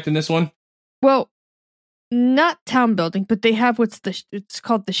aspect in this one? Well, not town building, but they have it's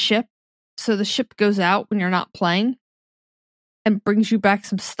called the ship. So the ship goes out when you're not playing and brings you back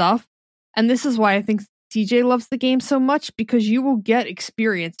some stuff. And this is why I think CJ loves the game so much, because you will get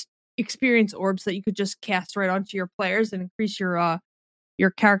experience orbs that you could just cast right onto your players and increase your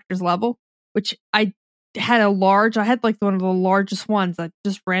character's level, which I had like one of the largest ones. I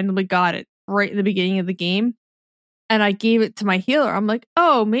just randomly got it right in the beginning of the game. And I gave it to my healer. I'm like,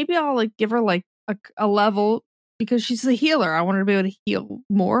 oh, maybe I'll like give her like a level because she's a healer. I want her to be able to heal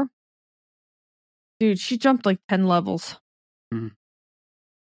more. Dude, she jumped like 10 levels. Mm.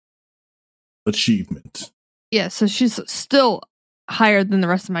 Achievement. Yeah, so she's still higher than the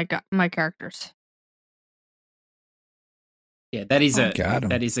rest of my characters. Yeah, that is a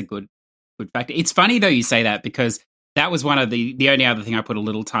good factor. It's funny though you say that because that was one of the only other thing I put a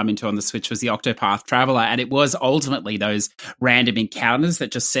little time into on the Switch was the Octopath Traveler, and it was ultimately those random encounters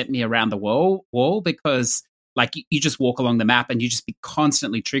that just sent me around the wall because like you just walk along the map and you just be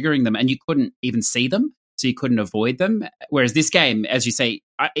constantly triggering them and you couldn't even see them, so you couldn't avoid them. Whereas this game, as you say,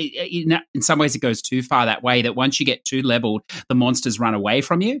 in some ways it goes too far that way, that once you get too leveled, the monsters run away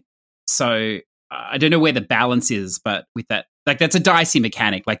from you. So I don't know where the balance is, but with that, like that's a dicey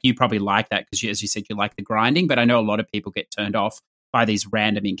mechanic. Like you probably like that because, as you said, you like the grinding. But I know a lot of people get turned off by these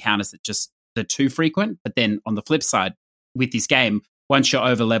random encounters that they're too frequent. But then on the flip side, with this game, once you're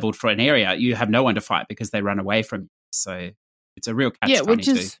over leveled for an area, you have no one to fight because they run away from you. So it's a real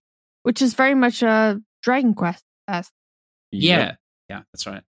catch-22. which is very much a Dragon Quest esque. Yeah, that's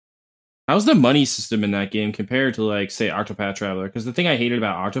right. How's the money system in that game compared to like say Octopath Traveler? Because the thing I hated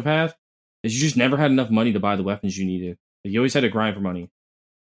about Octopath is you just never had enough money to buy the weapons you needed. You always had to grind for money.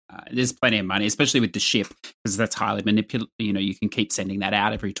 There's plenty of money, especially with the ship, because that's highly manipulated. You can keep sending that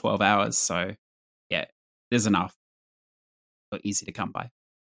out every 12 hours. So, yeah, there's enough. But easy to come by.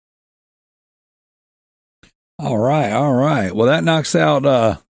 All right. Well, that knocks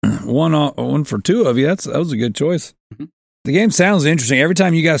out one for two of you. That was a good choice. Mm-hmm. The game sounds interesting. Every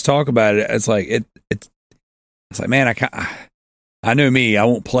time you guys talk about it, it's like it's like, man, I know me, I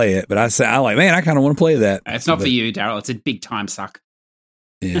won't play it, but I kind of want to play that. It's not for you, Daryl. It's a big time suck.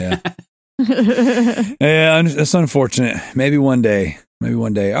 Yeah. Yeah, it's unfortunate. Maybe one day.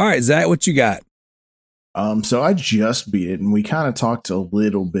 All right, Zach, what you got? So I just beat it, and we kind of talked a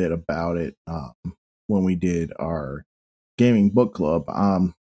little bit about it when we did our gaming book club.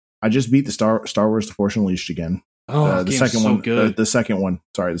 I just beat the Star Wars: The Force Unleashed again. The second one. Good. The second one.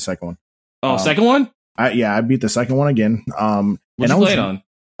 Sorry, the second one. Oh, second one? I beat the second one again. What'd you play it on?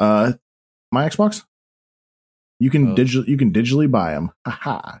 My Xbox. You can digitally buy them.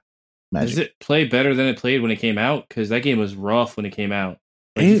 Haha. Magic. Does it play better than it played when it came out? Because that game was rough when it came out.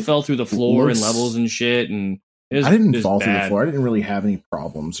 It fell through the floor and levels and shit, and I didn't fall through the floor. I didn't really have any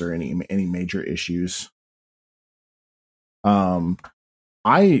problems or any major issues. I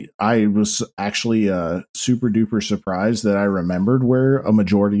was actually super duper surprised that I remembered where a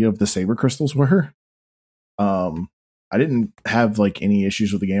majority of the saber crystals were. I didn't have like any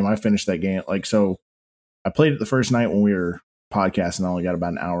issues with the game. I finished that game so I played it the first night when we were podcasting. I only got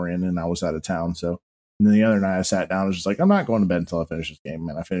about an hour in, and I was out of town. And then the other night I sat down and was just like, I'm not going to bed until I finish this game.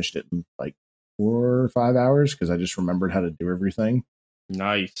 And I finished it in like 4 or 5 hours because I just remembered how to do everything.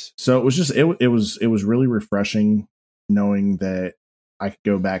 Nice. So it was just it was really refreshing knowing that I could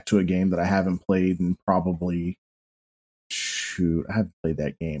go back to a game that I haven't played in probably I haven't played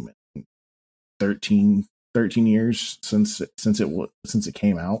that game in 13 years since it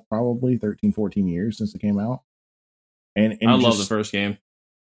came out, probably 13, 14 years since it came out. And I love the first game.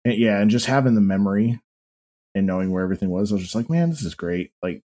 And just having the memory and knowing where everything was, I was just like, man, this is great.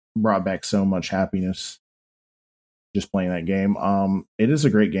 Like, brought back so much happiness just playing that game. It is a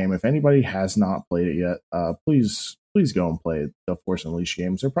great game. If anybody has not played it yet, please go and play the Force Unleashed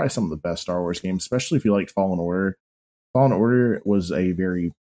games. They're probably some of the best Star Wars games, especially if you liked Fallen Order. Fallen Order was a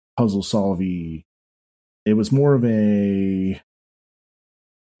very puzzle solvey. It was more of a,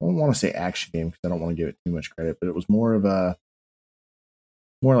 I don't want to say action game because I don't want to give it too much credit, but it was more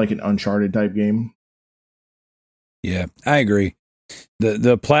like an Uncharted type game. Yeah, I agree.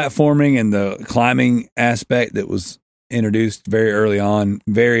 The platforming and the climbing aspect that was introduced very early on,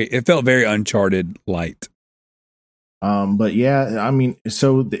 it felt very Uncharted light. But yeah, I mean,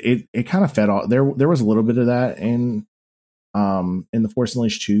 so it kind of fed off. There was a little bit of that in the Force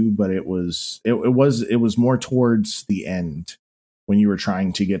Unleashed 2, but it was more towards the end when you were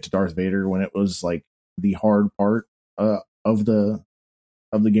trying to get to Darth Vader, when it was like the hard part of the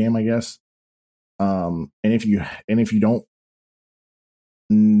game, I guess. And if you don't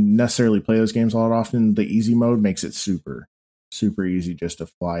necessarily play those games all that often, the easy mode makes it super, super easy just to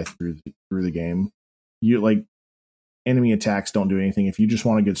fly through the game. You like enemy attacks don't do anything. If you just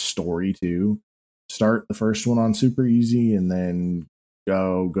want a good story too, start the first one on super easy and then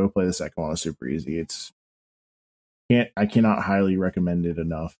go play the second one on super easy. I cannot highly recommend it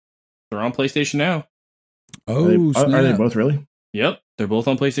enough. They're on PlayStation now. Oh, are they both really? Yep, they're both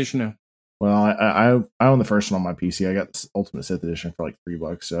on PlayStation now. Well, I own the first one on my PC. I got the Ultimate Sith Edition for like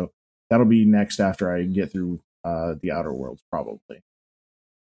 $3, so that'll be next after I get through the Outer Worlds, probably.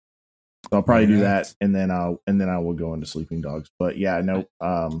 So I'll probably do that, and then I will go into Sleeping Dogs. But yeah, no,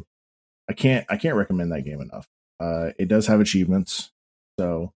 I can't recommend that game enough. It does have achievements,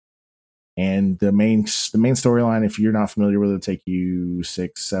 so, and the main storyline, if you're not familiar with it, will take you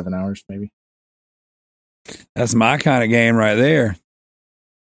 6-7 hours maybe. That's my kind of game right there.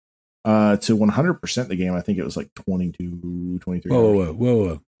 To 100% the game, I think it was like 22, 23 hours.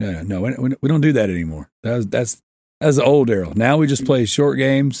 Whoa. Yeah, no, we don't do that anymore. That's the old Daryl. Now we just play short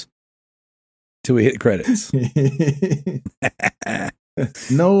games till we hit credits.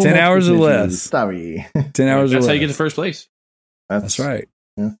 No, 10 hours or less. Sorry. 10 hours or less. That's how you get to first place. That's right.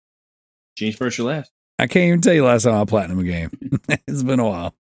 Yeah. Change first or last. I can't even tell you last time I platinum a game. It's been a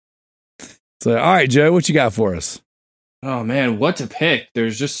while. So, all right, Joe, what you got for us? Oh man, what to pick?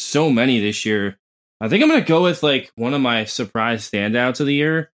 There's just so many this year. I think I'm gonna go with like one of my surprise standouts of the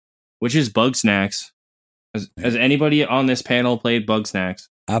year, which is Bugsnax. Has anybody on this panel played Bugsnax?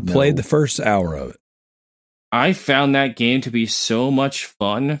 I played the first hour of it. I found that game to be so much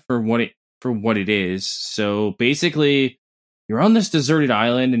fun for what it is. So basically, you're on this deserted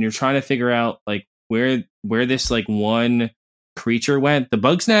island and you're trying to figure out like where this like one creature went. The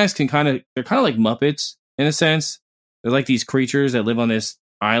Bugsnax they're kind of like Muppets in a sense. They're like these creatures that live on this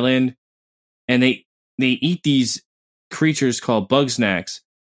island, and they eat these creatures called bug snacks.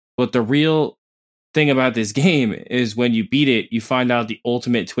 But the real thing about this game is when you beat it, you find out the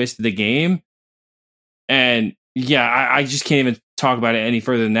ultimate twist of the game. And yeah, I just can't even talk about it any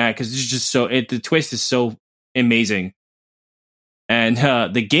further than that because it's just the twist is so amazing. And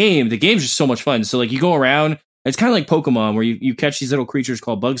the game's just so much fun. So like you go around, it's kind of like Pokemon where you catch these little creatures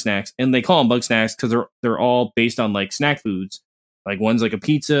called bug snacks, and they call them bug snacks because they're all based on like snack foods. Like one's like a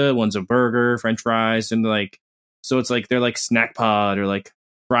pizza, one's a burger, French fries, and like so it's like they're like snack pod or like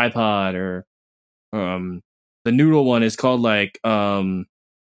fry pod or the noodle one is called like Stoodle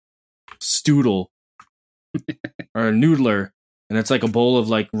or a noodler, and it's like a bowl of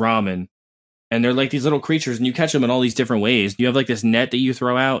like ramen. And they're like these little creatures, and you catch them in all these different ways. You have like this net that you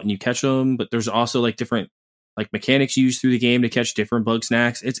throw out, and you catch them. But there's also like different like mechanics used through the game to catch different bug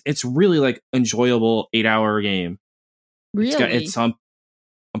snacks. It's really like enjoyable 8-hour game. Really?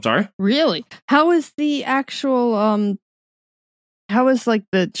 I'm sorry. Really? How is the actual How is like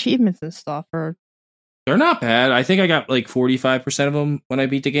the achievements and stuff? Or they're not bad. I think I got like 45% of them when I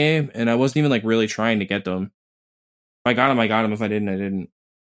beat the game, and I wasn't even like really trying to get them. If I got them, I got them. If I didn't, I didn't.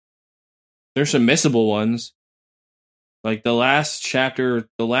 There's some missable ones. Like the last chapter,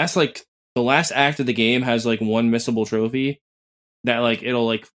 the last act of the game has like one missable trophy that like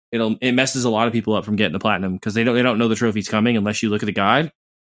it messes a lot of people up from getting the platinum because they don't know the trophy's coming unless you look at the guide.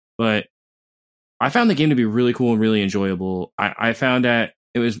 But I found the game to be really cool and really enjoyable. I found that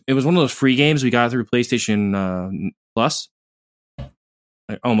it was one of those free games we got through PlayStation Plus.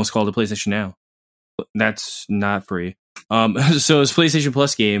 I almost called it PlayStation Now. But that's not free. So it was PlayStation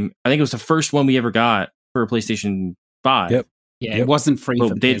Plus game. I think it was the first one we ever got for PlayStation 5. Yep. Yeah, it wasn't free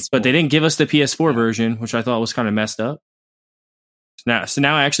for PS4. But they didn't give us the PS4 version, which I thought was kind of messed up. So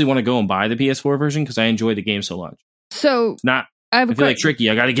now I actually want to go and buy the PS4 version because I enjoy the game so much. so It's not. I I feel like tricky.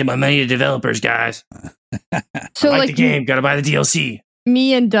 I got to give my money to developers, guys. So I like like the game. Got to buy the DLC.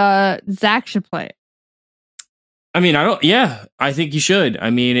 me and Zach should play it. I mean, I don't. Yeah, I think you should. I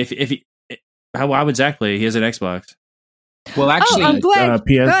mean, why would Zach play? He has an Xbox. Well, actually, I'm glad.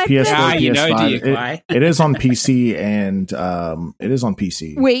 PS4, glad- you know, do you, PS5. Clay? It is on PC and it is on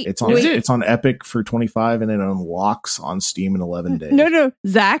PC. Wait, it's on wait. it's on Epic for 25 and it unlocks on Steam in 11 days. No,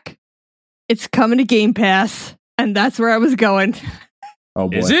 Zach, it's coming to Game Pass, and that's where I was going. Oh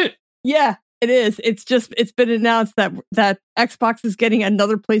boy. Is it? Yeah, it is. It's been announced that Xbox is getting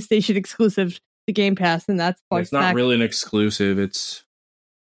another PlayStation exclusive to Game Pass, and that's It's not really an exclusive. It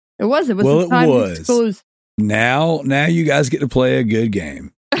was Well, a it time was. exclusive. Now you guys get to play a good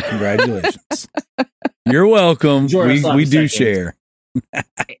game. Congratulations. You're welcome. Enjoy our We sloppy do seconds. share.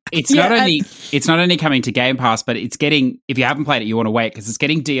 It's Yeah, not only coming to Game Pass, but it's getting, if you haven't played it, you want to wait because it's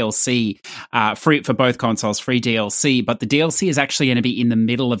getting DLC free for both consoles, free DLC. But the DLC is actually going to be in the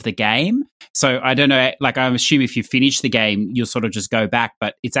middle of the game. So I don't know, like I assume if you finish the game, you'll sort of just go back,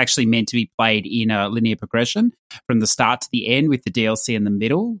 but it's actually meant to be played in a linear progression from the start to the end with the DLC in the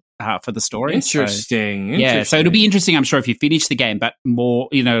middle for the story. Interesting. Yeah, so it'll be interesting, I'm sure, if you finish the game, but more,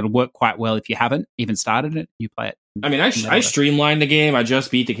 it'll work quite well if you haven't even started it. You play it. I mean, I streamlined the game. I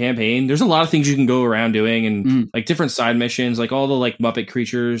just beat the campaign. There's a lot of things you can go around doing, and like different side missions, like all the like Muppet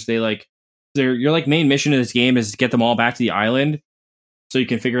creatures. Your like main mission of this game is to get them all back to the island, so you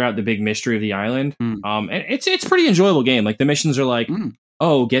can figure out the big mystery of the island. And it's a pretty enjoyable game. Like the missions are like,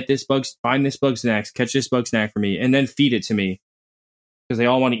 oh, find this bug snack, catch this bug snack for me, and then feed it to me because they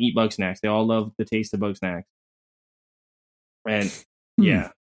all want to eat bug snacks. They all love the taste of bug snacks, and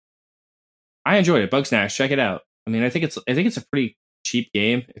yeah, I enjoyed it. Bug snacks, check it out. I mean, I think it's a pretty cheap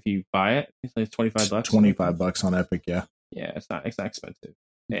game if you buy it. It's like $25. $25 on Epic, yeah. Yeah, it's not expensive.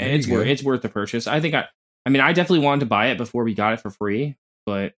 There And you go. it's worth the purchase. I definitely wanted to buy it before we got it for free,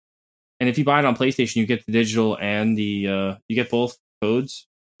 and if you buy it on PlayStation, you get the digital and you get both codes.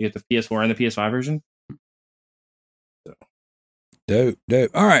 You get the PS4 and the PS5 version. Dope.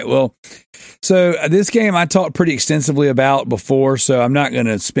 All right. Well, so this game I talked pretty extensively about before, so I'm not going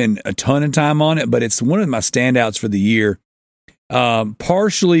to spend a ton of time on it, but it's one of my standouts for the year.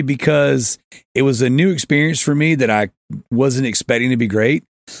 Partially because it was a new experience for me that I wasn't expecting to be great.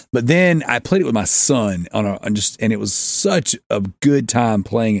 But then I played it with my son and it was such a good time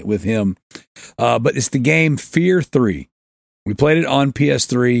playing it with him. But it's the game Fear 3. We played it on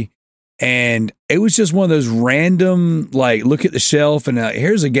PS3. And it was just one of those random, like, look at the shelf and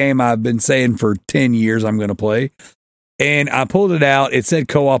here's a game I've been saying for 10 years I'm going to play. And I pulled it out. It said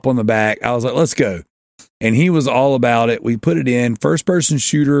co-op on the back. I was like, let's go. And he was all about it. We put it in first-person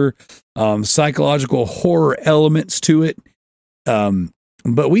shooter, psychological horror elements to it.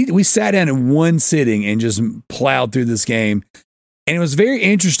 But we sat down in one sitting and just plowed through this game. And it was very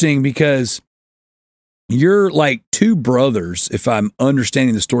interesting because you're like two brothers, if I'm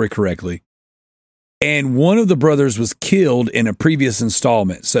understanding the story correctly. And one of the brothers was killed in a previous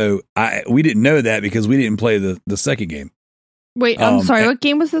installment. So we didn't know that because we didn't play the second game. Wait, I'm sorry. What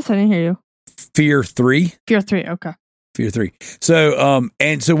game was this? I didn't hear you. Fear 3. Fear 3. Okay. Fear 3. So,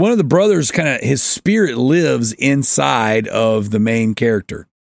 and so one of the brothers his spirit lives inside of the main character.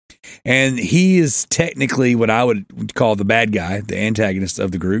 And he is technically what I would call the bad guy, the antagonist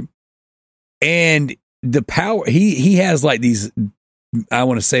of the group. And the power, he has like these, I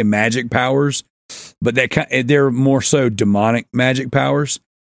want to say magic powers, but they're more so demonic magic powers.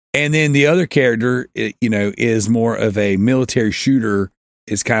 And then the other character, is more of a military shooter.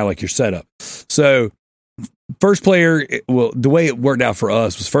 It's kind of like your setup. So first player, the way it worked out for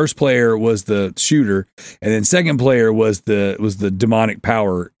us was first player was the shooter, and then second player was the demonic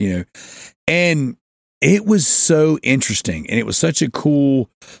power, and it was so interesting, and it was such a cool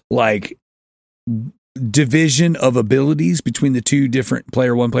like division of abilities between the two different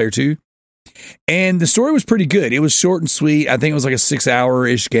player 1, player 2. And the story was pretty good. It was short and sweet. I think it was like a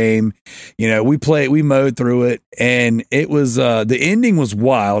 6-hour-ish game. We mowed through it, and it was the ending was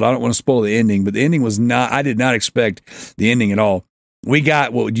wild. I don't want to spoil the ending, but the ending was not. I did not expect the ending at all. We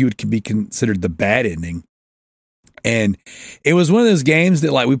got what you would be considered the bad ending, and it was one of those games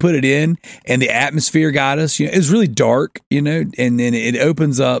that like we put it in, and the atmosphere got us. It was really dark, and then it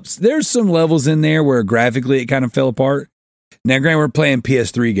opens up. There's some levels in there where graphically it kind of fell apart. Now, granted, we're playing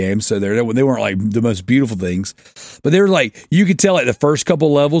PS3 games, so they weren't like the most beautiful things, but they were like, you could tell like the first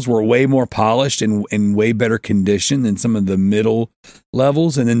couple levels were way more polished and in way better condition than some of the middle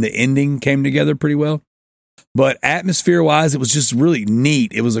levels, and then the ending came together pretty well. But atmosphere-wise, it was just really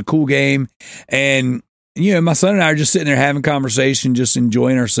neat. It was a cool game, and my son and I are just sitting there having conversation, just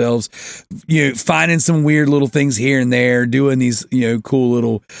enjoying ourselves, finding some weird little things here and there, doing these,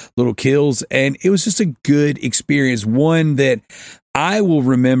 cool little kills. And it was just a good experience. One that I will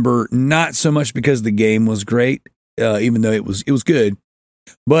remember, not so much because the game was great, even though it was good,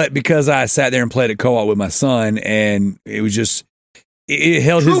 but because I sat there and played it co-op with my son, and it was just, it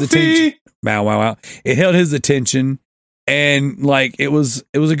held his attention. Wow. It held his attention. And like it was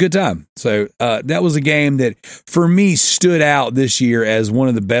a good time. So that was a game that for me stood out this year as one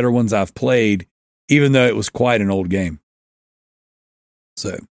of the better ones I've played, even though it was quite an old game.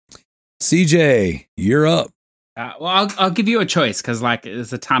 So, CJ, you're up. Well, I'll give you a choice because like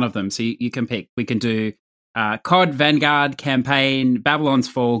there's a ton of them, so you can pick. We can do COD, Vanguard, Campaign, Babylon's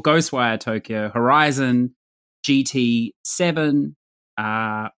Fall, Ghostwire Tokyo, Horizon, GT7,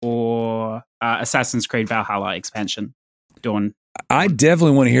 or Assassin's Creed Valhalla expansion. Dawn. I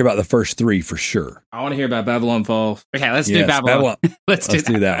definitely want to hear about the first 3 for sure. I want to hear about Babylon Fall. Okay, let's do Babylon. Let's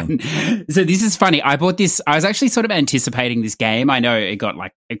do that one. So this is funny. I bought this. I was actually sort of anticipating this game. I know it got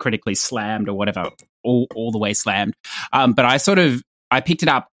like critically slammed or whatever, all the way slammed. But I picked it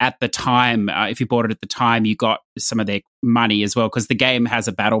up at the time. If you bought it at the time, you got some of their money as well because the game has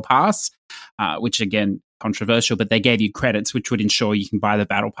a battle pass, which again, controversial, but they gave you credits, which would ensure you can buy the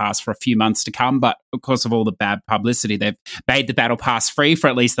battle pass for a few months to come. But because of all the bad publicity, they've made the battle pass free for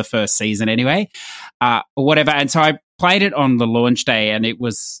at least the first season anyway, or whatever. And so I played it on the launch day and it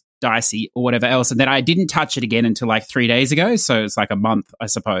was dicey or whatever else. And then I didn't touch it again until like 3 days ago. So it's like a month, I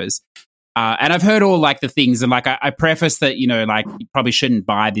suppose. And I've heard all like the things, and like I preface that, like you probably shouldn't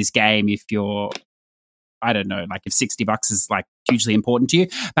buy this game if you're, I don't know, like if $60 is like hugely important to you,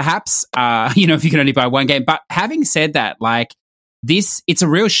 perhaps, if you can only buy one game. But having said that, like it's a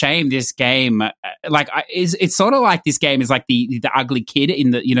real shame. This game, it's sort of like this game is like the ugly kid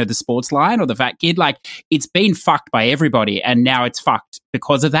in the, the sports line or the fat kid. Like it's been fucked by everybody, and now it's fucked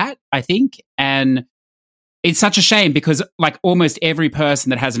because of that, I think. And it's such a shame because like almost every person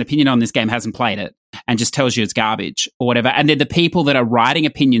that has an opinion on this game hasn't played it and just tells you it's garbage or whatever. And then the people that are writing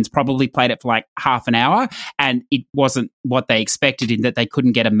opinions probably played it for like half an hour and it wasn't what they expected, in that they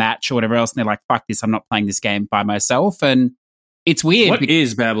couldn't get a match or whatever else. And they're like, fuck this, I'm not playing this game by myself. And it's weird. What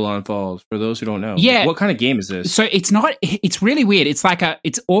is Babylon Falls, for those who don't know? Yeah. What kind of game is this? So it's really weird. It's like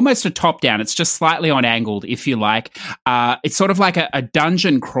it's almost a top down. It's just slightly on angled, if you like. It's sort of like a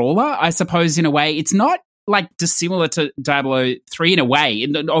dungeon crawler, I suppose, in a way. It's not like dissimilar to Diablo 3 in a way,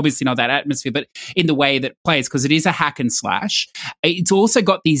 obviously not that atmosphere, but in the way that it plays, because it is a hack and slash. It's also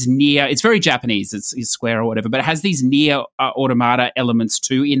got these near, it's very Japanese, it's Square or whatever, but it has these near automata elements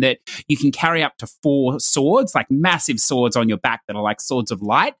too, in that you can carry up to 4 swords, like massive swords on your back that are like swords of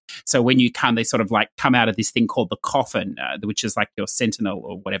light. So when you come, they sort of like come out of this thing called the coffin, which is like your sentinel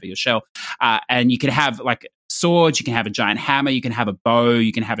or whatever, your shell. And you can have like swords, you can have a giant hammer, you can have a bow,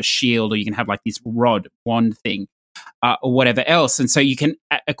 you can have a shield, or you can have like this wand thing. or whatever else. And so you can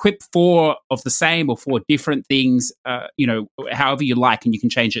equip 4 of the same or 4 different things, however you like, and you can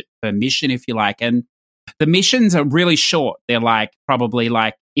change it per mission if you like. And the missions are really short. They're like probably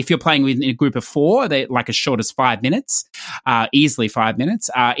like, if you're playing with a group of 4, they're like as short as 5 minutes, easily 5 minutes.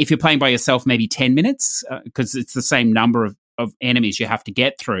 If you're playing by yourself, maybe 10 minutes, because it's the same number of enemies you have to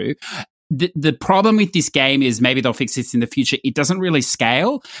get through. The problem with this game is, maybe they'll fix this in the future, it doesn't really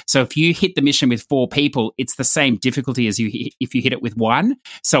scale. So if you hit the mission with 4 people, it's the same difficulty as if you hit it with 1.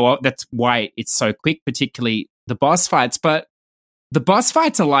 So that's why it's so quick, particularly the boss fights. But the boss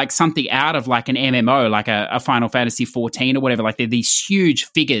fights are like something out of like an MMO, like a Final Fantasy 14 or whatever. Like they're these huge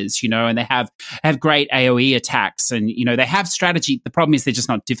figures, and they have great AoE attacks, and, they have strategy. The problem is they're just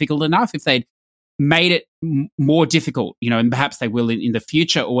not difficult enough. If they'd made it more difficult, and perhaps they will in the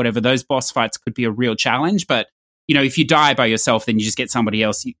future or whatever, those boss fights could be a real challenge. But, if you die by yourself, then you just get somebody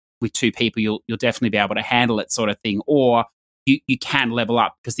else with 2 people, you'll definitely be able to handle it, sort of thing. Or you can level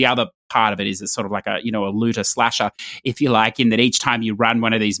up, because the other part of it is it's sort of like a looter slasher, if you like, in that each time you run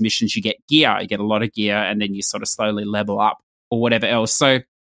one of these missions, you get gear, you get a lot of gear, and then you sort of slowly level up or whatever else. So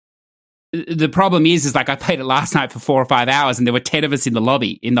the problem is like I played it last night for 4 or 5 hours, and there were 10 of us in the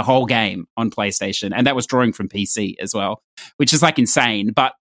lobby in the whole game on PlayStation, and that was drawing from PC as well, which is like insane.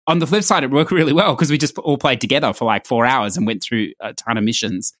 But on the flip side, it worked really well because we just all played together for like 4 hours and went through a ton of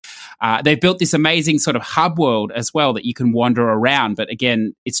missions. They've built this amazing sort of hub world as well that you can wander around. But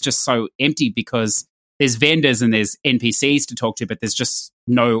again, it's just so empty because there's vendors and there's NPCs to talk to, but there's just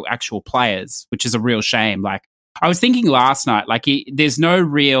no actual players, which is a real shame. Like I was thinking last night, like there's no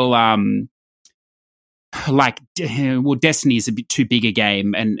real... Destiny is a bit too big a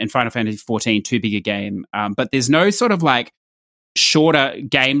game, and Final Fantasy 14 too big a game. But there's no sort of like shorter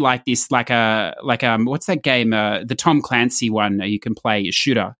game like this, like what's that game? The Tom Clancy one you can play, a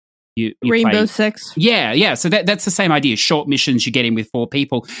shooter. You Rainbow Six. Yeah. So that's the same idea. Short missions you get in with 4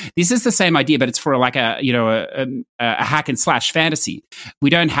 people. This is the same idea, but it's for like a hack and slash fantasy. We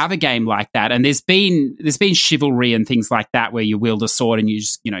don't have a game like that, and there's been chivalry and things like that where you wield a sword and you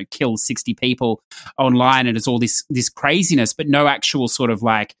just kill 60 people online, and it's all this craziness, but no actual sort of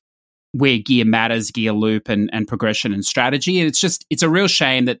like where gear matters, gear loop and progression and strategy. And it's a real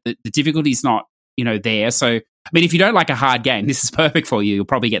shame that the difficulty is not there. So, I mean, if you don't like a hard game, this is perfect for you. You'll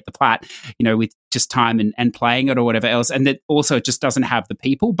probably get the plat, with just time and playing it or whatever else. And that also it just doesn't have the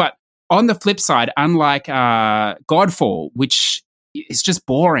people. But on the flip side, unlike Godfall, which is just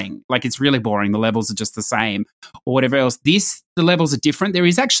boring, like it's really boring. The levels are just the same or whatever else. The levels are different. There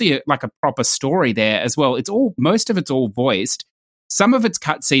is actually a proper story there as well. Most of it's all voiced. Some of it's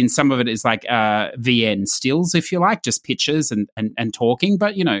cutscenes, some of it is like VN stills, if you like, just pictures and talking.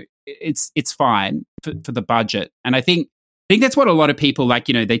 But it's fine for the budget, and I think that's what a lot of people like.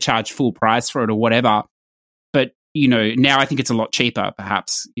 They charge full price for it or whatever. But now I think it's a lot cheaper,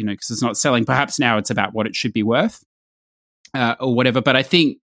 perhaps. Because it's not selling. Perhaps now it's about what it should be worth, or whatever. But I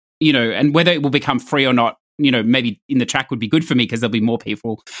think and whether it will become free or not, maybe in the track would be good for me because there'll be more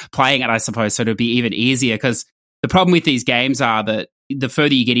people playing it, I suppose. So it'll be even easier because. The problem with these games are that the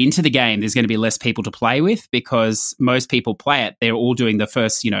further you get into the game, there's going to be less people to play with because most people play it. They're all doing the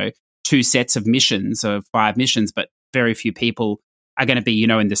first, 2 sets of missions, of 5 missions, but very few people are going to be, in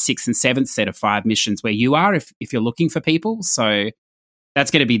the 6th and 7th set of 5 missions where you are if you're looking for people. So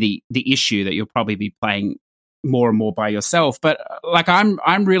that's going to be the issue, that you'll probably be playing more and more by yourself. But like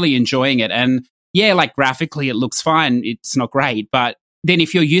I'm really enjoying it. And yeah, like graphically it looks fine. It's not great, but then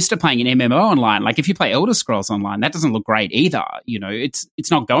if you're used to playing an MMO online, like if you play Elder Scrolls Online, that doesn't look great either. It's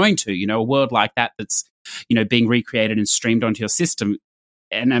not going to, a world like that that's, being recreated and streamed onto your system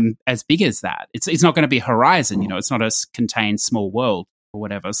and as big as that. It's not going to be Horizon, it's not a contained small world or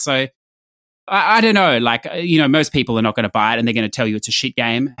whatever. So I don't know, like, most people are not going to buy it and they're going to tell you it's a shit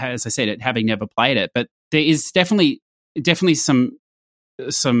game, as I said, having never played it. But there is definitely some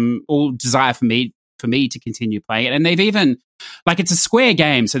all desire for me to continue playing it. And they've even, like, it's a Square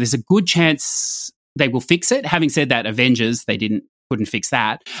game, so there's a good chance they will fix it. Having said that, Avengers, they couldn't fix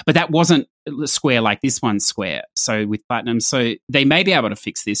that. But that wasn't Square like this one's Square, so with Platinum. So they may be able to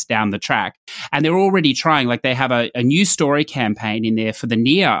fix this down the track. And they're already trying, like they have a new story campaign in there for the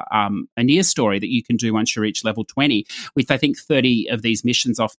Nier, a Nier story that you can do once you reach level 20, with I think 30 of these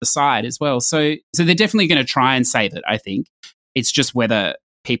missions off the side as well. So they're definitely going to try and save it, I think. It's just whether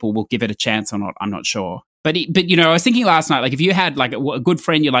people will give it a chance or not, I'm not sure. But I was thinking last night, like if you had like a good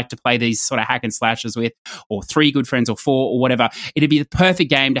friend you like to play these sort of hack and slashes with, or 3 good friends or 4 or whatever, it'd be the perfect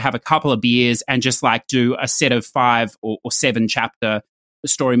game to have a couple of beers and just like do a set of 5 or 7 chapter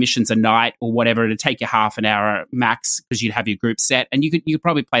story missions a night or whatever. It'd take you half an hour max because you'd have your group set, and you could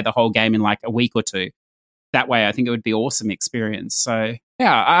probably play the whole game in like a week or 2. that way, I think it would be an awesome experience. So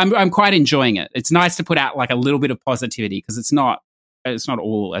yeah, I'm quite enjoying it. It's nice to put out like a little bit of positivity because it's not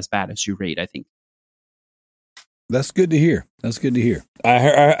all as bad as you read, I think. That's good to hear. That's good to hear.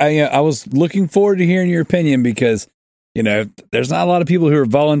 I was looking forward to hearing your opinion because, you know, there's not a lot of people who are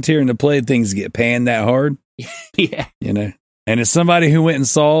volunteering to play things get panned that hard. Yeah. You know, and as somebody who went and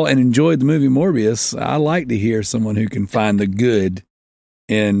saw and enjoyed the movie Morbius, I like to hear someone who can find the good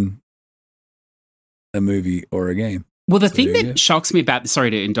in a movie or a game. Well, the thing that shocks me about, sorry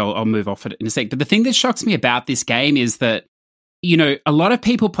to indulge, I'll move off it in a sec, but the thing that shocks me about this game is that, you know, a lot of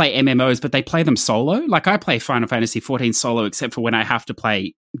people play MMOs, but they play them solo. Like I play Final Fantasy XIV solo, except for when I have to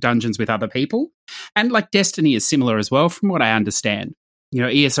play dungeons with other people. And like Destiny is similar as well, from what I understand. You know,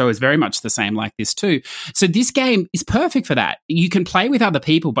 ESO is very much the same like this too. So this game is perfect for that. You can play with other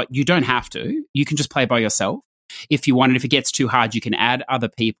people, but you don't have to. You can just play by yourself. If you want, and if it gets too hard, you can add other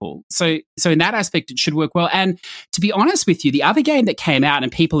people. So in that aspect, it should work well. And to be honest with you, the other game that came out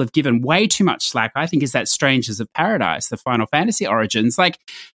and people have given way too much slack, I think, is that Strangers of Paradise, the Final Fantasy Origins. Like,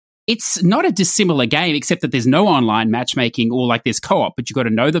 it's not a dissimilar game, except that there's no online matchmaking or like there's co-op, but you've got to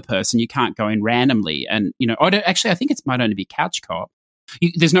know the person. You can't go in randomly. And, you know, I think it might only be couch co-op.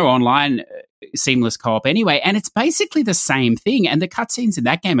 There's no online seamless co-op anyway, and it's basically the same thing. And the cutscenes in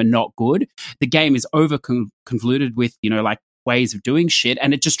that game are not good. The game is over convoluted with, you know, like ways of doing shit,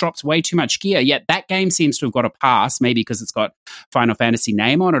 and it just drops way too much gear. Yet that game seems to have got a pass, maybe because it's got Final Fantasy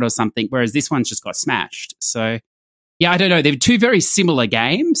name on it or something, whereas this one's just got smashed. So yeah, I don't know. They're two very similar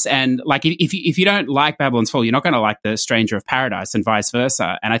games, and like if you don't like Babylon's Fall, you're not going to like the Stranger of Paradise, and vice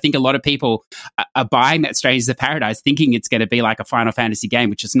versa. And I think a lot of people are buying that Strangers of Paradise thinking it's going to be like a Final Fantasy game,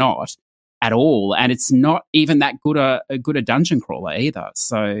 which it's not at all, and it's not even that good a dungeon crawler either.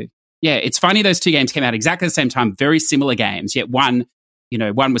 So yeah, it's funny those two games came out exactly the same time, very similar games. Yet one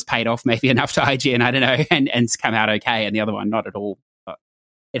was paid off maybe enough to IGN, I don't know, and it's come out okay, and the other one not at all. But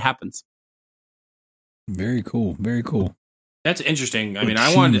it happens. Very cool. Very cool. That's interesting. I mean,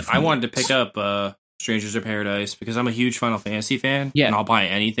 I wanted to pick up Strangers of Paradise because I'm a huge Final Fantasy fan. Yeah. And I'll buy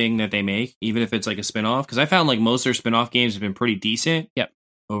anything that they make, even if it's like a spinoff. Because I found like most of their spinoff games have been pretty decent. Yep.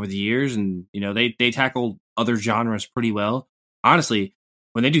 Over the years, and you know they tackle other genres pretty well. Honestly,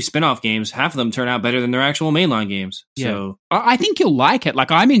 when they do spin-off games, half of them turn out better than their actual mainline games. Yeah. So I think you'll like it. Like,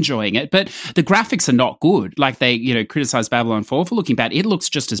 I'm enjoying it, but the graphics are not good. Like, they, you know, criticize Babylon 4 for looking bad. It looks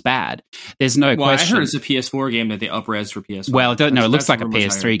just as bad. There's no question. I heard it's a PS4 game that they up-res for PS4. Well, I don't know. It looks like a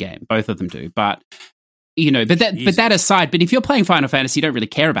PS3 game. Both of them do. But, you know, but that aside, but if you're playing Final Fantasy, you don't really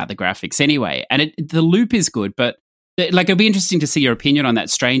care about the graphics anyway. And the loop is good, but like, it'll be interesting to see your opinion on that,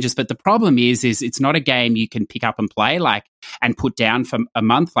 Strangers. But the problem is it's not a game you can pick up and play, like, and put down for a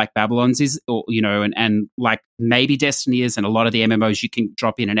month like Babylon's is, or, you know, and like maybe Destiny is, and a lot of the MMOs you can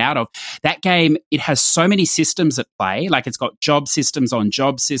drop in and out of. That game, it has so many systems at play. Like, it's got job systems on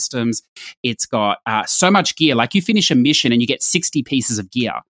job systems. It's got so much gear. Like, you finish a mission and you get 60 pieces of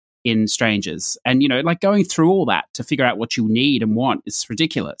gear in Strangers. And, you know, like, going through all that to figure out what you need and want is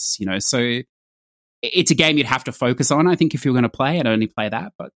ridiculous, you know. So it's a game you'd have to focus on, I think, if you're going to play and only play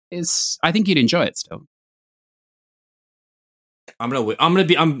that. But I think you'd enjoy it still. I'm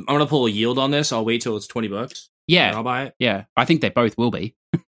gonna pull a yield on this. I'll wait till it's $20. Yeah, I'll buy it. Yeah, I think they both will be.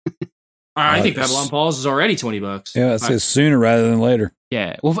 I think Babylon Falls is already $20. Yeah, it says sooner rather than later.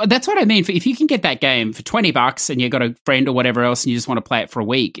 Yeah, well, that's what I mean. If you can get that game for $20 and you've got a friend or whatever else, and you just want to play it for a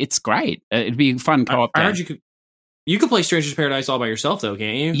week, it's great. It'd be a fun co-op. I heard you could play Strangers of Paradise all by yourself, though,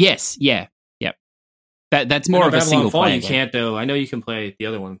 can't you? Yes. Yeah. That's more of a single player. You can't, though. I know you can play the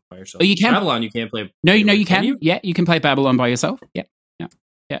other one by yourself. Oh, you can? Babylon, you can't play. No, you can. Yeah, you can play Babylon by yourself. Yeah.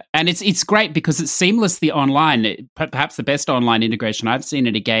 And it's great because it's seamlessly online. Perhaps the best online integration I've seen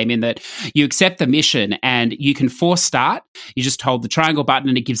in a game, in that you accept the mission and you can force start. You just hold the triangle button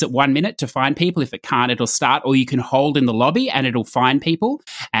and it gives it 1 minute to find people. If it can't, it'll start. Or you can hold in the lobby and it'll find people,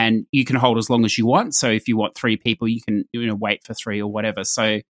 and you can hold as long as you want. So if you want 3 people, you can, you know, wait for 3 or whatever.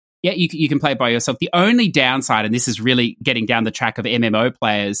 So yeah, you can play by yourself. The only downside, and this is really getting down the track of MMO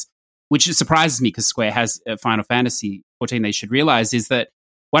players, which surprises me because Square has Final Fantasy 14, they should realize, is that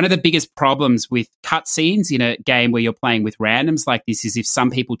one of the biggest problems with cutscenes in a game where you're playing with randoms like this is if some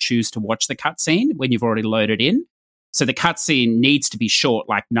people choose to watch the cutscene when you've already loaded in. So the cutscene needs to be short,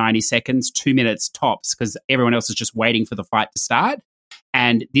 like 90 seconds, 2 minutes tops, because everyone else is just waiting for the fight to start.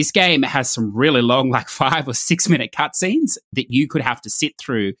 And this game has some really long, like 5 or 6 minute cutscenes that you could have to sit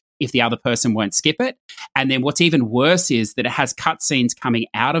through if the other person won't skip it. And then what's even worse is that it has cutscenes coming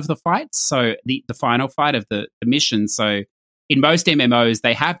out of the fight, so the final fight of the mission. So in most MMOs,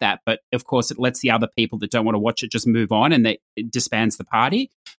 they have that, but of course it lets the other people that don't want to watch it just move on, and it disbands the party.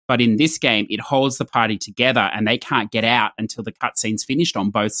 But in this game, it holds the party together and they can't get out until the cutscene's finished on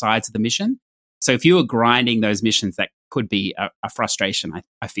both sides of the mission. So if you were grinding those missions, that could be a frustration,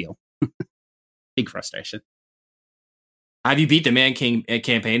 I feel. Big frustration. Have you beat the Man King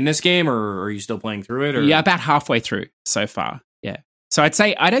campaign in this game, or are you still playing through it? Or? Yeah, about halfway through so far. Yeah. So I'd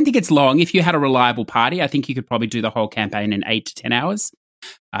say I don't think it's long. If you had a reliable party, I think you could probably do the whole campaign in 8 to 10 hours.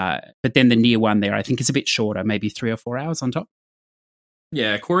 But then the near one there, I think is a bit shorter, maybe 3 or 4 hours on top.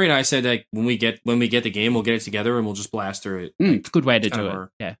 Yeah, Corey and I said that when we get the game, we'll get it together and we'll just blast through it. It's a good way to do it.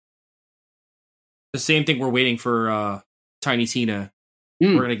 Yeah. The same thing. We're waiting for Tiny Tina.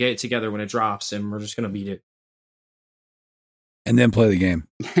 We're gonna get it together when it drops, and we're just gonna beat it. And then play the game.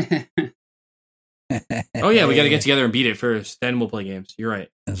 Oh yeah, we got to get together and beat it first. Then we'll play games. You're right.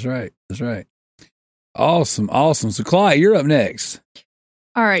 That's right. That's right. Awesome. Awesome. So, Clyde, you're up next.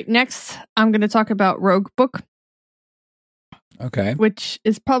 All right. Next, I'm going to talk about Rogue Book. Okay. Which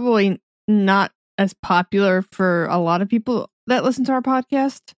is probably not as popular for a lot of people that listen to our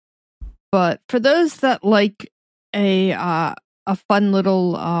podcast. But for those that like a fun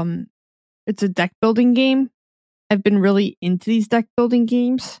little, it's a deck building game. I've been really into these deck building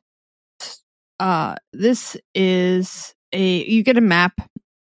games. This is you get a map.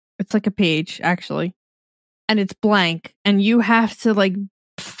 It's like a page, actually. And it's blank. And you have to like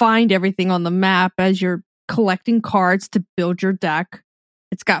find everything on the map as you're collecting cards to build your deck.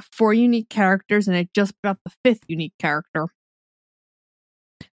 It's got 4 unique characters, and it just put out the 5th unique character.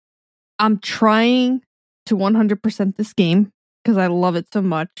 I'm trying to 100% this game because I love it so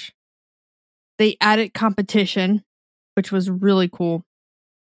much. They added competition, which was really cool.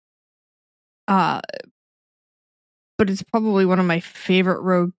 But it's probably one of my favorite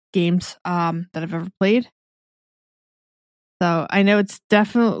Rogue games that I've ever played. So I know it's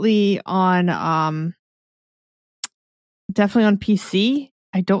definitely on PC.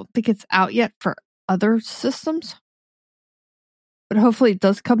 I don't think it's out yet for other systems. But hopefully it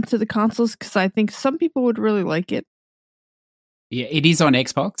does come to the consoles because I think some people would really like it. Yeah, it is on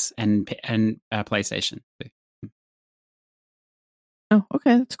Xbox and PlayStation. Oh,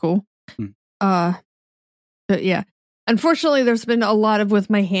 okay, that's cool. But yeah, unfortunately, there's been a lot of with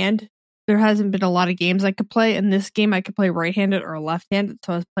my hand. There hasn't been a lot of games I could play. In this game, I could play right-handed or left-handed,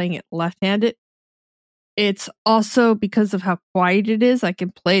 so I was playing it left-handed. It's also because of how quiet it is. I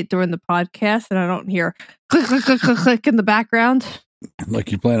can play it during the podcast, and I don't hear click, click, click, click, click in the background.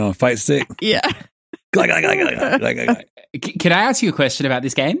 Like you're playing on a fight stick? Yeah. Can I ask you a question about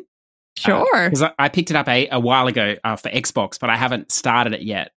this game? Sure. Because I picked it up a while ago for Xbox, but I haven't started it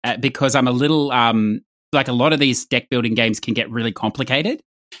yet because I'm a little, like a lot of these deck building games can get really complicated.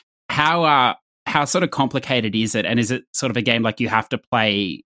 How sort of complicated is it? And is it sort of a game like you have to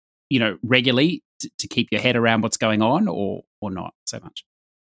play, regularly to keep your head around what's going on or not so much?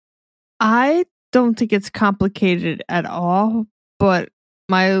 I don't think it's complicated at all, but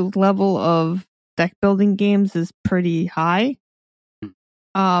my level of deck building games is pretty high.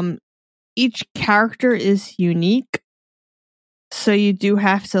 Each character is unique, so you do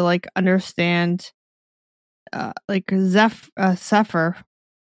have to like understand. Like Zephyr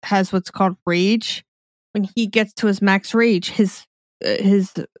has what's called rage. When he gets to his max rage, his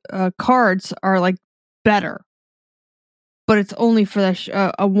cards are like better, but it's only for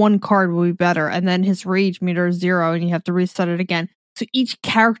a 1 card will be better, and then his rage meter is 0, and you have to reset it again. So each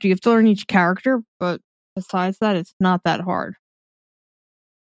character, you have to learn each character, but besides that, it's not that hard.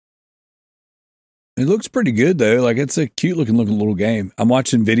 It looks pretty good though. Like it's a cute looking little game. I'm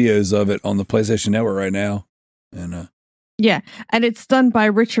watching videos of it on the PlayStation Network right now, and yeah, and it's done by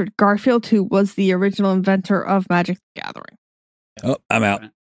Richard Garfield, who was the original inventor of Magic the Gathering. Oh, I'm out.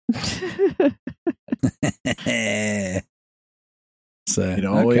 So it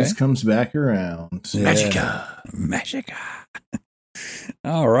always comes back around. Magica.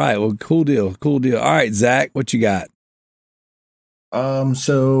 All right. Well, cool deal. All right, Zach, what you got?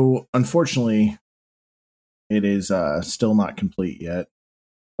 So unfortunately, it is still not complete yet.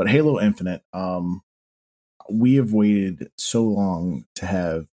 But Halo Infinite, we have waited so long to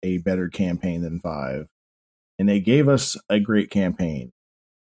have a better campaign than 5. And they gave us a great campaign.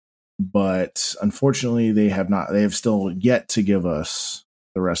 But unfortunately, they have still yet to give us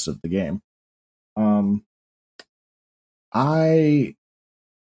the rest of the game.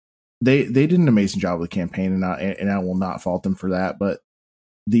 They did an amazing job with the campaign, and I will not fault them for that. But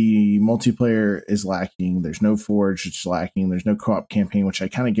the multiplayer is lacking. There's no Forge; it's lacking. There's no co-op campaign, which I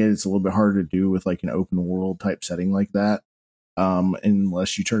kind of get. It's a little bit harder to do with like an open world type setting like that,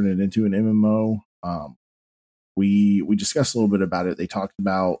 unless you turn it into an MMO. We discussed a little bit about it. They talked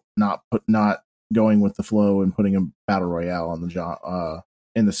about not going with the flow and putting a battle royale on the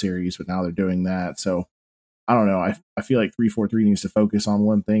in the series, but now they're doing that. So I don't know. I feel like 343 needs to focus on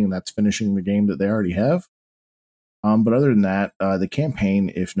one thing, and that's finishing the game that they already have. But other than that, the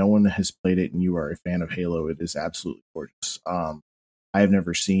campaign, if no one has played it and you are a fan of Halo, it is absolutely gorgeous. I have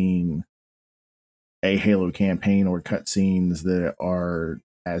never seen a Halo campaign or cutscenes that are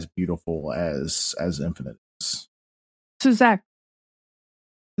as beautiful as Infinite is. So Zach,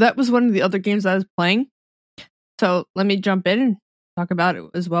 that was one of the other games I was playing. So let me jump in and talk about it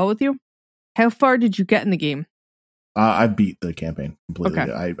as well with you. How far did you get in the game? I beat the campaign completely.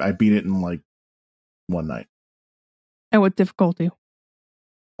 Okay. I beat it in like one night. And what difficulty?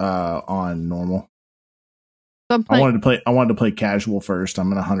 On normal. So I wanted to play casual first. I'm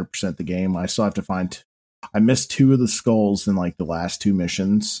gonna 100% the game. I still have to find. I missed 2 of the skulls in like the last 2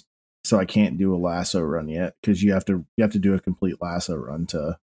 missions, so I can't do a lasso run yet because you have to do a complete lasso run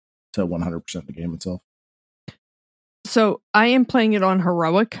to 100% the game itself. So I am playing it on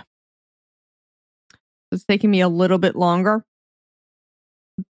heroic. It's taking me a little bit longer.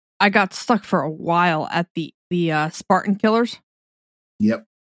 I got stuck for a while at the Spartan killers. Yep.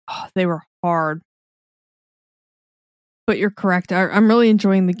 Oh, they were hard. But you're correct. I'm really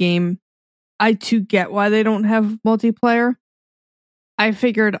enjoying the game. I too get why they don't have multiplayer. I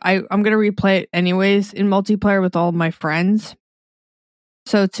figured I'm going to replay it anyways in multiplayer with all of my friends.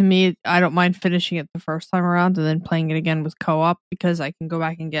 So to me, I don't mind finishing it the first time around and then playing it again with co-op because I can go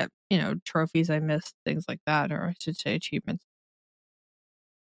back and get, trophies I missed, things like that, or I should say achievements.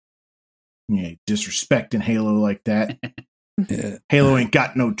 Yeah, disrespecting Halo like that. Yeah. Halo ain't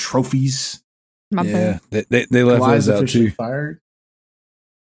got no trophies. My Yeah, bad. they left those out officially too. fired.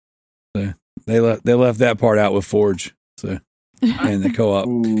 So they left that part out with Forge. So and the co-op.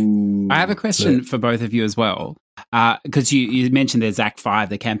 Ooh. I have a question for both of you as well. Because you mentioned there's Act 5,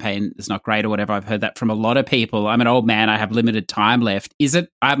 the campaign is not great or whatever. I've heard that from a lot of people. I'm an old man. I have limited time left. I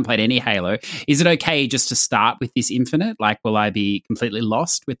haven't played any Halo. Is it okay just to start with this Infinite? Like, will I be completely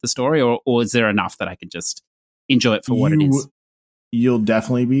lost with the story or is there enough that I can just enjoy it for what it is? You'll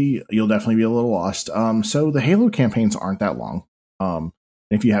definitely be a little lost. So the Halo campaigns aren't that long.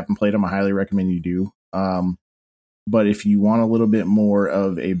 If you haven't played them, I highly recommend you do. But if you want a little bit more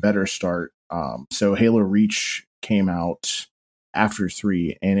of a better start, so Halo Reach came out after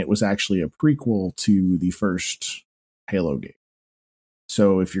 3, and it was actually a prequel to the first Halo game.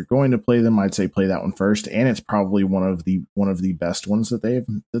 So if you're going to play them, I'd say play that one first, and it's probably one of the best ones that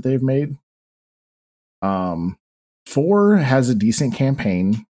they've made. 4 has a decent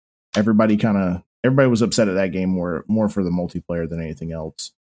campaign. Everybody was upset at that game more for the multiplayer than anything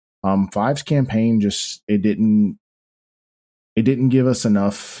else. 5's campaign just it didn't give us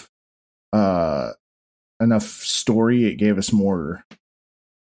enough story. It gave us more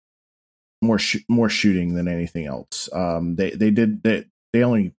shooting than anything else. They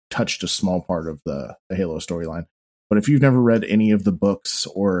only touched a small part of the Halo storyline. But if you've never read any of the books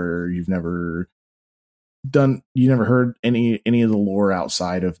or you've never heard any of the lore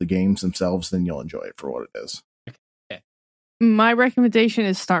outside of the games themselves, then you'll enjoy it for what it is. My recommendation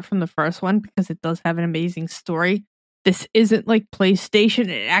is start from the first one because it does have an amazing story. This isn't like PlayStation.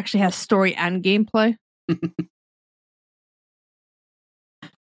 It actually has story and gameplay.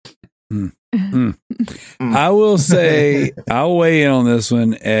 I will say I'll weigh in on this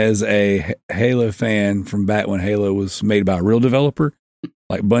one as a Halo fan from back when Halo was made by a real developer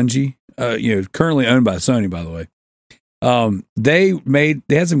like Bungie, currently owned by Sony, by the way. They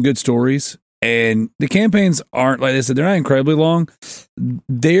had some good stories, and the campaigns aren't, like I said, they're not incredibly long.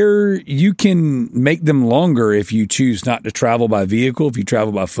 You can make them longer if you choose not to travel by vehicle, if you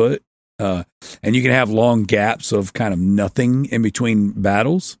travel by foot, and you can have long gaps of kind of nothing in between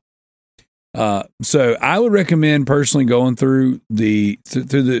battles. So I would recommend personally going through the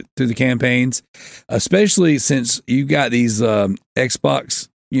campaigns, especially since you got these Xbox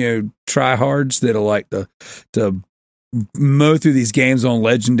tryhards that are like to mow through these games on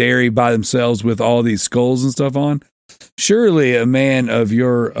Legendary by themselves with all these skulls and stuff on. Surely a man of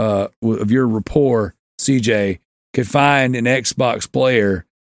your rapport, CJ, could find an Xbox player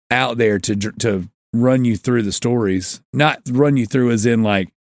out there to run you through the stories. Not run you through as in like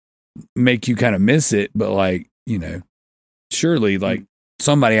make you kind of miss it, but like, surely like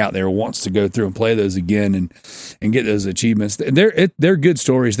somebody out there wants to go through and play those again and get those achievements. They're good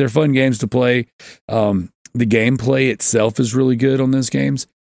stories. They're fun games to play. The gameplay itself is really good on those games.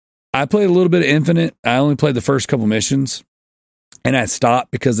 I played a little bit of Infinite. I only played the first couple missions and I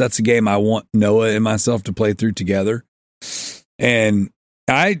stopped because that's a game I want Noah and myself to play through together. And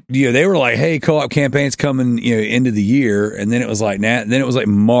they were like, hey, co-op campaign's coming, end of the year. And then it was like, then it was like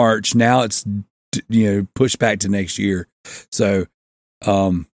March. Now it's, pushed back to next year. So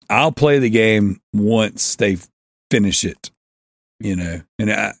I'll play the game once they finish it, and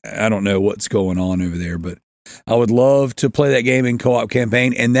I don't know what's going on over there, but I would love to play that game in co-op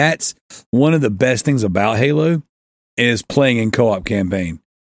campaign. And that's one of the best things about Halo is playing in co-op campaign.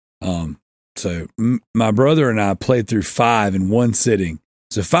 So my brother and I played through 5 in one sitting.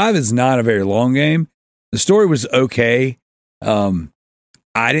 So 5 is not a very long game. The story was okay.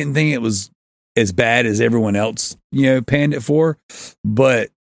 I didn't think it was as bad as everyone else, panned it for, but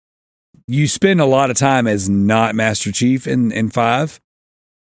you spend a lot of time as not Master Chief in 5.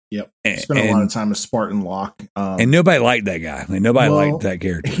 Yep. Spent a lot of time as Spartan Locke. And nobody liked that guy. Nobody liked that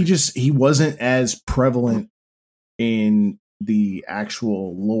character. He wasn't as prevalent in the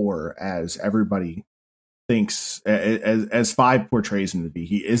actual lore as everybody thinks, as 5 portrays him to be.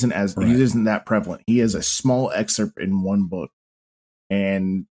 He isn't that prevalent. He has a small excerpt in one book,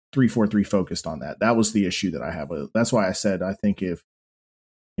 and 343 focused on that. That was the issue that I have with it. That's why I said I think if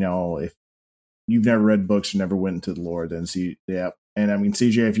you've never read books or never went into the lore, then and I mean,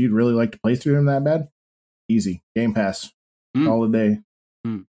 CJ, if you'd really like to play through him that bad, easy. Game Pass. All the day.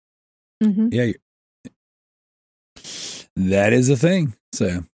 Mm-hmm. Yeah. That is a thing.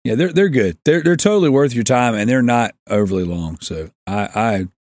 So, yeah, they're good. They're totally worth your time, and they're not overly long. So, I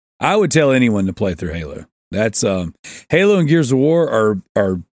would tell anyone to play through Halo. That's Halo and Gears of War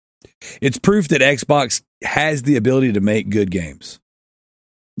are it's proof that Xbox has the ability to make good games.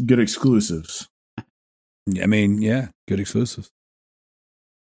 Good exclusives. I mean, yeah, good exclusives.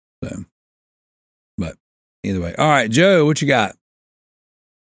 So, but either way. All right, Joe, what you got?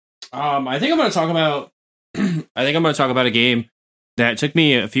 I think I'm going to talk about a game that took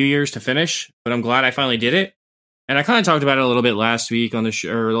me a few years to finish, but I'm glad I finally did it. And I kind of talked about it a little bit last week on the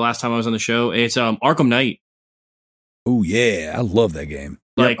show, or the last time I was on the show. It's Arkham Knight. Oh yeah, I love that game.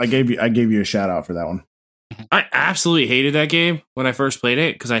 Like, I gave you a shout out for that one. I absolutely hated that game when I first played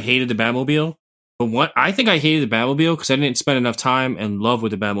it because I hated the Batmobile. But I think I hated the Batmobile because I didn't spend enough time and love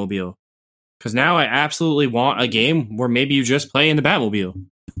with the Batmobile. Because now I absolutely want a game where maybe you just play in the Batmobile.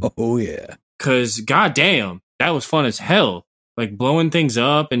 Oh yeah. Because goddamn, that was fun as hell. Like blowing things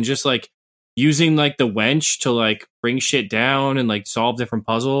up and just like using like the wench to like bring shit down and like solve different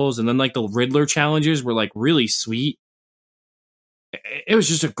puzzles. And then like the Riddler challenges were like really sweet. It was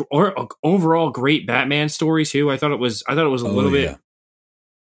just a overall great Batman story too. I thought it was a little bit.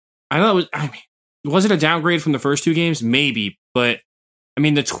 I thought it was. I mean, was it a downgrade from the first 2 games? Maybe, but I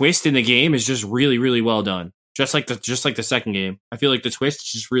mean, the twist in the game is just really, really well done. Just like the second game, I feel like the twist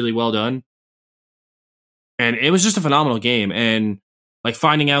is just really well done, and it was just a phenomenal game. And like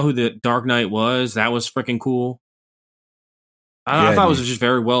finding out who the Dark Knight was, that was freaking cool. I thought it was just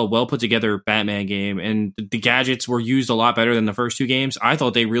very well put together Batman game, and the gadgets were used a lot better than the first 2 games. I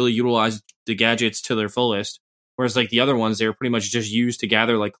thought they really utilized the gadgets to their fullest, whereas like the other ones, they were pretty much just used to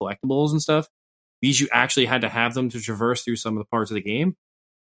gather like collectibles and stuff. These you actually had to have them to traverse through some of the parts of the game,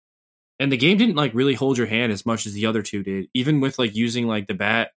 and the game didn't like really hold your hand as much as the other 2 did. Even with like using like the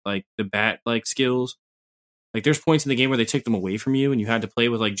bat skills, like there's points in the game where they took them away from you, and you had to play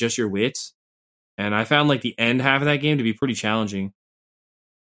with like just your wits. And I found like the end half of that game to be pretty challenging.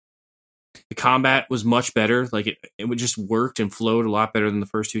 The combat was much better. Like it would just worked and flowed a lot better than the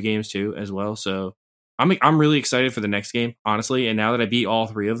first 2 games too, as well. So I'm really excited for the next game, honestly. And now that I beat all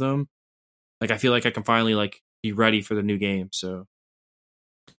 3 of them, like I feel like I can finally like be ready for the new game. So,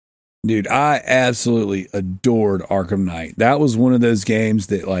 dude, I absolutely adored Arkham Knight. That was one of those games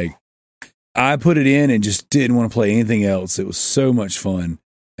that like I put it in and just didn't want to play anything else. It was so much fun.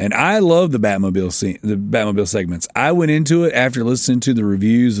 And I love the Batmobile segments. I went into it after listening to the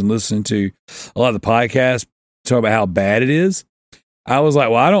reviews and listening to a lot of the podcasts talk about how bad it is. I was like,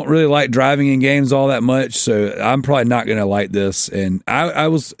 well, I don't really like driving in games all that much, so I'm probably not going to like this. And I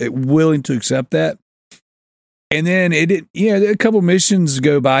was willing to accept that. And then a couple missions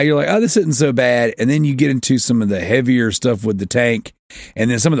go by. You're like, oh, this isn't so bad. And then you get into some of the heavier stuff with the tank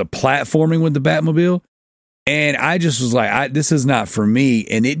and then some of the platforming with the Batmobile. And I just was like, this is not for me.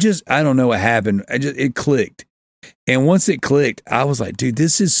 And I don't know what happened. It clicked. And once it clicked, I was like, dude,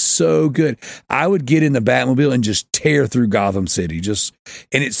 this is so good. I would get in the Batmobile and just tear through Gotham City.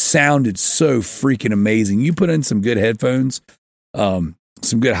 And it sounded so freaking amazing. You put in some good headphones, some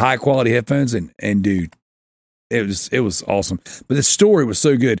good high quality headphones, and dude, it was awesome. But the story was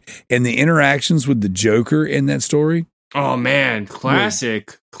so good. And the interactions with the Joker in that story. Oh man,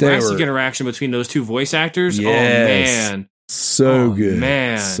 classic interaction between those 2 voice actors. Yes. Oh man, so good,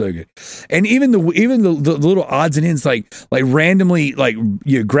 man, so good. And even the little odds and ends, like randomly, like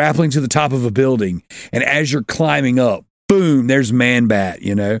you're grappling to the top of a building, and as you're climbing up, boom, there's Man Bat,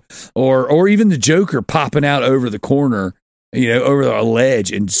 or even the Joker popping out over the corner over a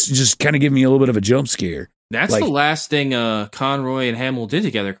ledge and just kind of give me a little bit of a jump scare. That's the last thing Conroy and Hamill did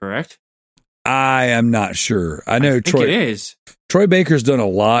together, correct? I am not sure. I know Troy. It is. Troy Baker's done a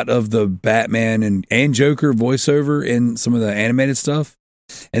lot of the Batman and Joker voiceover in some of the animated stuff,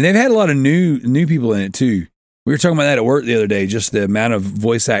 and they've had a lot of new people in it too. We were talking about that at work the other day, just the amount of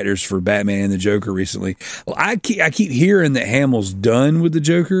voice actors for Batman and the Joker recently. Well, I keep hearing that Hamill's done with the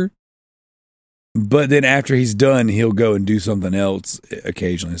Joker, but then after he's done, he'll go and do something else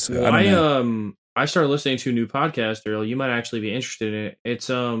occasionally. So I don't know. I started listening to a new podcast, Earl. You might actually be interested in it.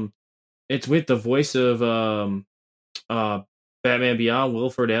 It's with the voice of Batman Beyond,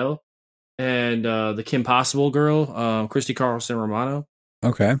 Will Friedle, and the Kim Possible girl, Christy Carlson Romano.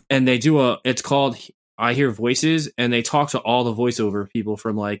 Okay. And they do it's called I Hear Voices, and they talk to all the voiceover people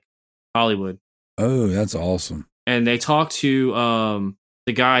from like Hollywood. Oh, that's awesome. And they talk to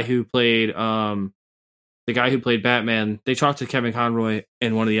the guy who played Batman. They talked to Kevin Conroy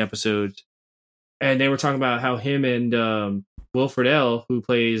in one of the episodes. And they were talking about how him and Will Friedle, who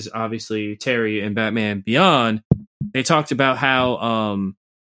plays obviously Terry in Batman Beyond, they talked about how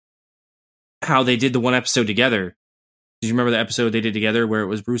they did the one episode together. Did you remember the episode they did together where it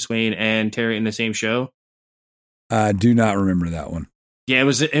was Bruce Wayne and Terry in the same show? I do not remember that one. Yeah, it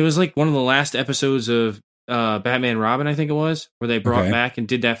was like one of the last episodes of Batman Robin, I think it was, where they brought back and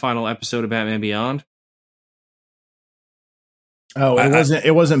did that final episode of Batman Beyond. Oh,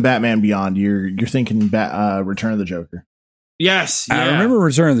 it wasn't Batman Beyond. You're thinking Return of the Joker. Yes, yeah. I remember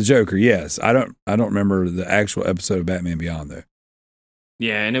Return of the Joker. Yes, I don't remember the actual episode of Batman Beyond though.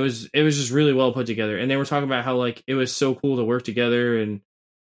 Yeah, and it was just really well put together. And they were talking about how like it was so cool to work together, and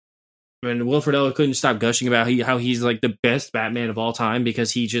Will Friedle couldn't stop gushing about how he's like the best Batman of all time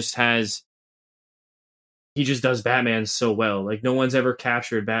because he just does Batman so well. Like no one's ever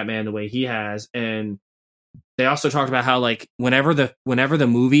captured Batman the way he has. And they also talked about how like whenever the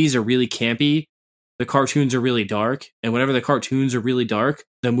movies are really campy, the cartoons are really dark, and whenever the cartoons are really dark,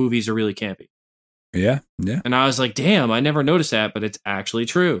 the movies are really campy. Yeah. And I was like, damn, I never noticed that, but it's actually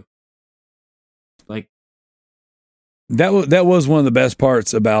true. Like that was one of the best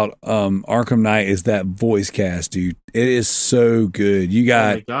parts about Arkham Knight is that voice cast, dude. It is so good. You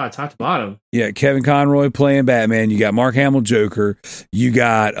got, oh my God, top to bottom. Yeah, Kevin Conroy playing Batman. You got Mark Hamill Joker. You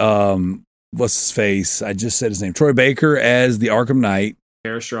got what's his face? I just said his name. Troy Baker as the Arkham Knight.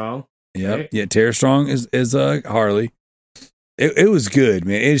 Tara Strong. Yep. Right? Yeah, Tara Strong is Harley. It was good,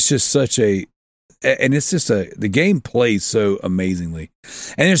 man. It's just such a, and it's just the game plays so amazingly,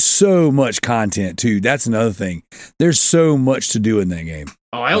 and there's so much content too. That's another thing. There's so much to do in that game.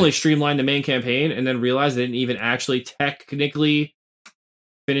 Oh, I only streamlined the main campaign and then realized I didn't even actually technically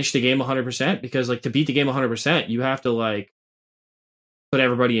finish the game 100% because like to beat the game 100%, you have to like put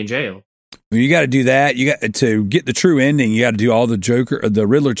everybody in jail. You got to do that. You got to get the true ending. You got to do all the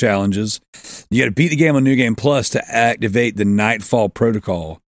Riddler challenges. You got to beat the game on New Game Plus to activate the Nightfall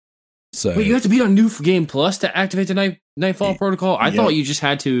Protocol. So wait, you have to beat on New Game Plus to activate the Nightfall Protocol? I thought you just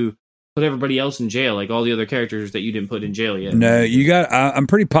had to put everybody else in jail, like all the other characters that you didn't put in jail yet. No, you got. I'm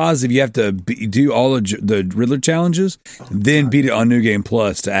pretty positive you have to do all the Riddler challenges, then beat it on New Game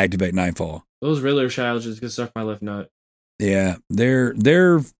Plus to activate Nightfall. Those Riddler challenges can suck my left nut. Yeah,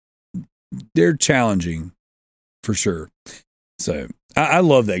 they're challenging for sure. So I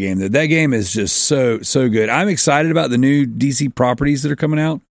love that game. That game is just so good. I'm excited about the new DC properties that are coming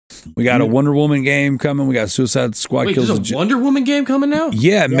out. We got a Wonder Woman game coming. We got Suicide Squad. Wait, there's a Wonder Woman game coming now?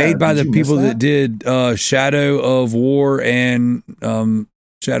 Yeah, made by the people that did Shadow of War and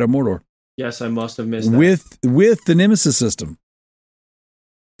Shadow of Mordor. Yes, I must have missed that. With the Nemesis system.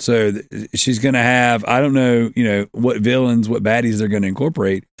 So she's going to have, I don't know, what villains, what baddies they're going to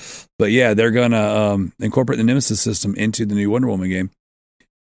incorporate. But yeah, they're going to incorporate the Nemesis system into the new Wonder Woman game.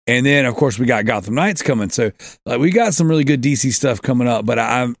 And then, of course, we got Gotham Knights coming. So we got some really good DC stuff coming up. But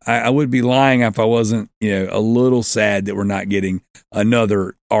I would be lying if I wasn't, a little sad that we're not getting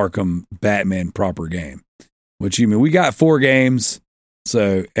another Arkham Batman proper game. Which, we got 4 games.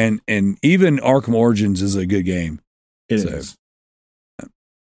 So, and even Arkham Origins is a good game. It is.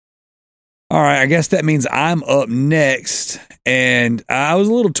 All right, I guess that means I'm up next, and I was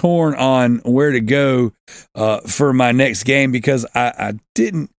a little torn on where to go for my next game because I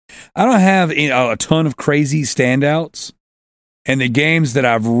don't have a ton of crazy standouts, and the games that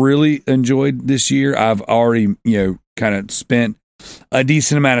I've really enjoyed this year, I've already kind of spent a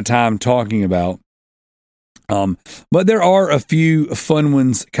decent amount of time talking about. But there are a few fun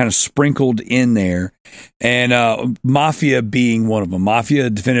ones kind of sprinkled in there, and Mafia being one of them. Mafia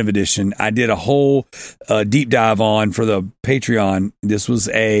Definitive Edition. I did a whole deep dive on for the Patreon. This was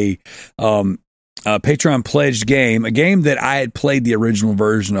a Patreon pledged game, a game that I had played the original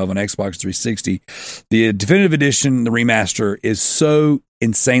version of on Xbox 360. The definitive edition, the remaster, is so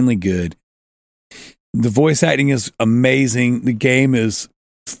insanely good. The voice acting is amazing. The game is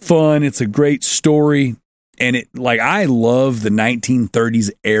fun. It's a great story. And I love the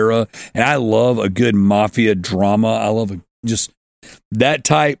 1930s era, and I love a good mafia drama. I love just that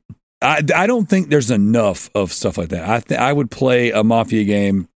type. I don't think there's enough of stuff like that. I would play a mafia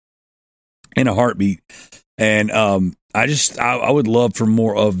game in a heartbeat, and I would love for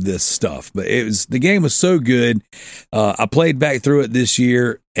more of this stuff. But the game was so good. I played back through it this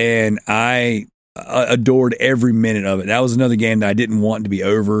year, and I adored every minute of it. That was another game that I didn't want to be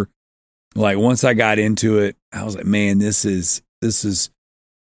over. Like, once I got into it, I was like, man, this is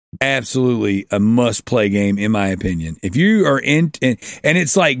absolutely a must play game, in my opinion. If you are and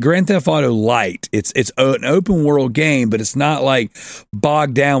it's like Grand Theft Auto Light. It's an open world game, but it's not like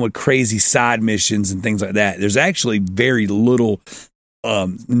bogged down with crazy side missions and things like that. There's actually very little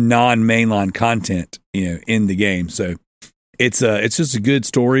non-mainline content, in the game. So it's just a good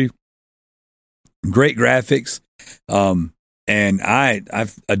story, great graphics, and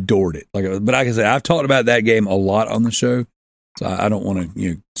I've adored it. But like I said, I've talked about that game a lot on the show. So I don't want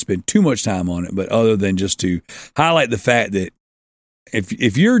to spend too much time on it, but other than just to highlight the fact that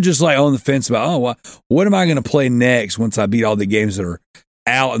if you're just like on the fence about, what am I going to play next once I beat all the games that are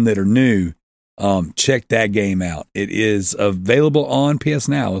out and that are new, check that game out. It is available on PS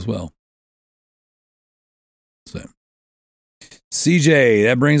Now as well. So, CJ,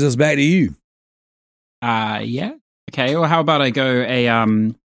 that brings us back to you. Yeah. Okay. Well, how about I go a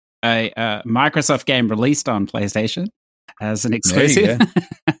Microsoft game released on PlayStation as an exclusive, the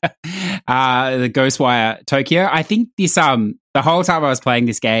Ghostwire Tokyo. I think this the whole time I was playing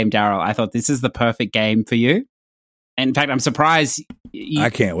this game, Daryl, I thought this is the perfect game for you. And in fact, I'm surprised. I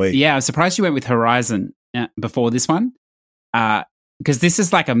can't wait. Yeah, I'm surprised you went with Horizon before this one, because this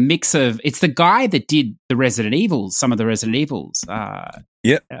is like a mix of. It's the guy that did the Resident Evils, some of the Resident Evils.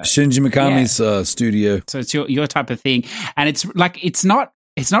 Yep, Shinji Mikami's studio. So it's your type of thing, and it's like it's not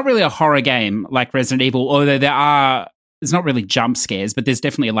really a horror game like Resident Evil, although there's not really jump scares, but there's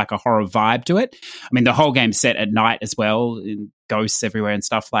definitely like a horror vibe to it. I mean, the whole game's set at night as well, and ghosts everywhere and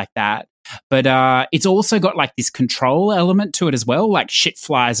stuff like that. But it's also got like this control element to it as well. Like shit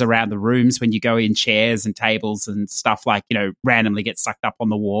flies around the rooms when you go in, chairs and tables and stuff like, randomly get sucked up on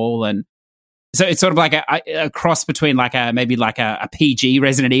the wall. And so it's sort of like a cross between maybe a PG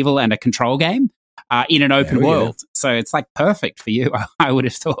Resident Evil and a control game in an open world. So it's like perfect for you, I would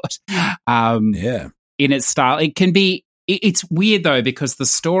have thought. In its style. It can be. It's weird though, because the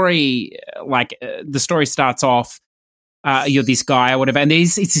story, the story starts off, you're this guy or whatever, and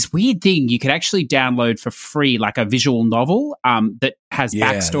it's this weird thing you could actually download for free, like a visual novel that has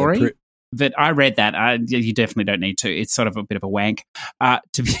backstory. That I read that. You definitely don't need to. It's sort of a bit of a wank,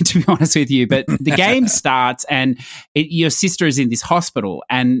 to be honest with you. But the game starts, and your sister is in this hospital,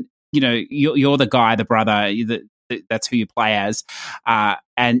 and you're the guy, the brother. That's who you play as,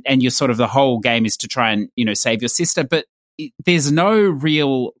 and you're sort of, the whole game is to try and save your sister, but there's no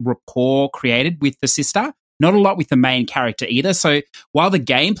real rapport created with the sister, not a lot with the main character either. So while the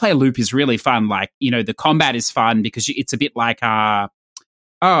gameplay loop is really fun, the combat is fun because it's a bit like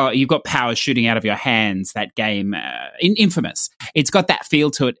you've got powers shooting out of your hands, that game in Infamous. It's got that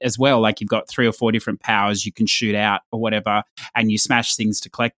feel to it as well, like you've got 3 or 4 different powers you can shoot out or whatever, and you smash things to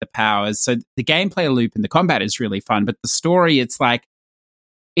collect the powers. So the gameplay loop and the combat is really fun, but the story, it's like,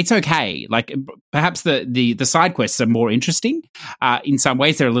 it's okay. Like, perhaps the side quests are more interesting. In some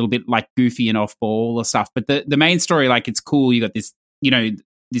ways, they're a little bit like goofy and off ball or stuff, but the main story, it's cool. You got this,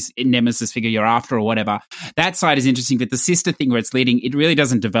 this nemesis figure you're after or whatever. That side is interesting, but the sister thing where it's leading, it really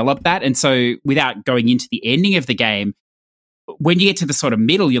doesn't develop that. And so without going into the ending of the game, when you get to the sort of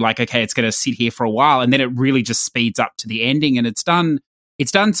middle, you're like, okay, it's going to sit here for a while. And then it really just speeds up to the ending. And it's done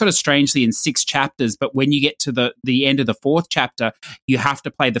sort of strangely in 6 chapters. But when you get to the end of the 4th chapter, you have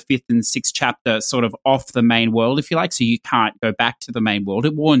to play the 5th and 6th chapter sort of off the main world, if you like. So you can't go back to the main world.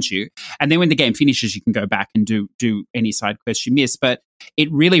 It warns you. And then when the game finishes, you can go back and do any side quests you miss. But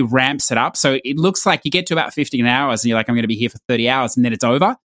it really ramps it up. So it looks like you get to about 15 hours and you're like, I'm going to be here for 30 hours. And then it's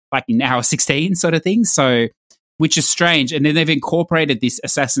over, like in hour 16 sort of thing. So, which is strange. And then they've incorporated this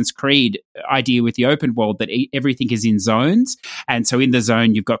Assassin's Creed idea with the open world that everything is in zones. And so in the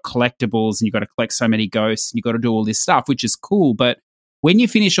zone, you've got collectibles and you've got to collect so many ghosts and you've got to do all this stuff, which is cool. But when you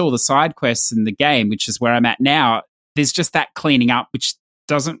finish all the side quests in the game, which is where I'm at now, there's just that cleaning up, which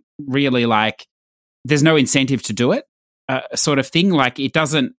doesn't really there's no incentive to do it, sort of thing. Like it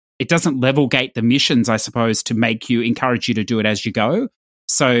doesn't level gate the missions, I suppose, to encourage you to do it as you go.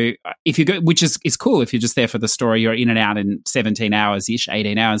 So if you go, which is cool if you're just there for the story, you're in and out in 17 hours ish,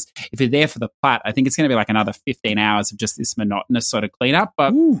 18 hours. If you're there for the plot, I think it's going to be like another 15 hours of just this monotonous sort of cleanup.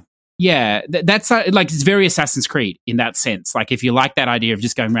 But yeah, that's like it's very Assassin's Creed in that sense. Like if you like that idea of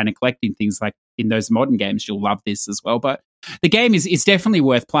just going around and collecting things like in those modern games, you'll love this as well. But the game is definitely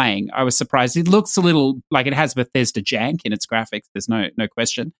worth playing. I was surprised. It looks a little like it has Bethesda jank in its graphics. There's no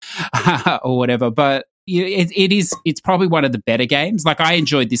question or whatever. But it's probably one of the better games. Like I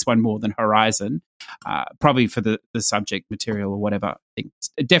enjoyed this one more than Horizon, probably for the subject material or whatever. I think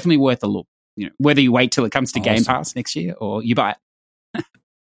it's definitely worth a look. You know, whether you wait till it comes to Game Pass next year or you buy it.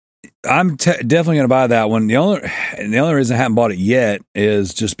 I'm definitely going to buy that one. The only reason I haven't bought it yet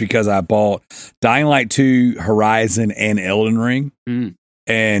is just because I bought Dying Light 2, Horizon, and Elden Ring,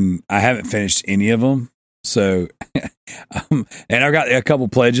 and I haven't finished any of them. So, and I've got a couple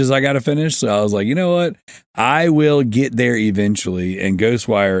pledges I got to finish. So I was like, you know what? I will get there eventually, and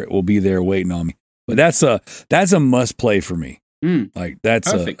Ghostwire will be there waiting on me. But that's a must play for me. Like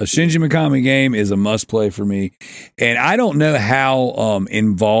that's a Shinji Mikami game is a must play for me. And I don't know how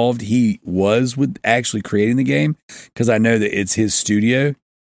involved he was with actually creating the game because I know that it's his studio.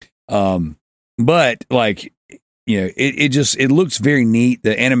 But like, you know, it looks very neat.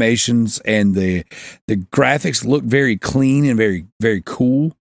 The animations and the graphics look very clean and very, very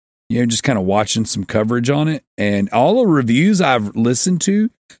cool. You know, just kind of watching some coverage on it and all the reviews I've listened to,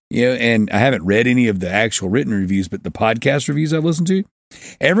 you know, and I haven't read any of the actual written reviews, but the podcast reviews I've listened to,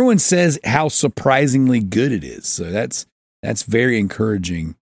 everyone says how surprisingly good it is. So that's very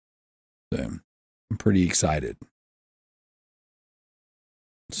encouraging. So I'm pretty excited.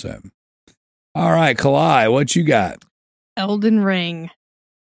 So, all right, Kalai, what you got? Elden Ring.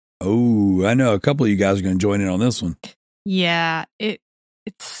 Oh, I know a couple of you guys are going to join in on this one. Yeah, it's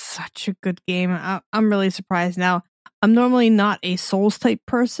such a good game. I'm really surprised now. I'm normally not a Souls type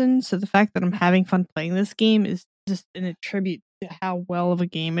person, so the fact that I'm having fun playing this game is just a tribute to how well of a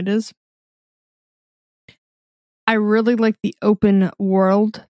game it is. I really like the open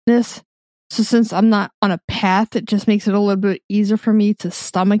worldness. So since I'm not on a path, it just makes it a little bit easier for me to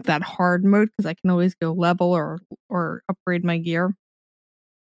stomach that hard mode because I can always go level or upgrade my gear.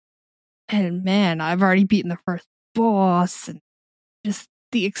 And man, I've already beaten the first boss and just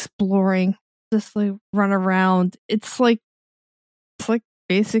the exploring, just like run around. It's like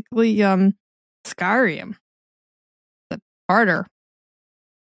basically Skyrim, but harder.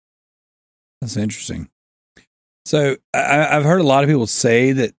 That's interesting. So I've heard a lot of people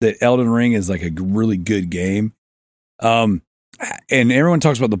say that Elden Ring is like a really good game. And everyone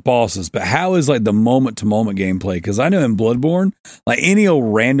talks about the bosses, but how is like the moment to moment gameplay? Because I know in Bloodborne, like any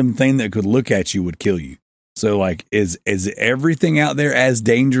old random thing that could look at you would kill you. So like, is everything out there as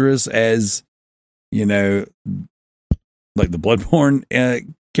dangerous as, you know, like the Bloodborne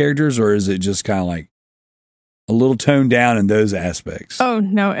characters, or is it just kind of like a little toned down in those aspects? Oh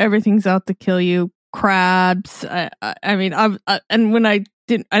no, everything's out to kill you. Crabs. I mean, and when I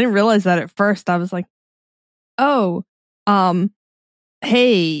didn't realize that at first. I was like, oh,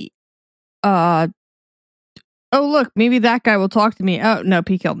 hey, oh look, maybe that guy will talk to me. Oh no,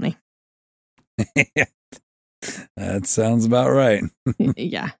 he killed me. That sounds about right.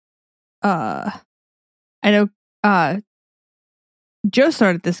 Yeah. I know Joe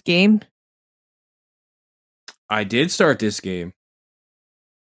started this game. I did start this game.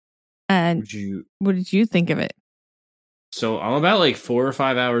 And what did you think of it? So I'm about like 4 or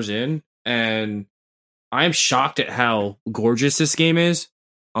 5 hours in, and I'm shocked at how gorgeous this game is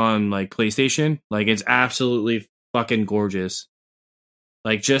on like PlayStation. Like it's absolutely fucking gorgeous.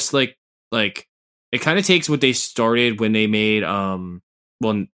 Like just like it kind of takes what they started when they made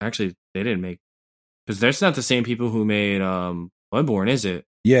well actually they didn't make, because that's not the same people who made Bloodborne, is it?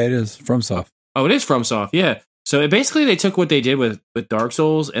 Yeah, it is FromSoft. Oh, it is FromSoft. Yeah. So basically they took what they did with Dark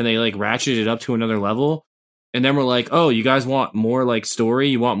Souls and they like ratcheted it up to another level. And then we're like, oh, you guys want more like story?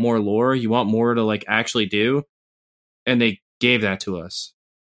 You want more lore? You want more to like actually do? And they gave that to us.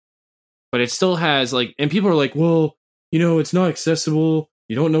 But it still has like, and people are like, well, you know, it's not accessible.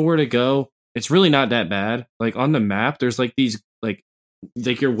 You don't know where to go. It's really not that bad. Like on the map, there's like these like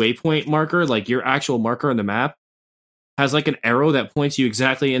your waypoint marker, like your actual marker on the map has like an arrow that points you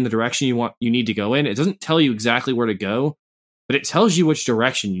exactly in the direction you need to go in. It doesn't tell you exactly where to go, but it tells you which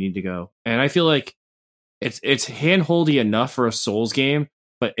direction you need to go. And I feel like it's handholdy enough for a Souls game,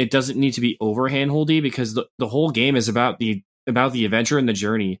 but it doesn't need to be over handholdy because the whole game is about the adventure and the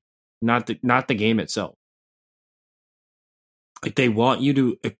journey, not the game itself. Like they want you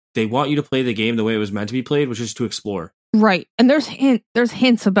to play the game the way it was meant to be played, which is to explore. Right. And there's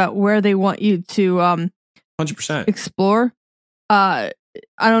hints about where they want you to 100% explore.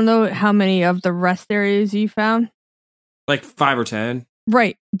 I don't know how many of the rest areas you found. Like 5 or 10.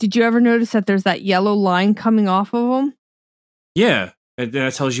 Right. Did you ever notice that there's that yellow line coming off of them? Yeah, and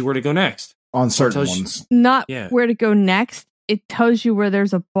that tells you where to go next. On certain tells you- ones. Not Yeah. where to go next. It tells you where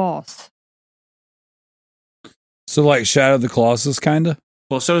there's a boss. So like Shadow of the Colossus, kind of.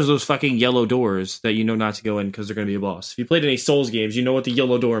 Well, so does those fucking yellow doors that you know not to go in because they're going to be a boss. If you played any Souls games, you know what the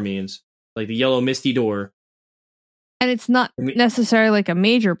yellow door means. Like the yellow misty door. And it's not I mean- necessarily like a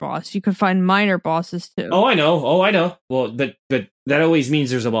major boss. You could find minor bosses too. Oh, I know. Well, but that always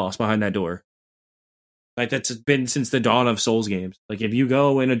means there's a boss behind that door. Like that's been since the dawn of Souls games. Like if you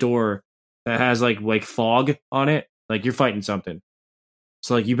go in a door that has like fog on it, like you're fighting something.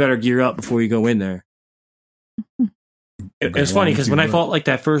 So like you better gear up before you go in there. It's funny because when I fought like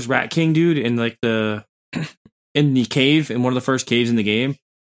that first Rat King dude in like the in the cave, in one of the first caves in the game,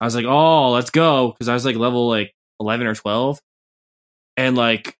 I was like, oh, let's go, because I was like level like 11 or 12, and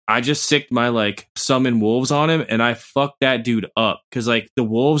like I just sicked my like summon wolves on him, and I fucked that dude up because like the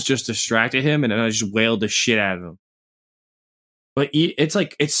wolves just distracted him, and then I just wailed the shit out of him. But it's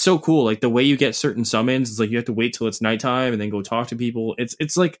like it's so cool, like the way you get certain summons. It's like you have to wait till it's nighttime and then go talk to people.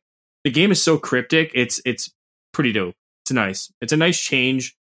 It's like the game is so cryptic. It's pretty dope. It's nice. It's a nice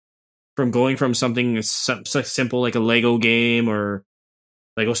change from going from something so simple like a Lego game or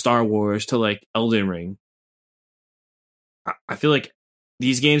Lego Star Wars to like Elden Ring. I feel like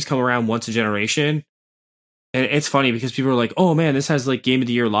these games come around once a generation, and it's funny because people are like, "Oh man, this has like Game of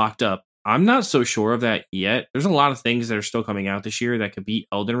the Year locked up." I'm not so sure of that yet. There's a lot of things that are still coming out this year that could beat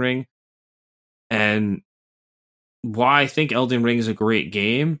Elden Ring, and why I think Elden Ring is a great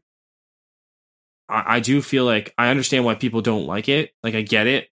game. I do feel like I understand why people don't like it. Like I get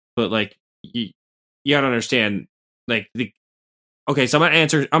it, but like you gotta understand. Like okay, so I'm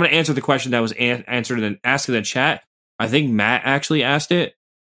gonna answer the question that was answered and asked in the chat. I think Matt actually asked it,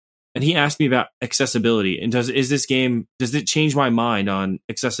 and he asked me about accessibility. And does it change my mind on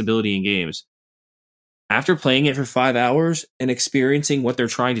accessibility in games? After playing it for 5 hours and experiencing what they're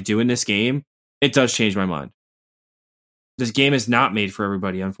trying to do in this game, it does change my mind. This game is not made for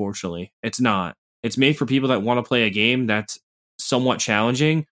everybody, unfortunately. It's not. It's made for people that want to play a game that's somewhat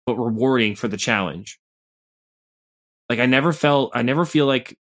challenging, but rewarding for the challenge. Like I never feel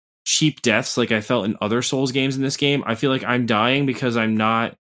like cheap deaths like I felt in other Souls games in this game. I feel like I'm dying because I'm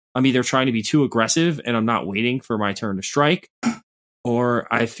either trying to be too aggressive and I'm not waiting for my turn to strike, or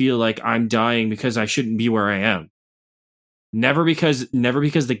I feel like I'm dying because I shouldn't be where I am. Never because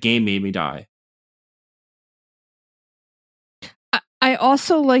the game made me die. I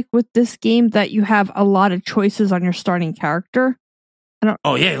also like with this game that you have a lot of choices on your starting character.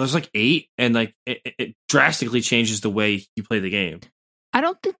 Oh yeah, there's like 8, and like it drastically changes the way you play the game. I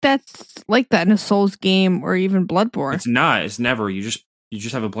don't think that's like that in a Souls game or even Bloodborne. It's not. It's never. You just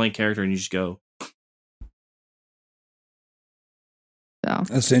have a blank character and you just go. So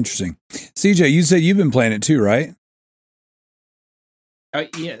That's interesting. CJ, you said you've been playing it too, right?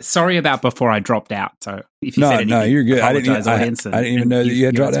 Yeah, sorry about before I dropped out. So if you said anything, no, you're good. I didn't even know that you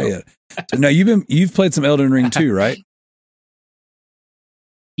had dropped out yet. So, no, you've played some Elden Ring too, right?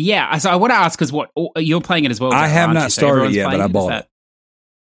 Yeah, so I want to ask because you're playing it as well. I have aren't not you? So started everyone's yet, but playing I it? bought it.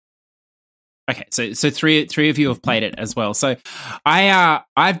 Okay, so three of you have played it as well. So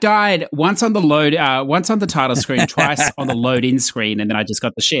I've died once on the title screen, twice on the load in screen, and then I just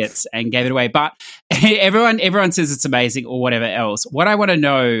got the shits and gave it away. But everyone says it's amazing or whatever else. What I want to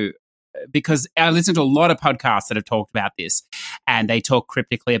know, because I listen to a lot of podcasts that have talked about this, and they talk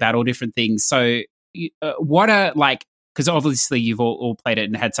cryptically about all different things. So what are like? Because obviously you've all played it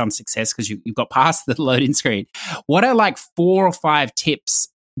and had some success because you've got past the load in screen. What are like 4 or 5 tips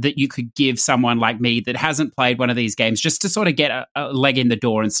that you could give someone like me that hasn't played one of these games just to sort of get a leg in the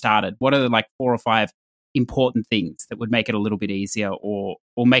door and started? What are the like 4 or 5 important things that would make it a little bit easier or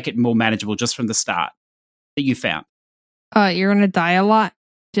make it more manageable just from the start that you found? you're going to die a lot.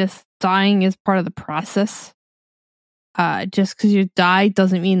 Just dying is part of the process. Just because you die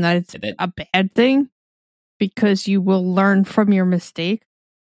doesn't mean that it's a bad thing, because you will learn from your mistake.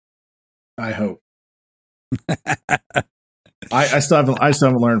 I hope. I still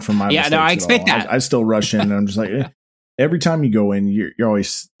haven't learned from my mistakes. Yeah, no, I expect that. I still rush in, and I'm just like, every time you go in, you're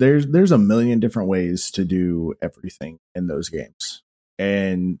always there's a million different ways to do everything in those games,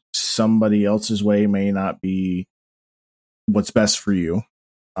 and somebody else's way may not be what's best for you.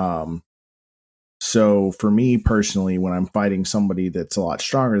 So for me personally, when I'm fighting somebody that's a lot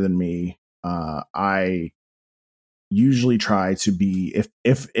stronger than me, I usually try to be,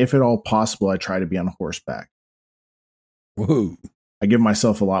 if at all possible, I try to be on horseback. Whoa. I give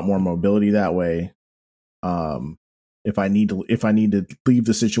myself a lot more mobility that way. If I need to leave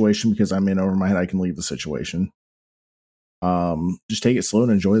the situation because I'm in over my head, I can leave the situation. Just take it slow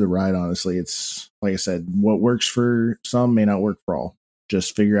and enjoy the ride. Honestly, it's like I said, what works for some may not work for all.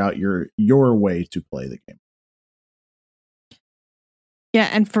 Just figure out your way to play the game. Yeah,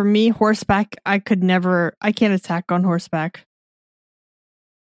 and for me, horseback, I can't attack on horseback.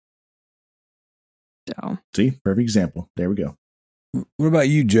 So see, perfect example. There we go. What about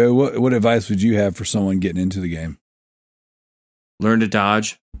you, Joe? What advice would you have for someone getting into the game? Learn to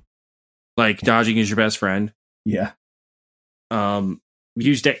dodge. Like, dodging is your best friend. Yeah. Put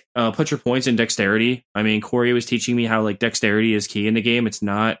your points in dexterity. I mean, Corey was teaching me how like dexterity is key in the game. It's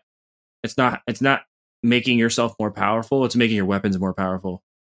not making yourself more powerful. It's making your weapons more powerful.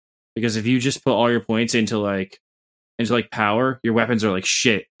 Because if you just put all your points into power, your weapons are like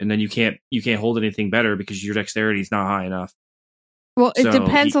shit, and then you can't hold anything better because your dexterity is not high enough. Well, it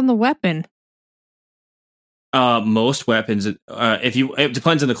depends on the weapon. Most weapons, it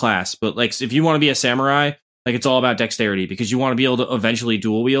depends on the class, but like if you want to be a samurai, like it's all about dexterity because you want to be able to eventually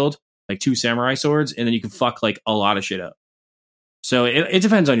dual wield like 2 samurai swords, and then you can fuck like a lot of shit up. So it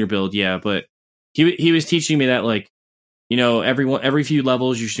depends on your build, yeah. But he was teaching me that like, you know, every few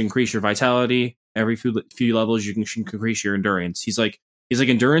levels you should increase your vitality. Every few levels you can increase your endurance. He's like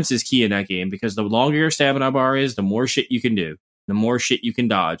endurance is key in that game because the longer your stamina bar is, the more shit you can do, the more shit you can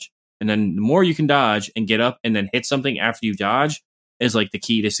dodge. And then the more you can dodge and get up and then hit something after you dodge is like the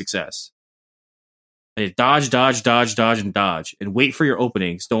key to success. Like, dodge, and dodge. And wait for your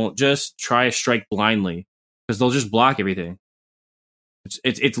openings. Don't just try to strike blindly because they'll just block everything.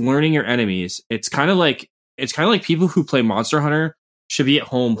 It's learning your enemies. It's kind of like people who play Monster Hunter should be at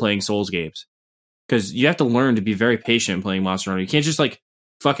home playing Souls games. Because you have to learn to be very patient playing Monster Hunter. You can't just like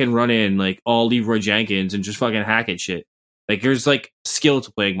fucking run in like all Leroy Jenkins and just fucking hack at shit. Like there's like skill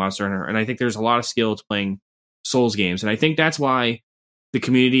to playing Monster Hunter, and I think there's a lot of skill to playing Souls games, and I think that's why the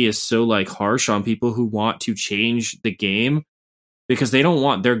community is so like harsh on people who want to change the game because they don't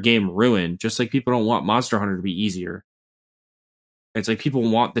want their game ruined. Just like people don't want Monster Hunter to be easier. It's like people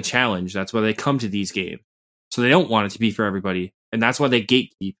want the challenge. That's why they come to these games. So they don't want it to be for everybody, and that's why they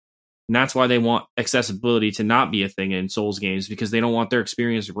gatekeep, and that's why they want accessibility to not be a thing in Souls games because they don't want their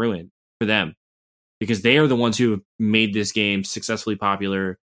experience ruined for them. Because they are the ones who have made this game successfully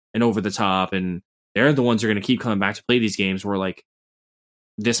popular and over the top, and they're the ones who are going to keep coming back to play these games where, like,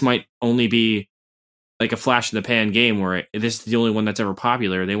 this might only be, like, a flash-in-the-pan game where this is the only one that's ever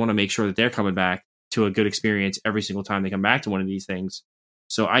popular. They want to make sure that they're coming back to a good experience every single time they come back to one of these things.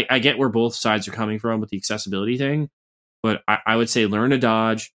 So I get where both sides are coming from with the accessibility thing, but I would say learn to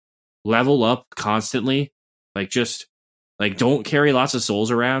dodge, level up constantly, like, just... Like, don't carry lots of souls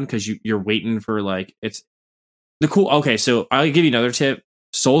around because you're waiting for, like, it's the cool. Okay, so I'll give you another tip.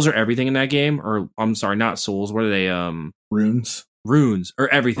 Souls are everything in that game. Or, I'm sorry, not souls. What are they? Runes. Runes are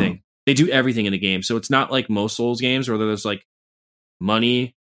everything. They do everything in the game. So it's not like most Souls games where there's, like,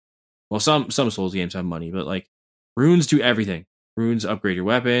 money. Well, some Souls games have money, but, like, runes do everything. Runes upgrade your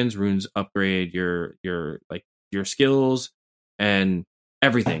weapons. Runes upgrade your skills and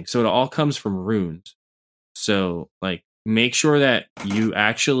everything. So it all comes from runes. So, like, make sure that you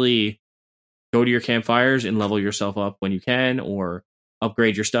actually go to your campfires and level yourself up when you can, or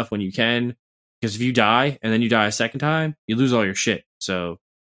upgrade your stuff when you can. Because if you die and then you die a second time, you lose all your shit. So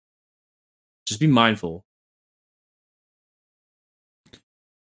just be mindful.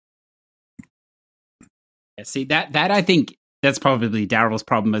 Yeah, see, that I think that's probably Daryl's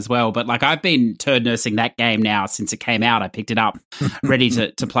problem as well. But like, I've been turd nursing that game now since it came out. I picked it up ready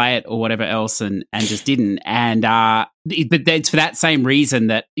to play it or whatever else and just didn't. And but it's for that same reason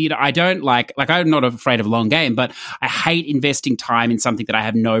that, you know, I don't like I'm not afraid of a long game, but I hate investing time in something that I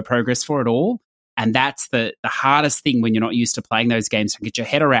have no progress for at all. And that's the hardest thing when you're not used to playing those games, to get your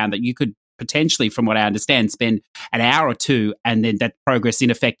head around that you could potentially, from what I understand, spend an hour or two and then that progress in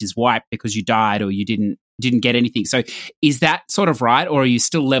effect is wiped because you died or you didn't get anything. So is that sort of right, or are you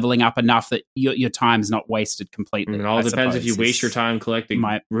still leveling up enough that your time's not wasted completely? It all depends if you waste your time collecting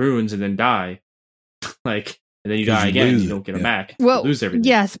runes and then die. Like, and then you die again, you don't get them back. Well, you lose everything.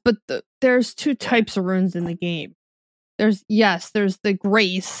 Yes, but there's 2 types of runes in the game. There's the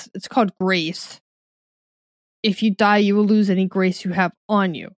grace. It's called grace. If you die, you will lose any grace you have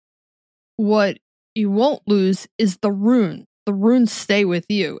on you. What you won't lose is the rune. The runes stay with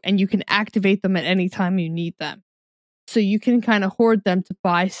you, and you can activate them at any time you need them. So you can kind of hoard them to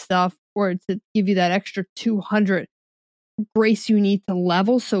buy stuff or to give you that extra 200 grace you need to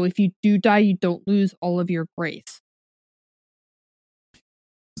level. So if you do die, you don't lose all of your grace.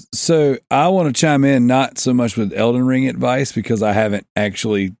 So I want to chime in, not so much with Elden Ring advice because I haven't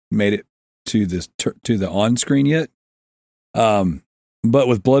actually made it to the on screen yet. But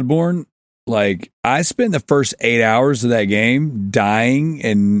with Bloodborne, like I spent the first 8 hours of that game dying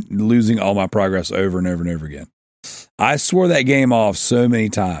and losing all my progress over and over and over again. I swore that game off so many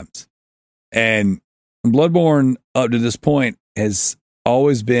times. And Bloodborne up to this point has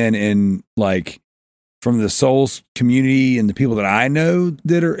always been in like from the Souls community and the people that I know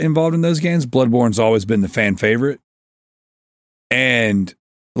that are involved in those games, Bloodborne's always been the fan favorite. And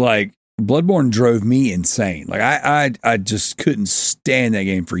like Bloodborne drove me insane. Like I just couldn't stand that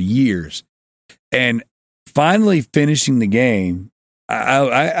game for years. And finally finishing the game,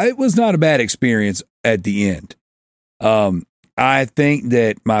 it was not a bad experience at the end. I think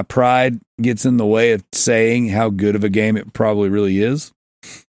that my pride gets in the way of saying how good of a game it probably really is,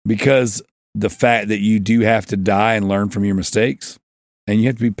 because the fact that you do have to die and learn from your mistakes and you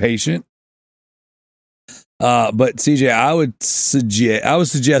have to be patient. But CJ, I would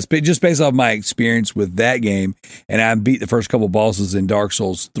suggest just based off my experience with that game, and I beat the first couple bosses in Dark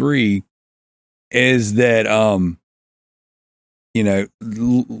Souls 3, is that,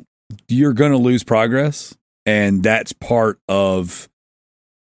 you're going to lose progress. And that's your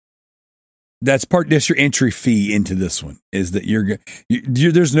entry fee into this one, is that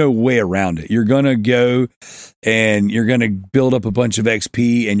there's no way around it. You're going to go and you're going to build up a bunch of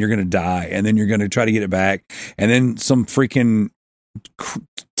XP and you're going to die. And then you're going to try to get it back. And then some freaking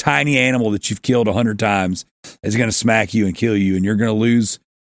tiny animal that you've killed 100 times is going to smack you and kill you. And you're going to lose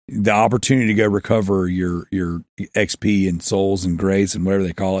the opportunity to go recover your XP and souls and grace and whatever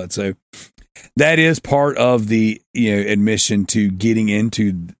they call it. So that is part of the admission to getting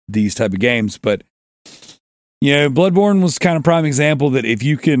into these type of games. But Bloodborne was kind of prime example that if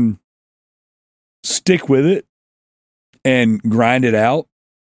you can stick with it and grind it out,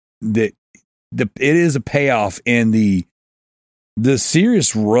 that it is a payoff in the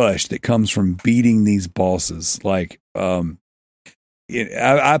serious rush that comes from beating these bosses. Like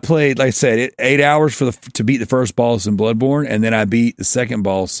I played, like I said, 8 hours to beat the first boss in Bloodborne, and then I beat the second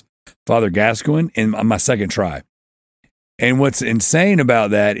boss, Father Gascoigne, in my second try. And what's insane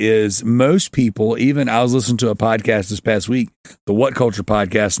about that is most people, even I was listening to a podcast this past week, the What Culture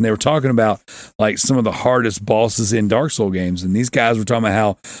podcast, and they were talking about like some of the hardest bosses in Dark Souls games. And these guys were talking about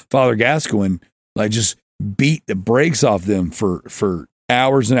how Father Gascoigne like just beat the brakes off them for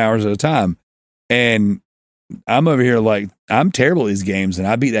hours and hours at a time. And I'm over here like, I'm terrible at these games, and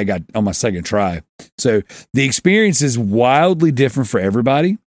I beat that guy on my second try. So the experience is wildly different for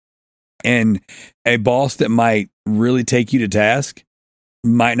everybody. And a boss that might really take you to task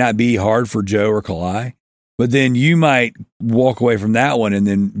might not be hard for Joe or Kalai, but then you might walk away from that one and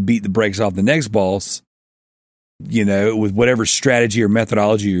then beat the brakes off the next boss, with whatever strategy or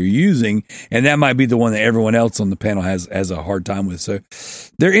methodology you're using. And that might be the one that everyone else on the panel has a hard time with. So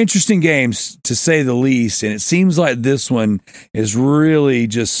they're interesting games, to say the least. And it seems like this one is really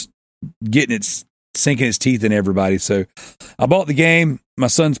just sinking its teeth in everybody. So I bought the game. My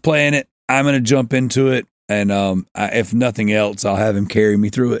son's playing it. I'm going to jump into it. And if nothing else, I'll have him carry me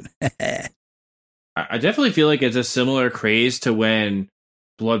through it. I definitely feel like it's a similar craze to when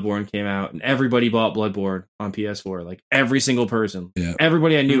Bloodborne came out and everybody bought Bloodborne on PS4. Like every single person. Yeah.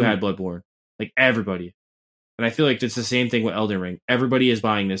 Everybody I knew had Bloodborne. Like everybody. And I feel like it's the same thing with Elden Ring. Everybody is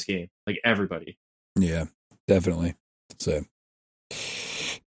buying this game. Like everybody. Yeah, definitely. So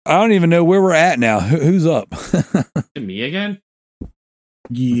I don't even know where we're at now. Who's up? Me again?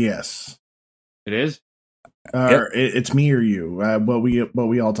 Yes. It is? It's me or you. What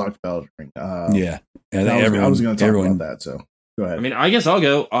we all talked about. Yeah. I was going to talk about that, so go ahead. I mean, I guess I'll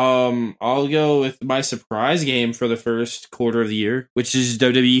go. I'll go with my surprise game for the first quarter of the year, which is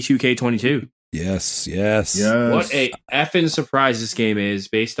WWE 2K22. Yes. What a effing surprise this game is,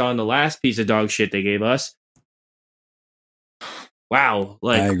 based on the last piece of dog shit they gave us. Wow.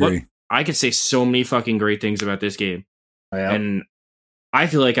 Like, I agree. I could say so many fucking great things about this game. Yeah. And I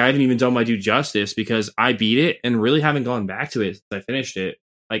feel like I haven't even done my due justice, because I beat it and really haven't gone back to it since I finished it.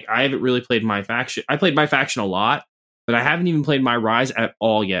 Like, I haven't really played my faction. I played my faction a lot, but I haven't even played my Rise at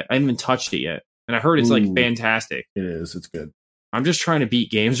all yet. I haven't even touched it yet. And I heard it's like fantastic. It is. It's good. I'm just trying to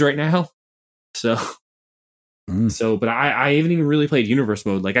beat games right now. But I haven't even really played universe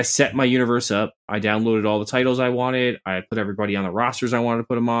mode. Like, I set my universe up. I downloaded all the titles I wanted. I put everybody on the rosters I wanted to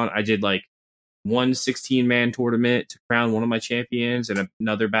put them on. I did like one 16-man tournament to crown one of my champions and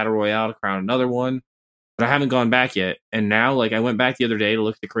another battle royale to crown another one. But I haven't gone back yet. And now, like, I went back the other day to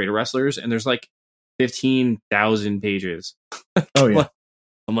look at the creator wrestlers, and there's like 15,000 pages. Oh, yeah.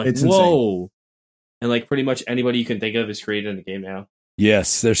 I'm like, it's whoa. Insane. And like pretty much anybody you can think of is created in the game now.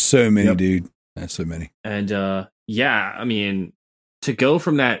 Yes, there's so many, dude. There's so many. And yeah, I mean, to go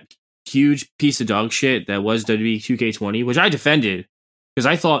from that huge piece of dog shit that was WWE 2K20, which I defended because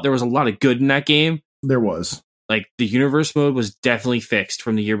I thought there was a lot of good in that game. There was. Like, the universe mode was definitely fixed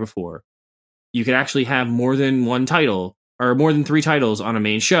from the year before. You could actually have more than one title or more than 3 titles on a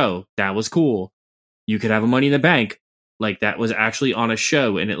main show. That was cool. You could have a Money in the Bank. Like, that was actually on a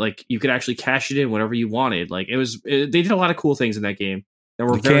show, and it, like, you could actually cash it in whenever you wanted. Like, they did a lot of cool things in that game. That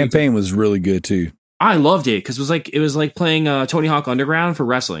were the campaign was really good too. I loved it because it was like playing Tony Hawk Underground for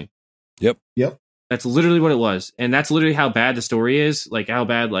wrestling. Yep. That's literally what it was, and that's literally how bad the story is. Like, how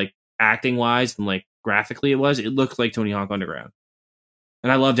bad, like, acting wise and like graphically it was. It looked like Tony Hawk Underground,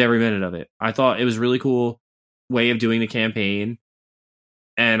 and I loved every minute of it. I thought it was a really cool way of doing the campaign.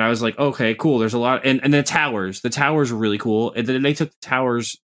 And I was like, okay, cool. There's a lot. And the towers were really cool. And then they took the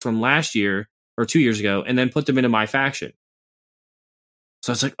towers from last year or 2 years ago and then put them into my faction.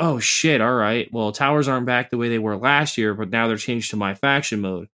 So it's like, oh shit. All right. Well, towers aren't back the way they were last year, but now they're changed to my faction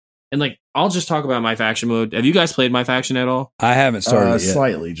mode. And like, I'll just talk about my faction mode. Have you guys played my faction at all? I haven't started yet.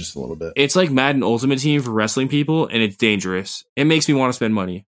 Slightly, just a little bit. It's like Madden Ultimate Team for wrestling people, and it's dangerous. It makes me want to spend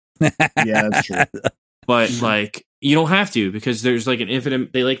money. Yeah, that's true. But like, you don't have to because there's like an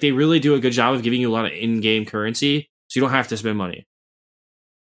infinite. They really do a good job of giving you a lot of in-game currency, so you don't have to spend money.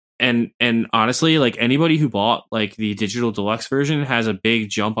 And honestly, like anybody who bought like the digital deluxe version has a big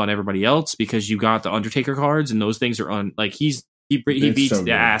jump on everybody else because you got the Undertaker cards, and those things are like he beats so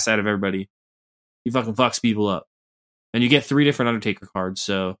the ass out of everybody. He fucking fucks people up, and you get 3 different Undertaker cards.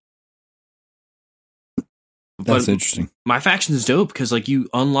 So that's interesting. My faction is dope because like you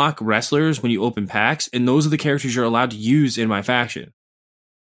unlock wrestlers when you open packs, and those are the characters you're allowed to use in my faction.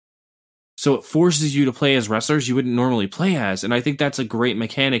 So it forces you to play as wrestlers you wouldn't normally play as, and I think that's a great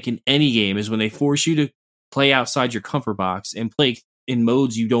mechanic in any game is when they force you to play outside your comfort box and play in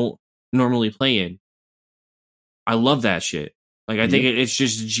modes you don't normally play in. I love that shit. Like I think it's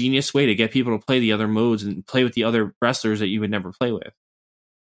just a genius way to get people to play the other modes and play with the other wrestlers that you would never play with.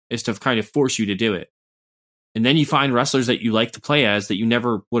 Is to kind of force you to do it. And then you find wrestlers that you like to play as that you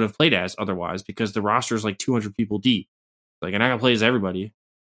never would have played as otherwise because the roster is like 200 people deep. Like, and I can play as everybody.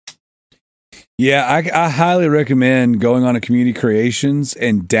 Yeah, I highly recommend going on to Community Creations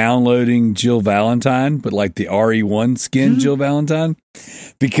and downloading Jill Valentine, but like the RE1 skin Jill Valentine,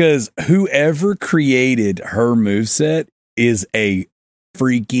 because whoever created her moveset is a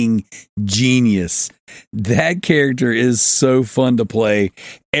freaking genius. That character is so fun to play.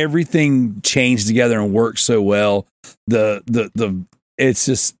 Everything changed together and works so well. It's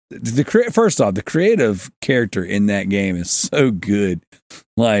just first off, the creative character in that game is so good.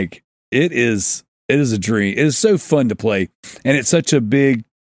 Like it is a dream. It is so fun to play, and it's such a big,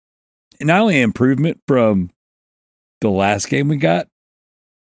 not only improvement from the last game we got,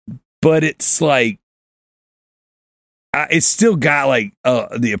 but it's like it's still got like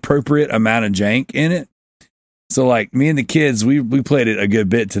the appropriate amount of jank in it. So like me and the kids, we played it a good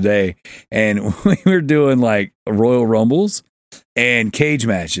bit today, and we were doing like Royal Rumbles and cage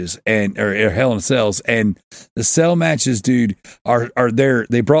matches or Hell in a Cells, and the cell matches, dude, are there.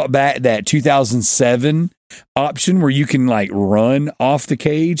 They brought back that 2007 option where you can like run off the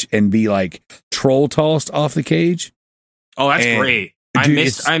cage and be like troll tossed off the cage. Oh, that's great.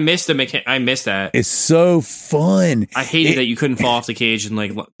 Dude, I missed that. It's so fun. I hated that you couldn't fall off the cage in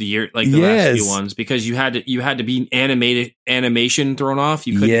like the last few ones because you had to be animation thrown off.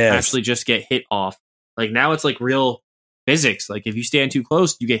 You couldn't actually just get hit off. Like now it's like real physics. Like if you stand too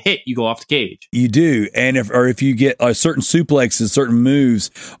close, you get hit, you go off the cage. You do. And if you get certain suplexes, certain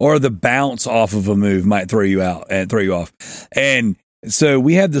moves, or the bounce off of a move might throw you out and throw you off. And so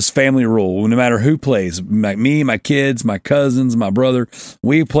we have this family rule. No matter who plays, like me, my kids, my cousins, my brother,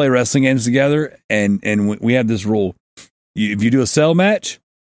 we play wrestling games together, and we have this rule. If you do a cell match,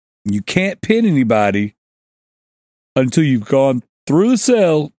 you can't pin anybody until you've gone through the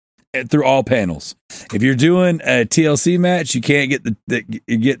cell and through all panels. If you're doing a TLC match, you can't get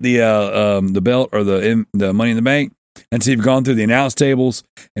the belt or the Money in the Bank until you've gone through the announce tables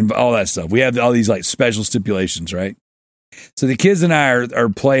and all that stuff. We have all these like special stipulations, right? So the kids and I are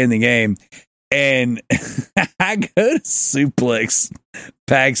playing the game, and I go to suplex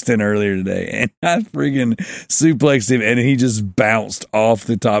Paxton earlier today, and I freaking suplexed him, and he just bounced off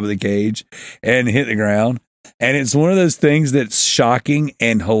the top of the cage and hit the ground. And it's one of those things that's shocking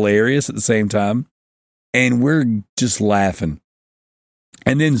and hilarious at the same time, and we're just laughing.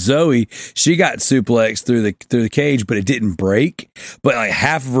 And then Zoe, she got suplexed through the cage, but it didn't break, but like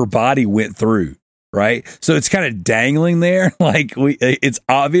half of her body went through. right? So it's kind of dangling there. Like it's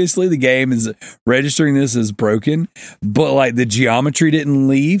obviously the game is registering this as broken, but like the geometry didn't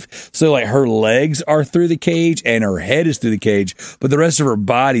leave. So like her legs are through the cage and her head is through the cage, but the rest of her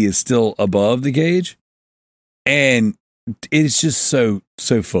body is still above the cage. And it's just so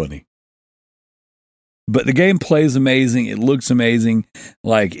funny. But the game plays amazing. It looks amazing.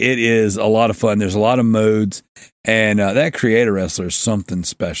 Like, it is a lot of fun. There's a lot of modes. And that Creator Wrestler is something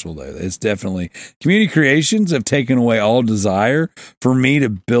special, though. It's definitely... Community creations have taken away all desire for me to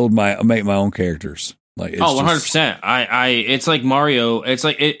make my own characters. Like, it's 100%. It's like Mario. It's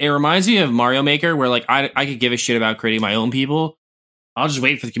like, it reminds me of Mario Maker, where like I could give a shit about creating my own people. I'll just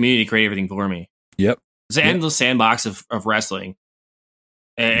wait for the community to create everything for me. Yep. It's an endless sandbox of wrestling.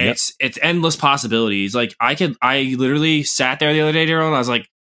 And it's endless possibilities. Like I literally sat there the other day, Daryl, and I was like,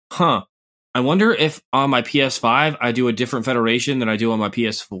 I wonder if on my PS5 I do a different federation than I do on my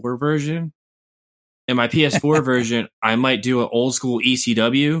PS4 version. In my PS4 version, I might do an old school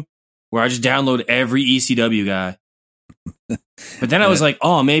ECW where I just download every ECW guy. But then I was like,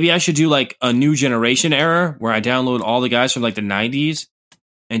 oh, maybe I should do like a new generation era where I download all the guys from like the 90s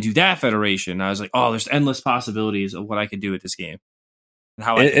and do that federation. And I was like, oh, there's endless possibilities of what I could do with this game.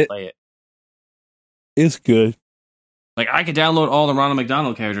 How I can play it. It's good. Like, I could download all the Ronald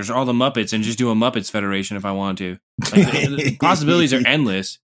McDonald characters or all the Muppets and just do a Muppets Federation if I wanted to. Like, the possibilities are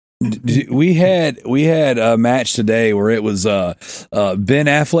endless. We had a match today where it was Ben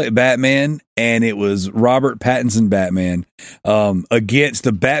Affleck Batman and it was Robert Pattinson Batman against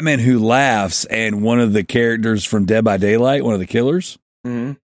the Batman Who Laughs and one of the characters from Dead by Daylight, one of the killers.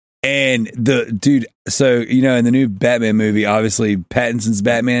 Mm-hmm. And the dude, so, you know, in the new Batman movie, obviously Pattinson's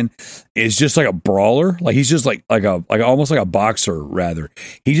Batman is just like a brawler. Like, he's just like almost like a boxer, rather.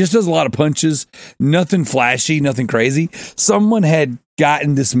 He just does a lot of punches, nothing flashy, nothing crazy. Someone had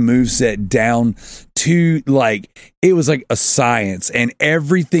gotten this moveset down to like, it was like a science, and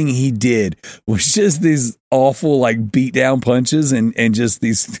everything he did was just these awful like beat down punches and just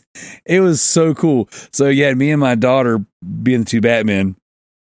these, it was so cool. So yeah, me and my daughter being the two Batmen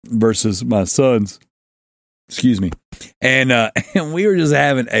versus my sons, excuse me, and we were just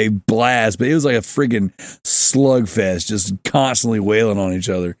having a blast, but it was like a friggin' slugfest, just constantly wailing on each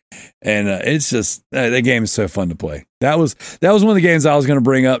other. And it's just that game is so fun to play. That was one of the games I was going to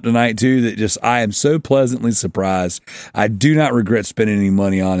bring up tonight too, that just I am so pleasantly surprised. I do not regret spending any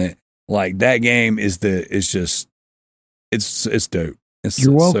money on it. Like, that game is it's dope.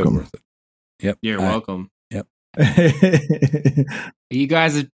 You're welcome. So worth it. Yep. You're welcome. Yep. You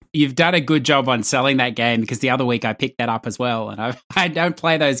guys, you've done a good job on selling that game, because the other week I picked that up as well, and I don't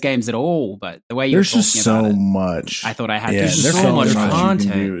play those games at all. But the way you're talking just so about it, much. I thought I had. There's so much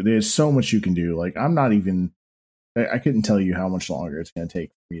content. There's so much you can do. Like, I'm not even. I couldn't tell you how much longer it's going to take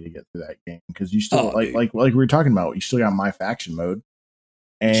for me to get through that game, because you still like we were talking about. You still got My Faction mode.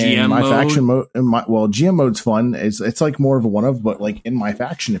 And GM My mode? Faction mode, GM mode's fun. It's like more of a one of, but like in My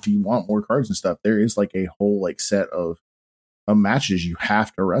Faction, if you want more cards and stuff, there is like a whole like set of matches you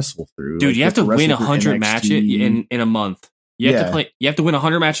have to wrestle through. Dude, like, you have to win 100 NXT. matches in a month. You have to win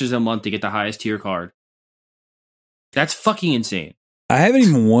 100 matches in a month to get the highest tier card. That's fucking insane. I haven't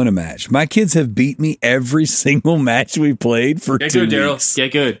even won a match. My kids have beat me every single match we played for 2 weeks. Daryl.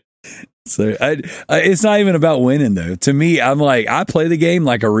 Get good. So it's not even about winning, though. To me, I'm like, I play the game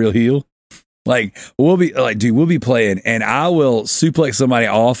like a real heel. Like, we'll be playing, and I will suplex somebody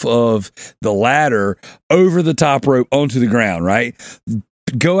off of the ladder over the top rope onto the ground, right?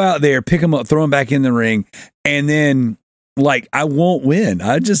 Go out there, pick them up, throw them back in the ring, and then like, I won't win.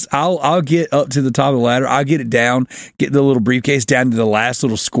 I'll get up to the top of the ladder. I'll get it down, get the little briefcase down to the last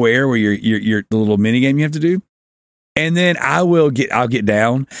little square where your the little mini game you have to do. And then I'll get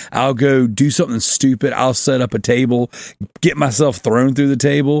down. I'll go do something stupid. I'll set up a table, get myself thrown through the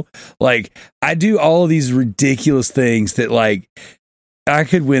table. Like, I do all of these ridiculous things that, like, I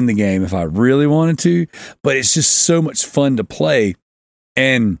could win the game if I really wanted to, but it's just so much fun to play.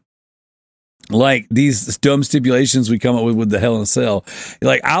 And like, these dumb stipulations we come up with the Hell in a Cell,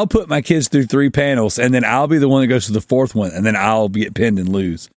 like, I'll put my kids through 3 panels, and then I'll be the one that goes to the 4th one, and then I'll get pinned and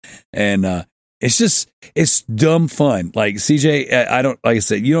lose. And it's dumb fun. Like, CJ, like I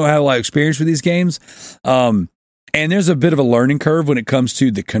said, you don't have a lot of experience with these games. And there's a bit of a learning curve when it comes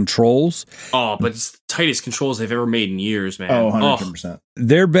to the controls. Oh, but it's the tightest controls they've ever made in years, man. Oh, 100%.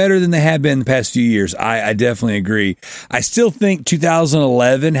 They're better than they have been the past few years. I definitely agree. I still think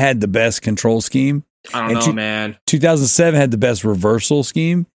 2011 had the best control scheme. I don't know, man. 2007 had the best reversal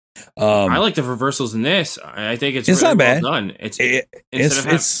scheme. I like the reversals in this. I think it's really not bad. Well done.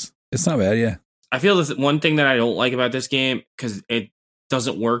 It's not bad, yeah. I feel this one thing that I don't like about this game, because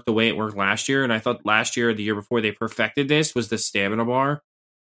doesn't work the way it worked last year. And I thought last year, the year before, they perfected this was the stamina bar.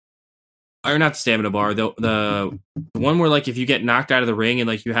 Or not the stamina bar, the one where like if you get knocked out of the ring and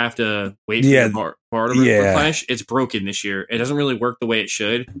like you have to wait for the bar to replenish, it's broken this year. It doesn't really work the way it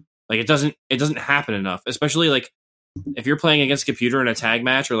should. Like it doesn't happen enough. Especially like if you're playing against a computer in a tag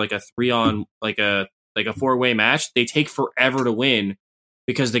match or like a 3-on like a 4-way match, they take forever to win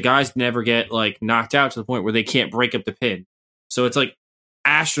because the guys never get like knocked out to the point where they can't break up the pin. So it's like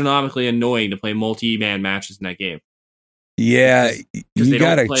astronomically annoying to play multi-man matches in that game. Yeah, you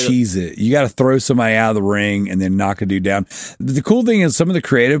got to cheese it. You got to throw somebody out of the ring and then knock a dude down. The cool thing is some of the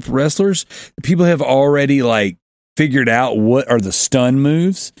creative wrestlers, people have already like figured out what are the stun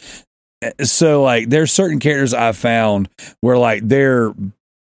moves. So like there's certain characters I've found where like their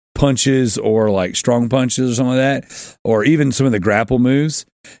punches or like strong punches or something like that, or even some of the grapple moves,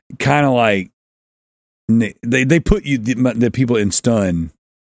 kind of like they put you the people in stun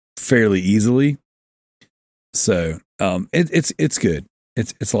fairly easily. So it's good.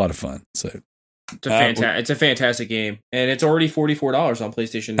 It's a lot of fun. So it's a fantastic game, and it's already $44 on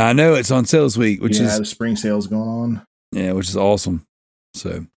PlayStation. I know it's on sale this week, which is the spring sales going on. Yeah, which is awesome.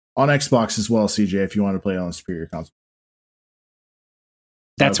 So on Xbox as well, CJ, if you want to play it on a superior console.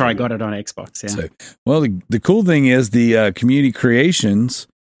 That's where I got it on Xbox. Yeah. So, well, the cool thing is the community creations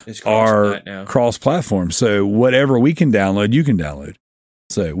are cross-platform. So whatever we can download, you can download.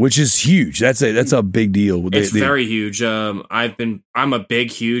 So, which is huge. That's a big deal. It's very huge. I'm a big,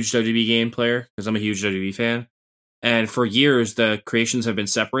 huge WWE game player because I'm a huge WWE fan. And for years, the creations have been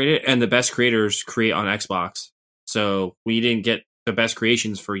separated, and the best creators create on Xbox. So we didn't get the best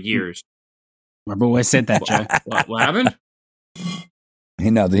creations for years. Remember when I said that, Joe? What happened? He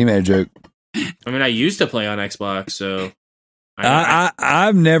made a joke. I mean, I used to play on Xbox, so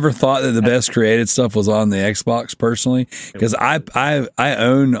I've never thought that the best created stuff was on the Xbox personally, because I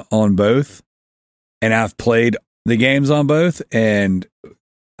own on both, and I've played the games on both, and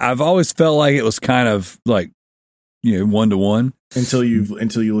I've always felt like it was kind of like, you know, 1-to-1 until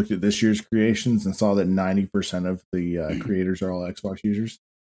you looked at this year's creations and saw that 90% of the creators are all Xbox users.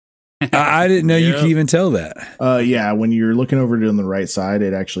 I didn't know you could even tell that. Yeah, when you're looking over it on the right side,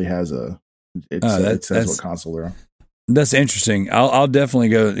 it actually has it says what console they're on. That's interesting. I'll definitely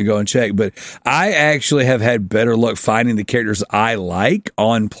go and check. But I actually have had better luck finding the characters I like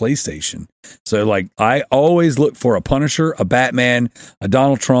on PlayStation. So like I always look for a Punisher, a Batman, a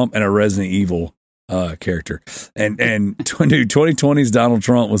Donald Trump, and a Resident Evil character. And 2020's Donald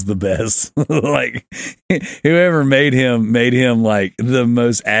Trump was the best. Like whoever made him like the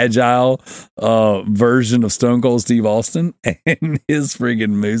most agile version of Stone Cold Steve Austin, and his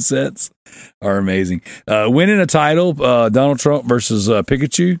friggin' movesets are amazing. Winning a title, Donald Trump versus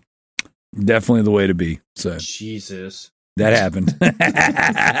Pikachu, definitely the way to be. So Jesus, that happened.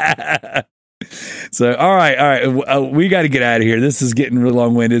 So all right, we got to get out of here. This is getting really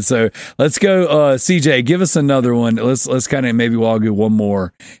long winded. So let's go. CJ, give us another one. Let's kind of maybe we'll do one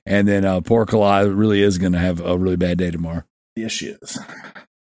more, and then poor Kalai really is going to have a really bad day tomorrow. Yes, she is.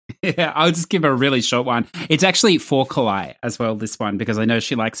 Yeah, I'll just give a really short one. It's actually for Kalai as well, this one, because I know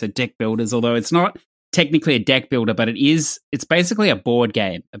she likes her deck builders, although it's not technically a deck builder, but it's basically a board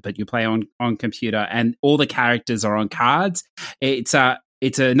game, but you play on computer, and all the characters are on cards.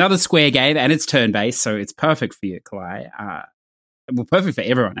 It's another square game, and it's turn-based, so it's perfect for you, Kalai. Well, perfect for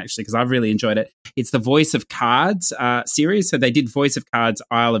everyone, actually, because I've really enjoyed it. It's the Voice of Cards series. So they did Voice of Cards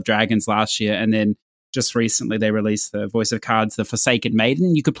Isle of Dragons last year, and then just recently they released the Voice of Cards The Forsaken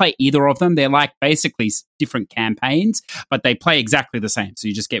Maiden. You could play either of them. They're like basically different campaigns, but they play exactly the same. So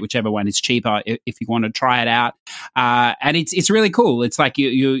you just get whichever one is cheaper if you want to try it out. And it's really cool. It's like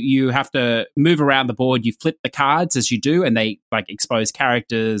you have to move around the board. You flip the cards as you do, and they like expose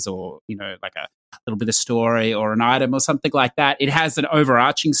characters or, you know, like a little bit of story or an item or something like that. It has an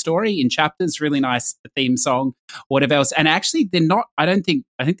overarching story in chapters, really nice theme song, whatever else. And actually I think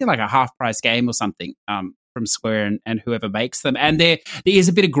they're like a half price game or something from Square and whoever makes them. And there is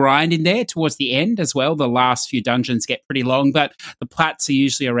a bit of grind in there towards the end as well. The last few dungeons get pretty long, but the plats are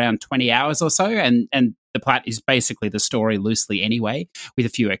usually around 20 hours or so. And the plat is basically the story loosely anyway, with a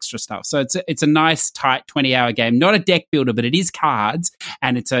few extra stuff. So it's a nice, tight 20-hour game. Not a deck builder, but it is cards,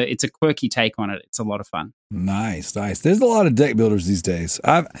 and it's a quirky take on it. It's a lot of fun. Nice. There's a lot of deck builders these days.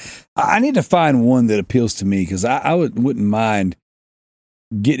 I need to find one that appeals to me, because I wouldn't mind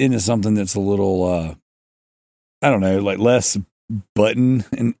getting into something that's a little, I don't know, like less button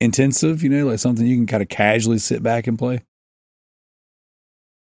intensive, you know, like something you can kind of casually sit back and play.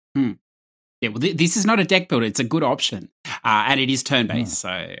 Yeah, well, this is not a deck builder. It's a good option, and it is turn-based,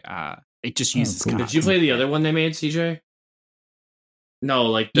 so it just uses cards. Did you play the other one they made, CJ? No,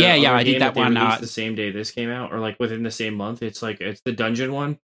 like Yeah, other I did game that they one, released the same day this came out, or like within the same month. It's the dungeon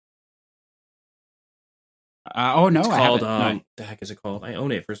one. Oh no, It's I called haven't. No. the heck is it called? I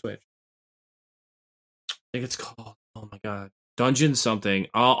own it for Switch. I think it's called. Oh my god, Dungeon something.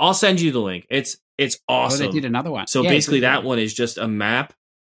 I'll send you the link. It's awesome. Oh, they did another one. So Yeah, basically, good. that one is just a map,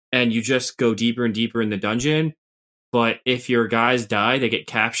 and you just go deeper and deeper in the dungeon. But if your guys die, they get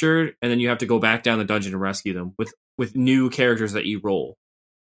captured, and then you have to go back down the dungeon and rescue them with new characters that you roll.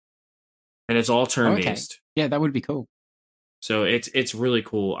 And it's all turn based. Okay. Yeah, that would be cool. So it's really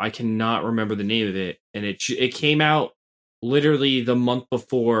cool. I cannot remember the name of it, and it came out literally the month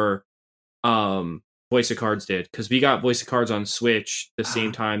before Voice of Cards did, because we got Voice of Cards on Switch the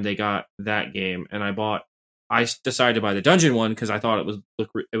same time they got that game, and I decided to buy the Dungeon one because I thought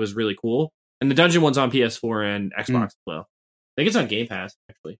it was really cool, and the Dungeon one's on PS4 and Xbox as well. I think it's on Game Pass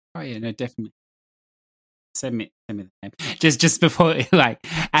actually. Oh yeah, no, definitely. Send me the name. Just before, like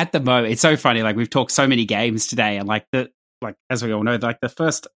at the moment, it's so funny. Like we've talked so many games today, and like as we all know, like the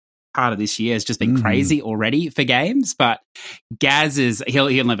first part of this year has just been crazy already for games. But Gaz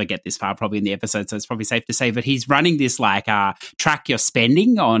he'll never get this far probably in the episode, so it's probably safe to say. But he's running this like track your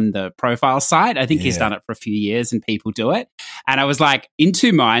spending on the profile site. I think he's done it for a few years, and people do it. And I was like in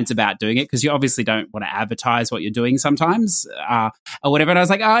two minds about doing it because you obviously don't want to advertise what you're doing sometimes or whatever. And I was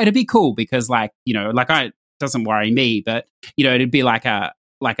like, it'd be cool because like it doesn't worry me, but it'd be like a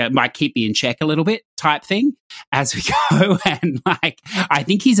might keep me in check a little bit type thing as we go. And like, I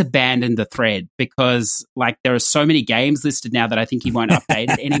think he's abandoned the thread because like there are so many games listed now that I think he won't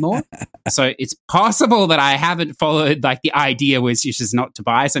update it anymore. So it's possible that I haven't followed like the idea which is not to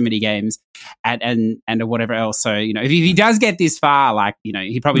buy so many games and whatever else. So, if he does get this far, like,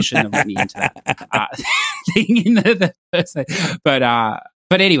 he probably shouldn't have let me into that thing in the first place.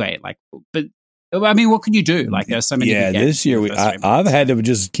 But anyway, like, I mean, what can you do? Like, there's so many. Yeah, this year I've had to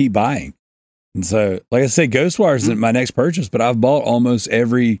just keep buying, and so, like I said, Ghostwire isn't my next purchase, but I've bought almost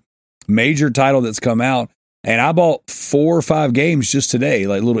every major title that's come out, and I bought 4 or 5 games just today,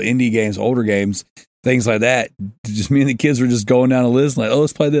 like little indie games, older games, things like that. Just me and the kids were just going down a list, like,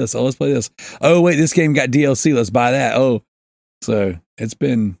 let's play this. Oh, let's play this. Oh, wait, this game got DLC. Let's buy that. Oh, so it's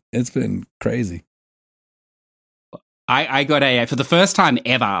been crazy. I got for the first time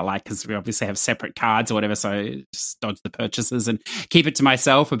ever, like, because we obviously have separate cards or whatever, so just dodge the purchases and keep it to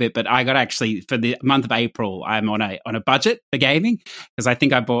myself a bit. But I got actually, for the month of April, I'm on a budget for gaming because I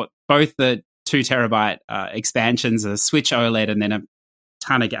think I bought both the 2 terabyte expansions, a Switch OLED, and then a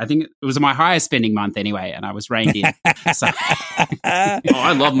ton of, I think it was my highest spending month anyway, and I was reined in. So.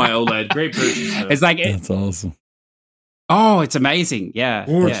 I love my OLED. Great purchase. It's like, that's awesome. Oh, it's amazing. Yeah.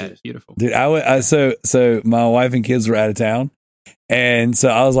 Gorgeous. Yeah, beautiful. Dude, so my wife and kids were out of town. And so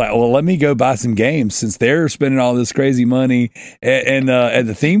I was like, well, let me go buy some games since they're spending all this crazy money at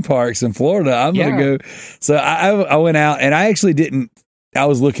the theme parks in Florida. I'm going to go. So I went out and I actually I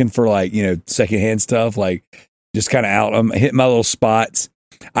was looking for like, secondhand stuff, like just kind of out. I'm hitting my little spots.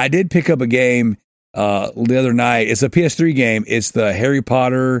 I did pick up a game the other night. It's a PS3 game. It's the Harry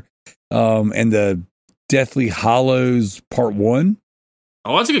Potter and the Deathly Hallows Part 1.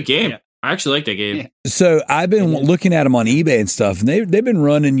 Oh, that's a good game. Yeah. I actually like that game. Yeah. So I've been looking at them on eBay and stuff, and they've been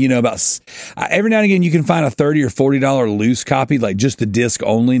running, about every now and again you can find a $30 or $40 loose copy, like just the disc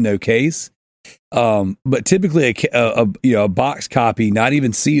only, no case. But typically a box copy, not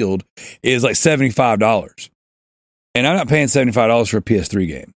even sealed, is like $75, and I'm not paying $75 for a PS3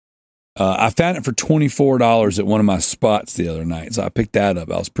 game. I found it for $24 at one of my spots the other night, so I picked that up.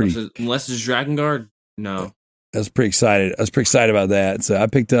 I was pretty. Unless it's Dragon Guard, no. I was pretty excited. I was pretty excited about that. So I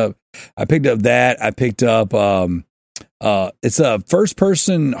picked up that. I picked up it's a first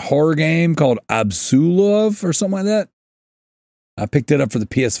person horror game called Absolov or something like that. I picked it up for the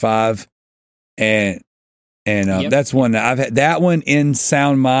PS5 and that's one that I've had, that one in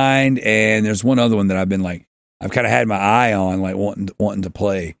Sound Mind, and there's one other one that I've kind of had my eye on, like wanting to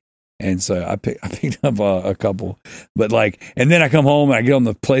play. And so I picked up a couple, but and then I come home and I get on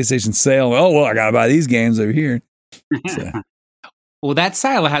the PlayStation sale. Oh, well, I got to buy these games over here. So, well, that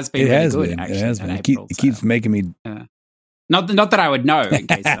sale has been really good. Actually, it has been. It keeps making me. Not that I would know in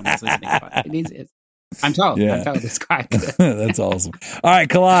case someone's listening, but it is. I'm told. Yeah. I'm told it's quite good. That's awesome. All right,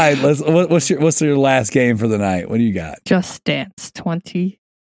 Clyde. What's your last game for the night? What do you got? Just Dance 20.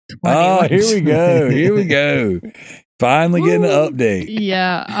 Oh, here we go. Here we go. Finally getting an update.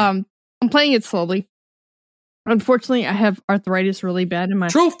 Yeah. I'm playing it slowly. Unfortunately, I have arthritis really bad in my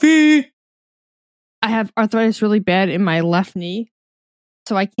trophy. I have arthritis really bad in my left knee,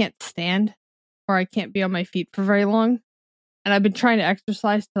 so I can't stand or I can't be on my feet for very long. And I've been trying to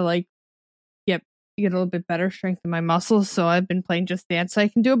exercise to to get a little bit better, strengthen my muscles. So I've been playing Just Dance. So I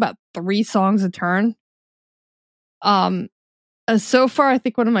can do about 3 songs a turn. So far, I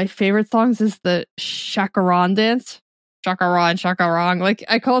think one of my favorite songs is the Shakaran dance. Shakarang. Like,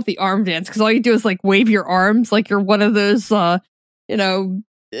 I call it the arm dance because all you do is like wave your arms like you're one of those,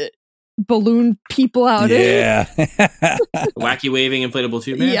 balloon people out. Yeah. Wacky waving inflatable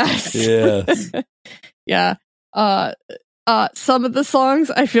tube man. Yes. Yeah. Yeah. Some of the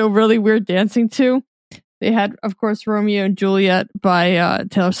songs I feel really weird dancing to. They had, of course, Romeo and Juliet by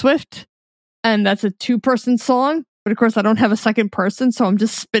Taylor Swift, and that's a 2-person song. But of course, I don't have a second person, so I'm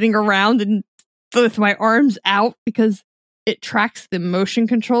just spinning around and with my arms out because it tracks the motion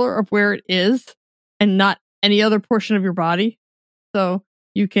controller of where it is and not any other portion of your body. So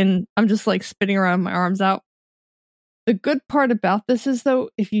I'm just like spinning around with my arms out. The good part about this is, though,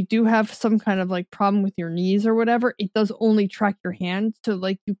 if you do have some kind of like problem with your knees or whatever, it does only track your hands. So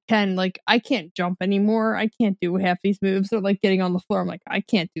like you can, like, I can't jump anymore. I can't do half these moves. They're like getting on the floor. I'm like, I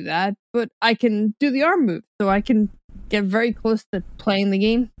can't do that, but I can do the arm move. So I can get very close to playing the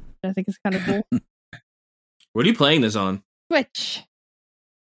game. I think it's kind of cool. What are you playing this on? Switch.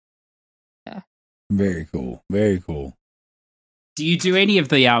 Yeah. Very cool. Very cool. Do you do any of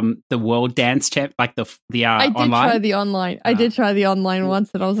the world dance chat, like the I did online? try the online. I did try the online once,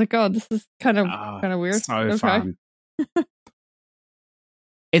 and I was like, "Oh, this is kind of weird." So fun.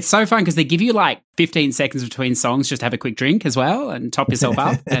 It's so fun because they give you like 15 seconds between songs just to have a quick drink as well and top yourself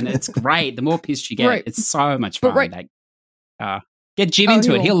up, and it's great. The more pissed you get, it's so much fun. Get Jim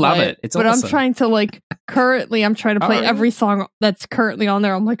into it; he'll love it. It's but awesome. I'm trying to play every song that's currently on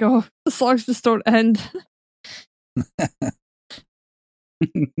there. I'm like, oh, the songs just don't end.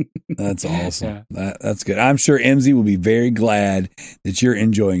 That's awesome. Yeah. That's good. I'm sure MZ will be very glad that you're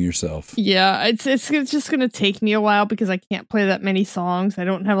enjoying yourself. Yeah, it's just going to take me a while because I can't play that many songs. I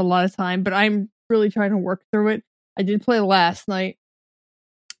don't have a lot of time, but I'm really trying to work through it. I did play last night.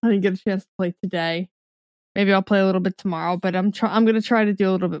 I didn't get a chance to play today. Maybe I'll play a little bit tomorrow, but I'm going to try to do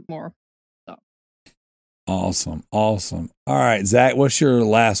a little bit more. So. Awesome. All right, Zach, what's your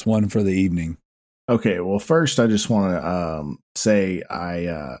last one for the evening? Okay, well, first I just want to say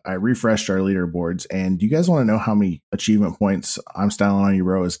I refreshed our leaderboards, and do you guys want to know how many achievement points I'm Styling on You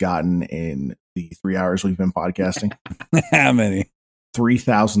Bro has gotten in the 3 hours we've been podcasting? How many?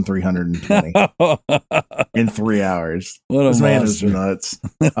 3,320 in 3 hours. What a this man monster. is nuts.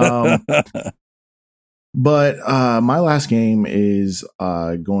 But my last game is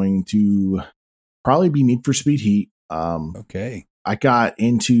going to probably be Need for Speed Heat. Okay. I got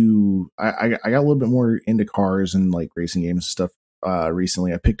into I got a little bit more into cars and like racing games and stuff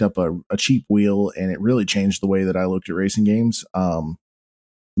recently. I picked up a cheap wheel, and it really changed the way that I looked at racing games.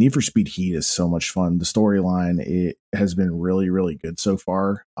 Need for Speed Heat is so much fun. The storyline, it has been really, really good so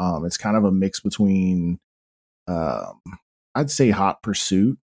far. It's kind of a mix between I'd say Hot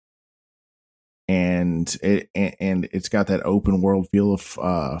Pursuit and it's got that open world feel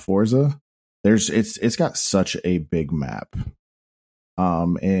of Forza. It's got such a big map.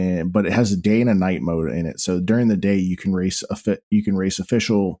 But it has a day and a night mode in it. So during the day you can race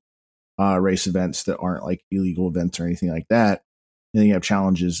official race events that aren't like illegal events or anything like that. And then you have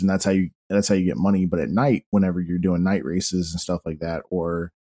challenges, and that's how you get money. But at night, whenever you're doing night races and stuff like that,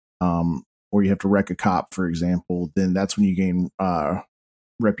 or you have to wreck a cop, for example, then that's when you gain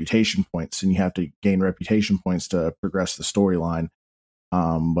reputation points, and you have to gain reputation points to progress the storyline.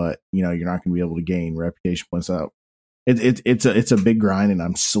 But you're not going to be able to gain reputation points out. It's a big grind, and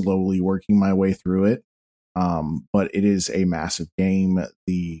I'm slowly working my way through it. But it is a massive game.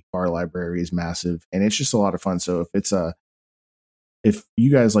 The car library is massive, and it's just a lot of fun. So if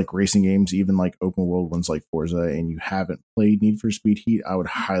you guys like racing games, even like open world ones like Forza, and you haven't played Need for Speed Heat, I would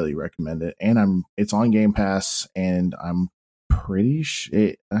highly recommend it. And it's on Game Pass, and I'm pretty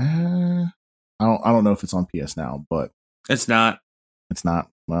sure I don't know if it's on PS Now, but It's not.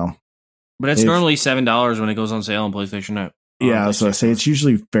 Well, but it's normally $7 when it goes on sale on PlayStation Now. Yeah, so I say it's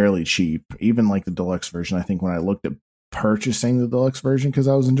usually fairly cheap. Even like the deluxe version, I think when I looked at purchasing the deluxe version because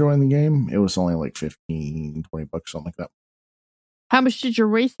I was enjoying the game, it was only like $15-20, something like that. How much did your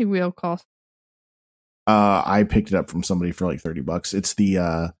racing wheel cost? I picked it up from somebody for like $30. It's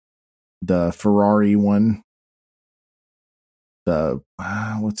the Ferrari one. The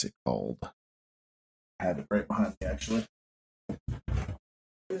what's it called? I have it right behind me actually.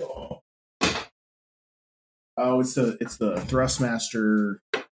 Oh, it's the Thrustmaster.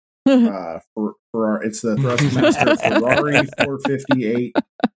 It's the Thrustmaster Ferrari 458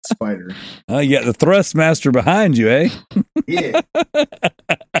 Spider. Oh, you got the Thrustmaster behind you, eh? Yeah.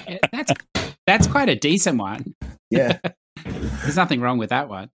 That's quite a decent one. Yeah. There's nothing wrong with that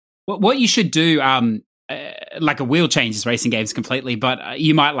one. What you should do, like a wheel changes racing games completely, but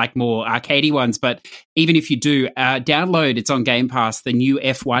you might like more arcadey ones. But even if you do, download, it's on Game Pass, the new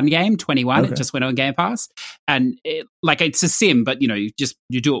F1 game, 21. Okay. It just went on Game Pass. And it's a sim, but you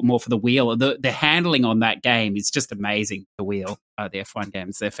do it more for the wheel. The handling on that game is just amazing, the wheel, the F1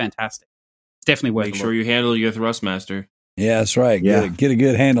 games. They're fantastic. It's definitely worth Make a sure look. you handle your Thrustmaster. Yeah, that's right. Yeah. Get a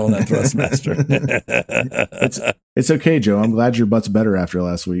good handle on that Thrustmaster. It's okay, Joe. I'm glad your butt's better after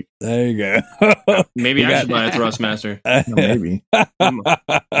last week. There you go. Maybe We I got- should buy a Thrustmaster. No, maybe.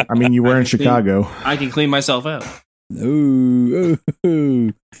 I mean, you were in Chicago. I can clean myself out. Ooh.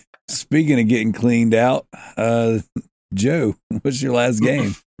 Speaking of getting cleaned out, Joe, what's your last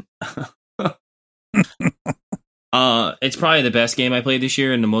game? It's probably the best game I played this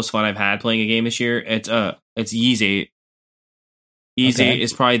year and the most fun I've had playing a game this year. It's Ys 8. Ys Okay. 8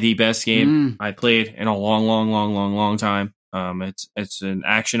 is probably the best game Mm. I played in a long time. It's an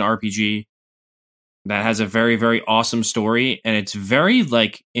action RPG that has a very, very awesome story, and it's very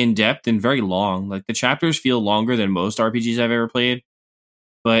like in depth and very long. Like the chapters feel longer than most RPGs I've ever played.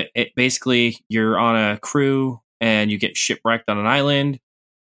 But it basically, you're on a crew and you get shipwrecked on an island,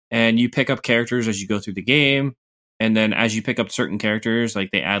 and you pick up characters as you go through the game. And then as you pick up certain characters,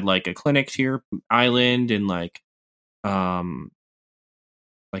 like they add like a clinic to your island and like a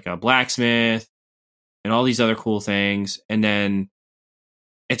blacksmith and all these other cool things. And then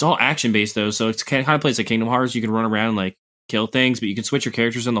it's all action based though, so it's kind of plays like Kingdom Hearts. You can run around and like kill things, but you can switch your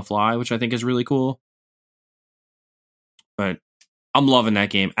characters on the fly, which I think is really cool. But I'm loving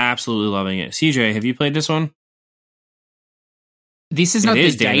that game, absolutely loving it. CJ, have you played this one? This is It not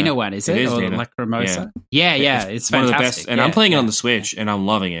is the Dana Dana. one, is It it? is Or Dana. Lacrimosa? Yeah, it's one of fantastic. the best, and I'm playing it on the Switch, and I'm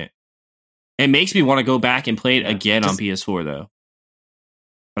loving it. It makes me want to go back and play it again on PS4 though.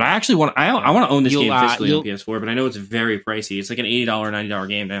 But I actually want I want to own this You'll, game physically you'll- on PS4, but I know it's very pricey. It's like an $80, $90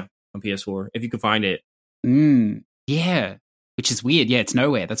 game now on PS4 if you can find it. Yeah, which is weird. Yeah, it's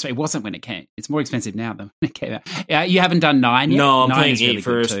nowhere. That's right. It wasn't when it came. It's more expensive now than when it came out. You haven't done 9 yet? No, I'm 9 playing is 8 really good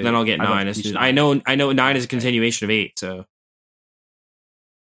first, too. then I'll get I got 9. finished I know 9 is a continuation of 8, so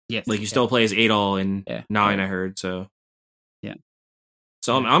Yes, like you yeah. still play as 8 all in Yeah. 9, Yeah. I heard. So Yeah.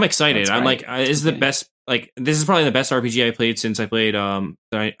 So I'm excited. That's I'm great. like, this is the Okay. best. Like, this is probably the best RPG I played since I played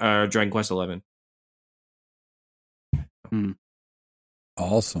Dragon Quest 11.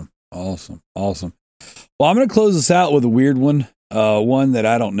 Awesome. Well, I'm going to close this out with a weird one. One that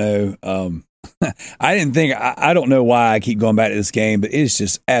I don't know. I don't know why I keep going back to this game, but it's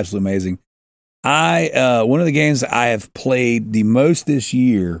just absolutely amazing. One of the games that I have played the most this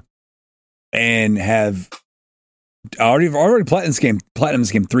year and have already platinum this game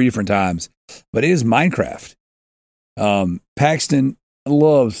 3 different times, but it is Minecraft. Paxton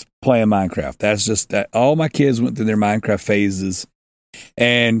loves playing Minecraft. That's just that all my kids went through their Minecraft phases,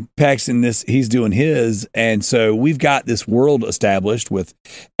 and Paxton, he's doing his. And so we've got this world established with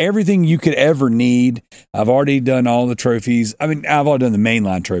everything you could ever need. I've already done all the trophies. I mean, I've already done the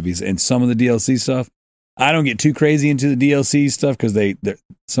mainline trophies and some of the DLC stuff. I don't get too crazy into the DLC stuff because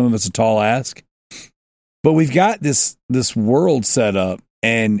some of it's a tall ask. But we've got this world set up,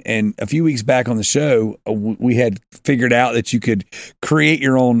 and a few weeks back on the show, we had figured out that you could create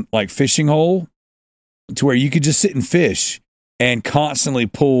your own like fishing hole to where you could just sit and fish and constantly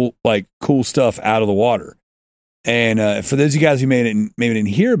pull like cool stuff out of the water. And for those of you guys who maybe didn't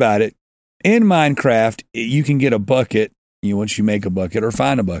hear about it, in Minecraft, you can get a bucket. Once you make a bucket or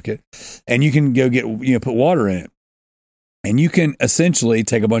find a bucket, and you can go get put water in it. And you can essentially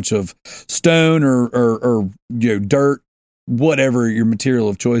take a bunch of stone or dirt, whatever your material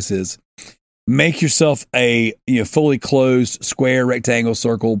of choice is, make yourself a fully closed square, rectangle,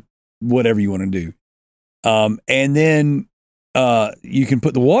 circle, whatever you want to do. And then you can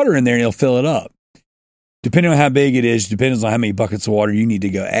put the water in there and it'll fill it up. Depending on how big it is, depends on how many buckets of water you need to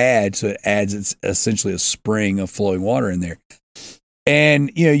go add. So it adds it's essentially a spring of flowing water in there.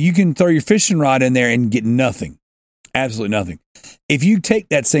 And you can throw your fishing rod in there and get nothing. Absolutely nothing. If you take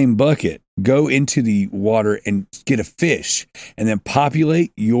that same bucket, go into the water and get a fish, and then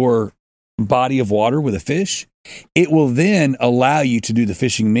populate your body of water with a fish, it will then allow you to do the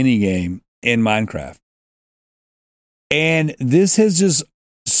fishing mini game in Minecraft. And this has just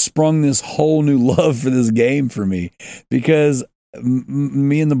sprung this whole new love for this game for me, because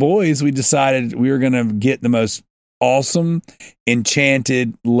me and the boys, we decided we were going to get the most awesome,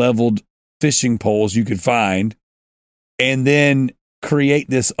 enchanted, leveled fishing poles you could find, and then create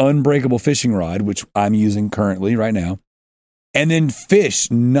this unbreakable fishing rod, which I'm using currently right now, and then fish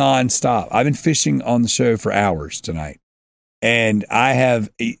nonstop. I've been fishing on the show for hours tonight, and I have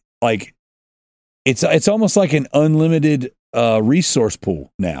like it's almost like an unlimited resource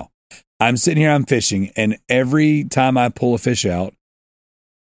pool now. I'm sitting here, I'm fishing, and every time I pull a fish out,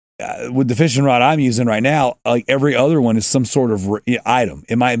 with the fishing rod I'm using right now, like every other one is some sort of item.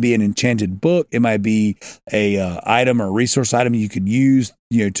 It might be an enchanted book. It might be a item or resource item you could use,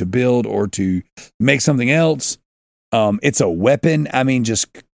 to build or to make something else. It's a weapon. I mean, just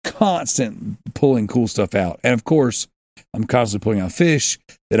constant pulling cool stuff out. And of course, I'm constantly pulling out fish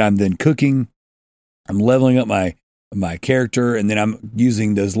that I'm then cooking. I'm leveling up my character, and then I'm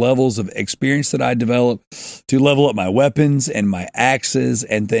using those levels of experience that I develop to level up my weapons and my axes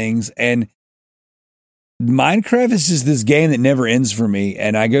and things. And Minecraft is just this game that never ends for me.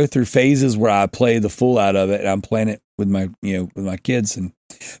 And I go through phases where I play the full out of it, and I'm playing it with my kids. And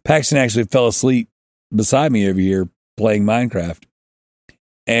Paxton actually fell asleep beside me over here playing Minecraft.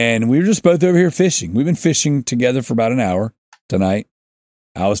 And we were just both over here fishing. We've been fishing together for about an hour tonight.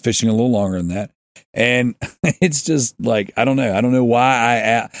 I was fishing a little longer than that. And it's just like, I don't know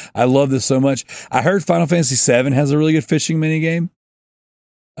why I love this so much. I heard Final Fantasy VII has a really good fishing mini game.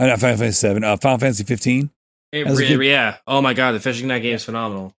 Not Final Fantasy VII, Final Fantasy 15. Yeah. Oh my God, the fishing in that game is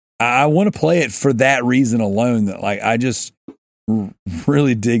phenomenal. I want to play it for that reason alone. That like I just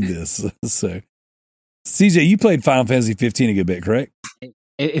really dig this. So, CJ, you played Final Fantasy 15 a good bit, correct?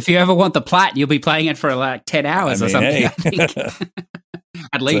 If you ever want the plat, you'll be playing it for like 10 hours or something. Hey. I think.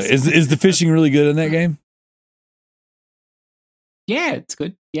 At least. So is the fishing really good in that game? Yeah, it's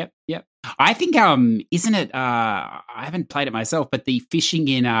good. Yep. I think isn't it I haven't played it myself, but the fishing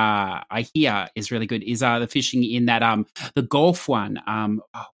in I hear is really good. Is the fishing in that the golf one.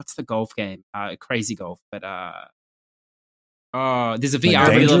 What's the golf game? Crazy Golf, but there's a VR.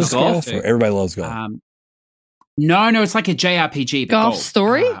 Everybody loves golf. Or everybody loves golf. No, it's like a JRPG. But Golf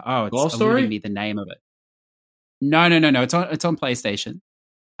Story? It's Golf Story? Me the name of it. No. It's on PlayStation.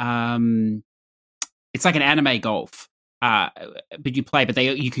 It's like an anime golf. But you play, but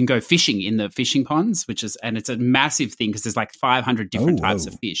you can go fishing in the fishing ponds, and it's a massive thing because there's like 500 different types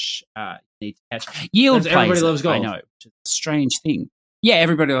of fish you need to catch. Yield plays everybody loves golf. I know, which is a strange thing. Yeah,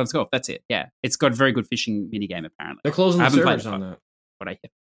 everybody loves golf. That's it. Yeah, it's got a very good fishing mini game. Apparently, they're closing the servers on that. What I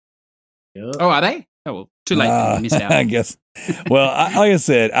hear. Yep. Oh, are they? Oh well, too late. You missed out. I guess. Well, like I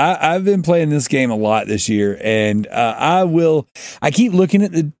said, I've been playing this game a lot this year, and I keep looking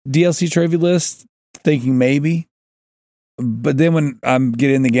at the DLC trophy list, thinking maybe. But then when I'm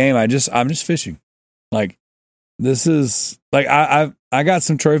getting in the game, I'm just fishing. Like this is like I got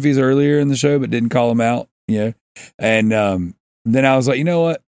some trophies earlier in the show, but didn't call them out. And then I was like, you know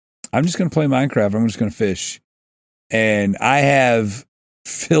what? I'm just going to play Minecraft. I'm just going to fish, and I have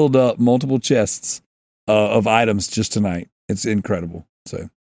filled up multiple chests of items just tonight. It's incredible. So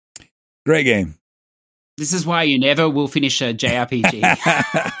great game. This is why you never will finish a JRPG.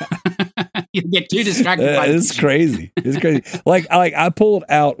 You get too distracted. It's crazy. It's crazy. like I pulled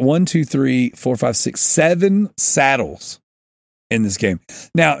out 7 saddles in this game.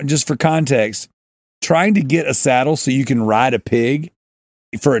 Now, just for context, trying to get a saddle so you can ride a pig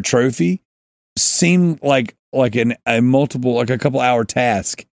for a trophy seemed like a couple hour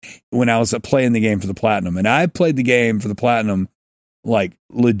task when I was playing the game for the platinum. And I played the game for the platinum like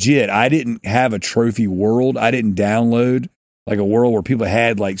legit. I didn't have a trophy world. I didn't download like a world where people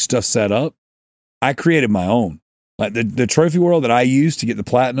had like stuff set up. I created my own. Like the trophy world that I used to get the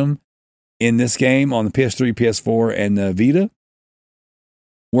platinum in this game on the PS3, PS4, and the Vita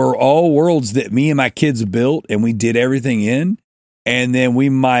were all worlds that me and my kids built, and we did everything in. And then we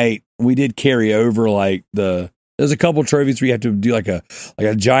did carry over like there's a couple trophies where you have to do like a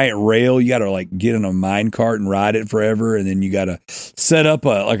giant rail. You got to like get in a mine cart and ride it forever, and then you got to set up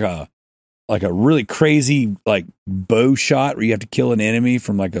a really crazy like bow shot where you have to kill an enemy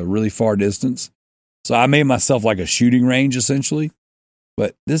from like a really far distance. So I made myself like a shooting range essentially.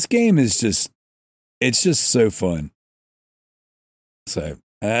 But this game is just so fun. So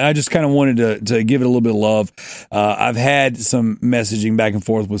I just kind of wanted to give it a little bit of love. I've had some messaging back and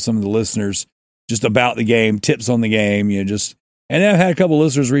forth with some of the listeners just about the game, tips on the game, and then I've had a couple of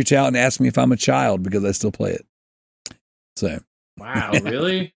listeners reach out and ask me if I'm a child because I still play it. So wow,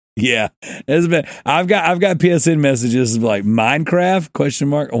 really? Yeah, it's been. I've got PSN messages like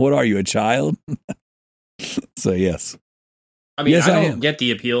Minecraft ? What are you, a child? So yes. I mean, yes, I don't get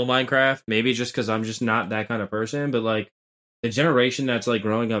the appeal of Minecraft. Maybe just because I'm just not that kind of person. But like the generation that's like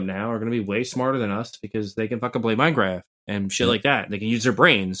growing up now are going to be way smarter than us because they can fucking play Minecraft and shit like that. They can use their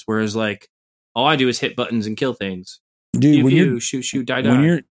brains. Whereas like all I do is hit buttons and kill things. Dude, when you shoot,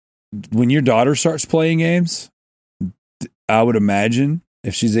 die. When your daughter starts playing games, I would imagine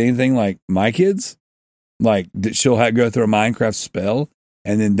if she's anything like my kids, like she'll go through a Minecraft spell,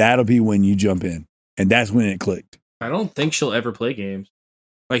 and then that'll be when you jump in, and that's when it clicked. I don't think she'll ever play games.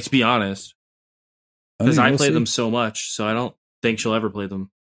 Like, to be honest. Because I play them so much, so I don't think she'll ever play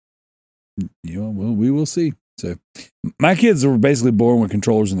them. Yeah, well, we will see. So, my kids were basically born with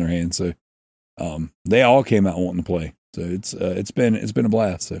controllers in their hands, so they all came out wanting to play. So it's been a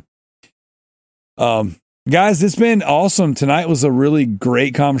blast. So, guys, it's been awesome. Tonight was a really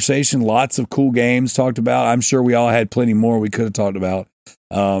great conversation. Lots of cool games talked about. I'm sure we all had plenty more we could have talked about.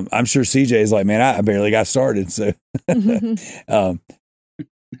 I'm sure CJ is like, man, I barely got started. So,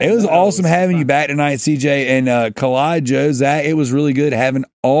 it was awesome having you back tonight, CJ, and Kalai, Joe, Zach. It was really good having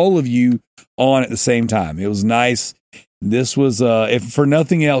all of you on at the same time. It was nice. This was, if for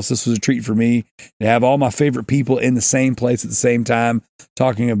nothing else, this was a treat for me to have all my favorite people in the same place at the same time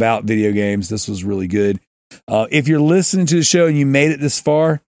talking about video games. This was really good. If you're listening to the show and you made it this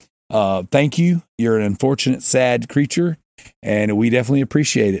far, thank you. You're an unfortunate, sad creature, and we definitely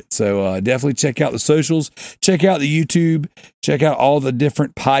appreciate it. So definitely check out the socials, check out the YouTube, check out all the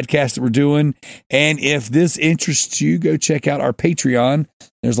different podcasts that we're doing. And if this interests you, go check out our Patreon.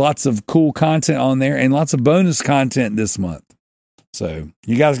 There's lots of cool content on there and lots of bonus content this month. So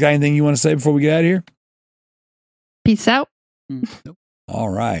you guys got anything you want to say before we get out of here? Peace out. Nope. All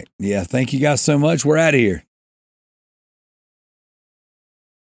right. Yeah. Thank you guys so much. We're out of here.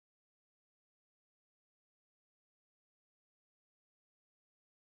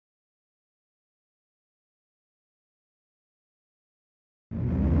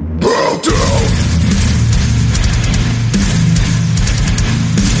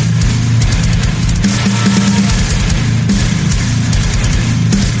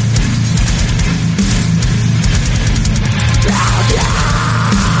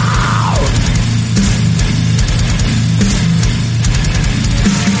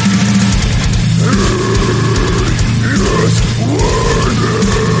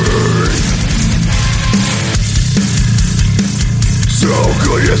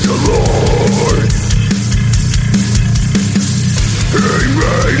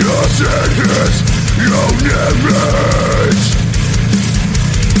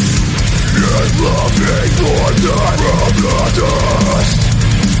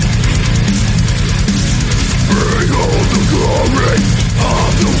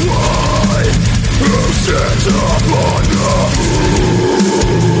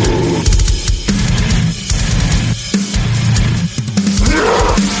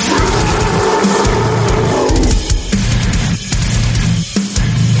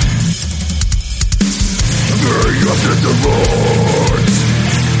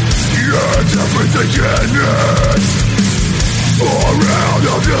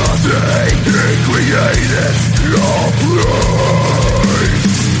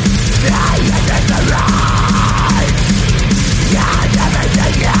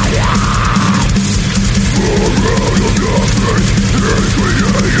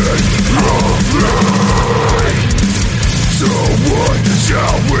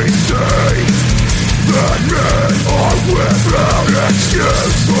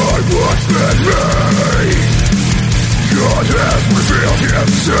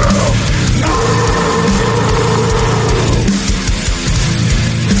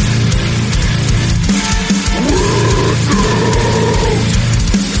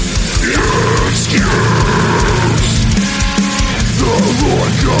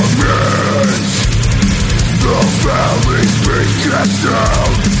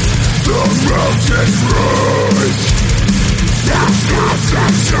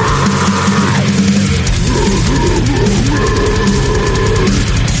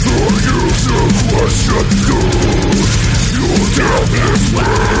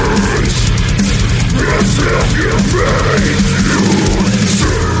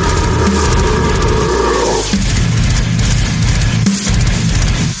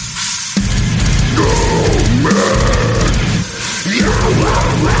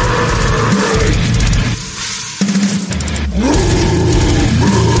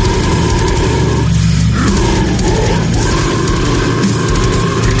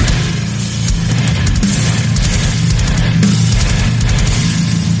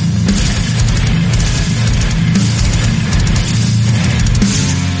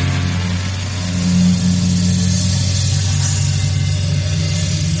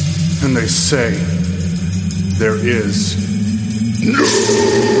 And they say there is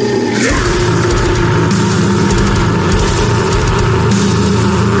no